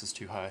 psychopath is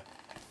too high.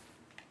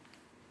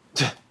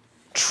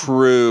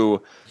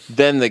 True.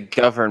 Then the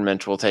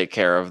government will take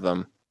care of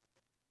them.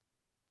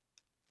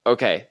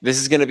 Okay, this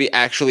is going to be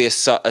actually a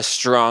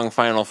strong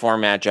Final Four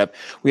matchup.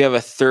 We have a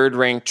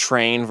 3rd-ranked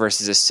Train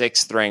versus a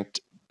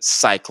 6th-ranked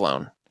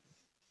Cyclone.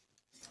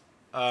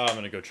 I'm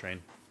gonna go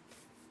train.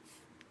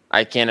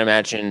 I can't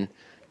imagine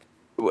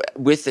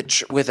with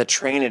a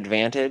train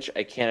advantage.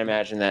 I can't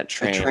imagine that The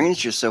train. train's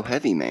just so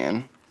heavy,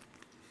 man.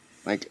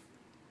 Like,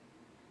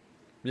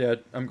 Yeah,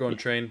 I'm going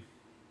train.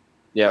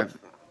 Yeah.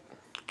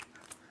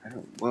 I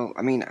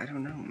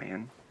don't know,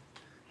 man.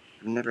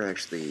 I've never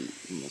actually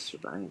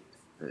survived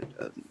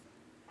a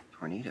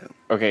tornado.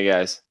 Okay,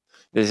 guys.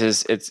 This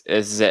is it.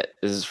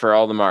 This is for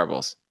all the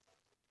marbles.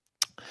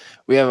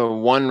 We have a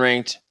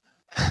 1-ranked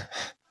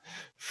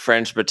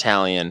French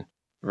battalion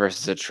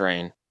versus a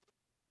train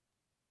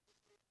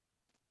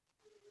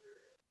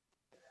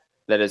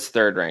that is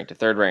 3rd-ranked, a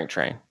 3rd-ranked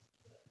train.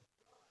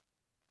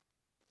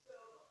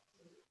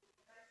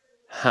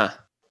 Huh.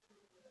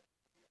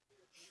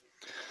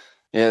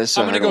 Yeah, this is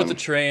a I'm gonna hard go with one.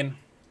 the train.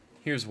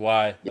 Here's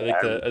why. Yeah.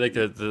 I think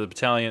the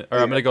battalion, or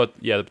I'm gonna go.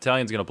 The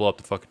battalion's gonna blow up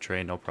the fucking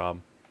train, no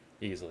problem,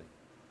 easily,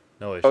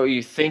 no issue. Oh,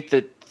 you think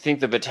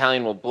the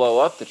battalion will blow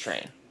up the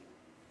train?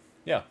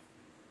 Yeah,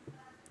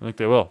 I think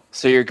they will.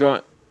 So you're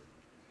going.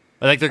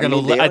 I think they're gonna.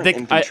 mean, they I are think.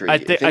 infantry. I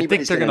If think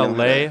anybody's they're gonna gonna know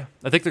lay. that.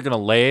 I think they're gonna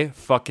lay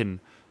fucking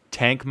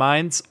tank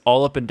mines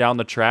all up and down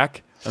the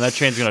track, and that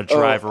train's gonna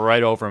drive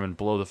right over them and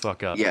blow the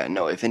fuck up. Yeah,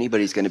 no. If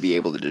anybody's going to be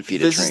able to defeat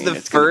This a is train, the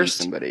it's going to be first.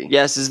 somebody.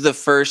 Yes, this is the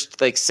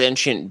first like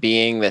sentient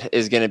being that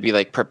is going to be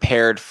like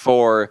prepared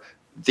for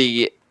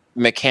the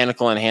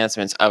mechanical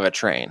enhancements of a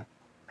train.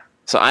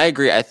 So I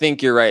agree. I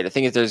think you're right. I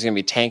think if there's going to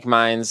be tank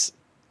mines,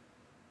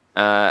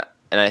 and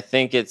I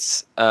think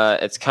it's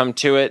come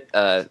to it.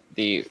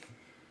 The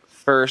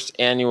first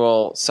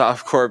annual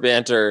Softcore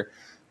Banter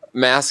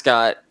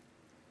mascot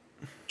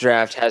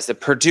draft has the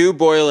Purdue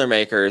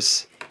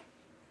Boilermakers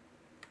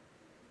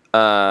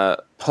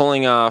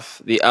pulling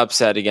off the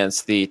upset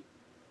against the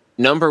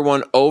number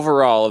one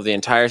overall of the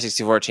entire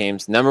 64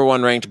 teams, number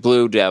one ranked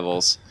Blue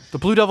Devils. The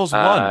Blue Devils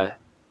won.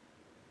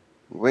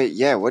 Wait,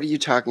 yeah. What are you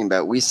talking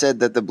about? We said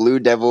that the Blue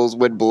Devils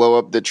would blow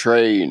up the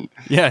train.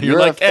 Yeah, you're You're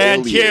a like,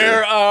 and failure."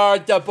 here are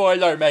the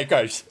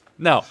Boilermakers.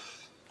 No,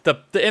 the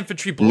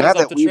infantry blows Now up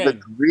that the we've train.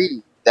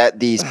 agreed that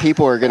these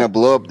people are going to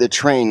blow up the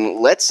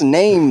train, let's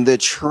name the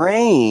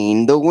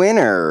train the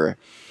winner.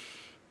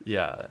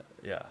 Yeah.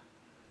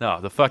 No,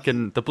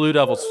 the Blue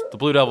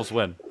Devils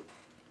win.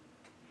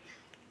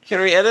 Can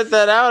we edit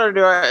that out,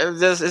 or is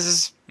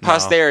this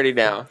posterity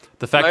now?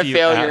 The fact My that you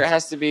failure asked-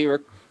 has to be.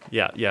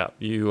 Yeah.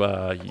 You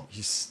no,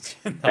 it's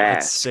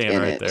Bask staying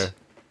in right it. there.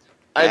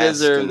 I Bask in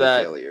deserve the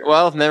that. failure.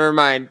 Well, never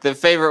mind. The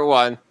favorite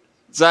one,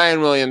 Zion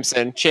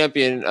Williamson,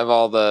 champion of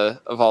all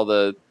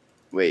the.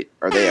 Wait,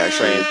 are they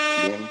actually?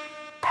 Yeah.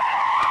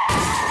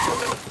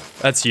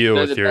 That's you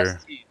They're with the your.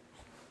 best team.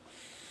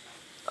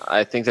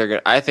 I think they're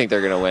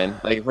gonna win.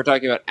 Like if we're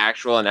talking about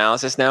actual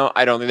analysis now,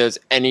 I don't think there's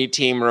any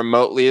team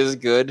remotely as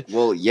good.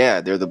 Well,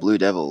 yeah, they're the Blue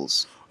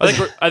Devils.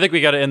 I think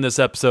we got to end this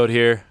episode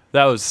here.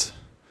 That was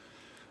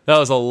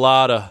a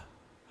lot of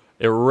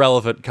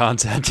irrelevant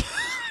content.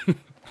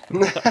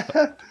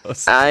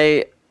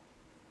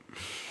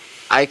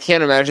 I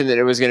can't imagine that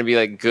it was going to be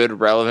like good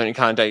relevant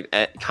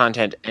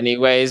content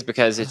anyways,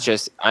 because it's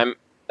just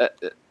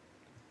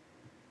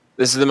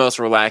this is the most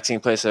relaxing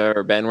place I've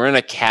ever been. We're in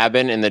a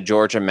cabin in the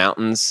Georgia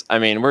mountains. I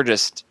mean,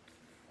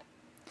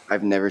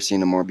 I've never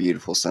seen a more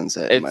beautiful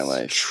sunset in my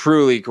life.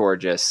 truly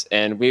gorgeous,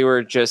 and we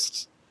were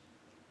just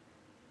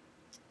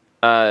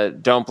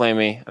don't blame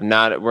me.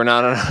 We're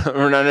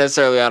not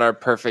necessarily on our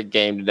perfect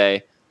game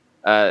today.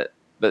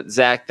 But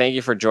Zach, thank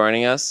you for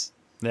joining us.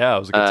 Yeah, it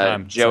was a good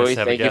time. It's nice Joey, to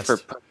have a thank you guest. for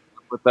putting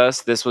up with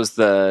us. This was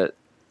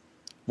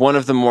one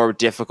of the more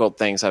difficult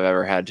things I've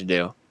ever had to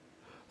do.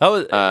 That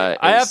was, I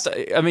have is-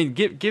 to. I mean,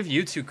 give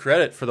you two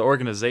credit for the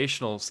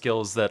organizational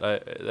skills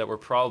that were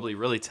probably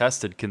really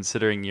tested,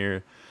 considering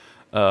your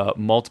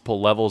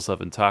multiple levels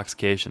of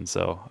intoxication.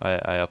 So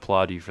I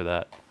applaud you for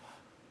that.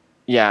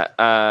 Yeah.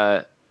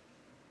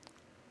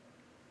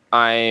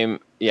 And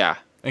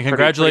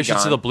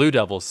congratulations to the Blue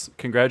Devils.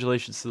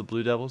 Congratulations to the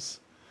Blue Devils.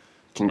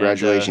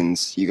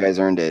 Congratulations, you guys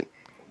earned it.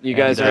 You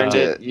guys And, earned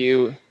it.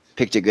 You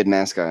Picked a good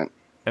mascot.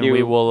 And you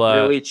we will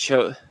really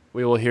chose.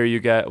 we will hear you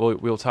guys.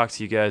 We'll talk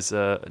to you guys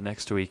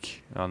next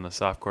week on the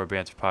Softcore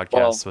Banter podcast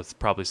Well, with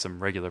probably some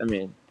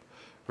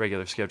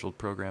regular scheduled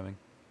programming.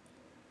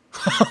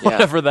 Yeah,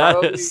 Whatever that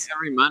probably is.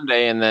 every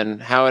Monday, and then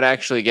how it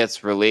actually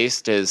gets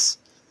released is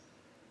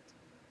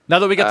Now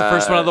that we got the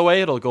first one out of the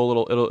way, it'll go a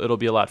little. It'll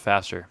be a lot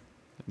faster.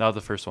 Now that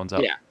the first one's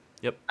out. Yeah.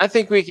 Yep. I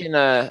think we can.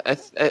 I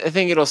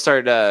think it'll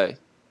start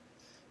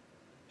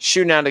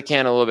shooting out a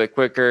can a little bit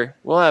quicker.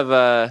 We'll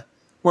have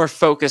more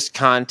focused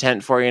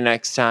content for you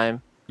next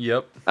time.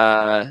 Yep.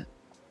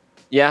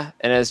 Yeah,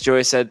 and as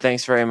Joey said,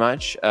 thanks very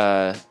much.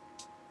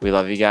 We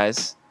love you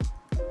guys.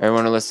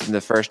 Everyone who listened to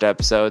the first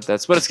episode,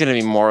 that's what it's going to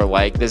be more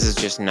like. This is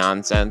just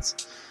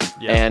nonsense.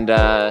 Yeah. And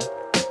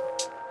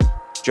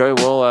Joey,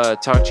 we'll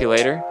talk to you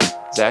later.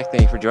 Zach,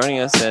 thank you for joining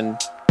us, and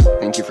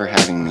Thank you for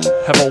having me.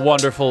 Have a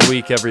wonderful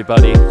week,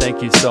 everybody.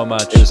 Thank you so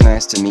much. It was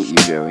nice to meet you,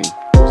 Joey.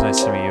 It was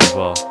nice to meet you as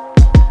well.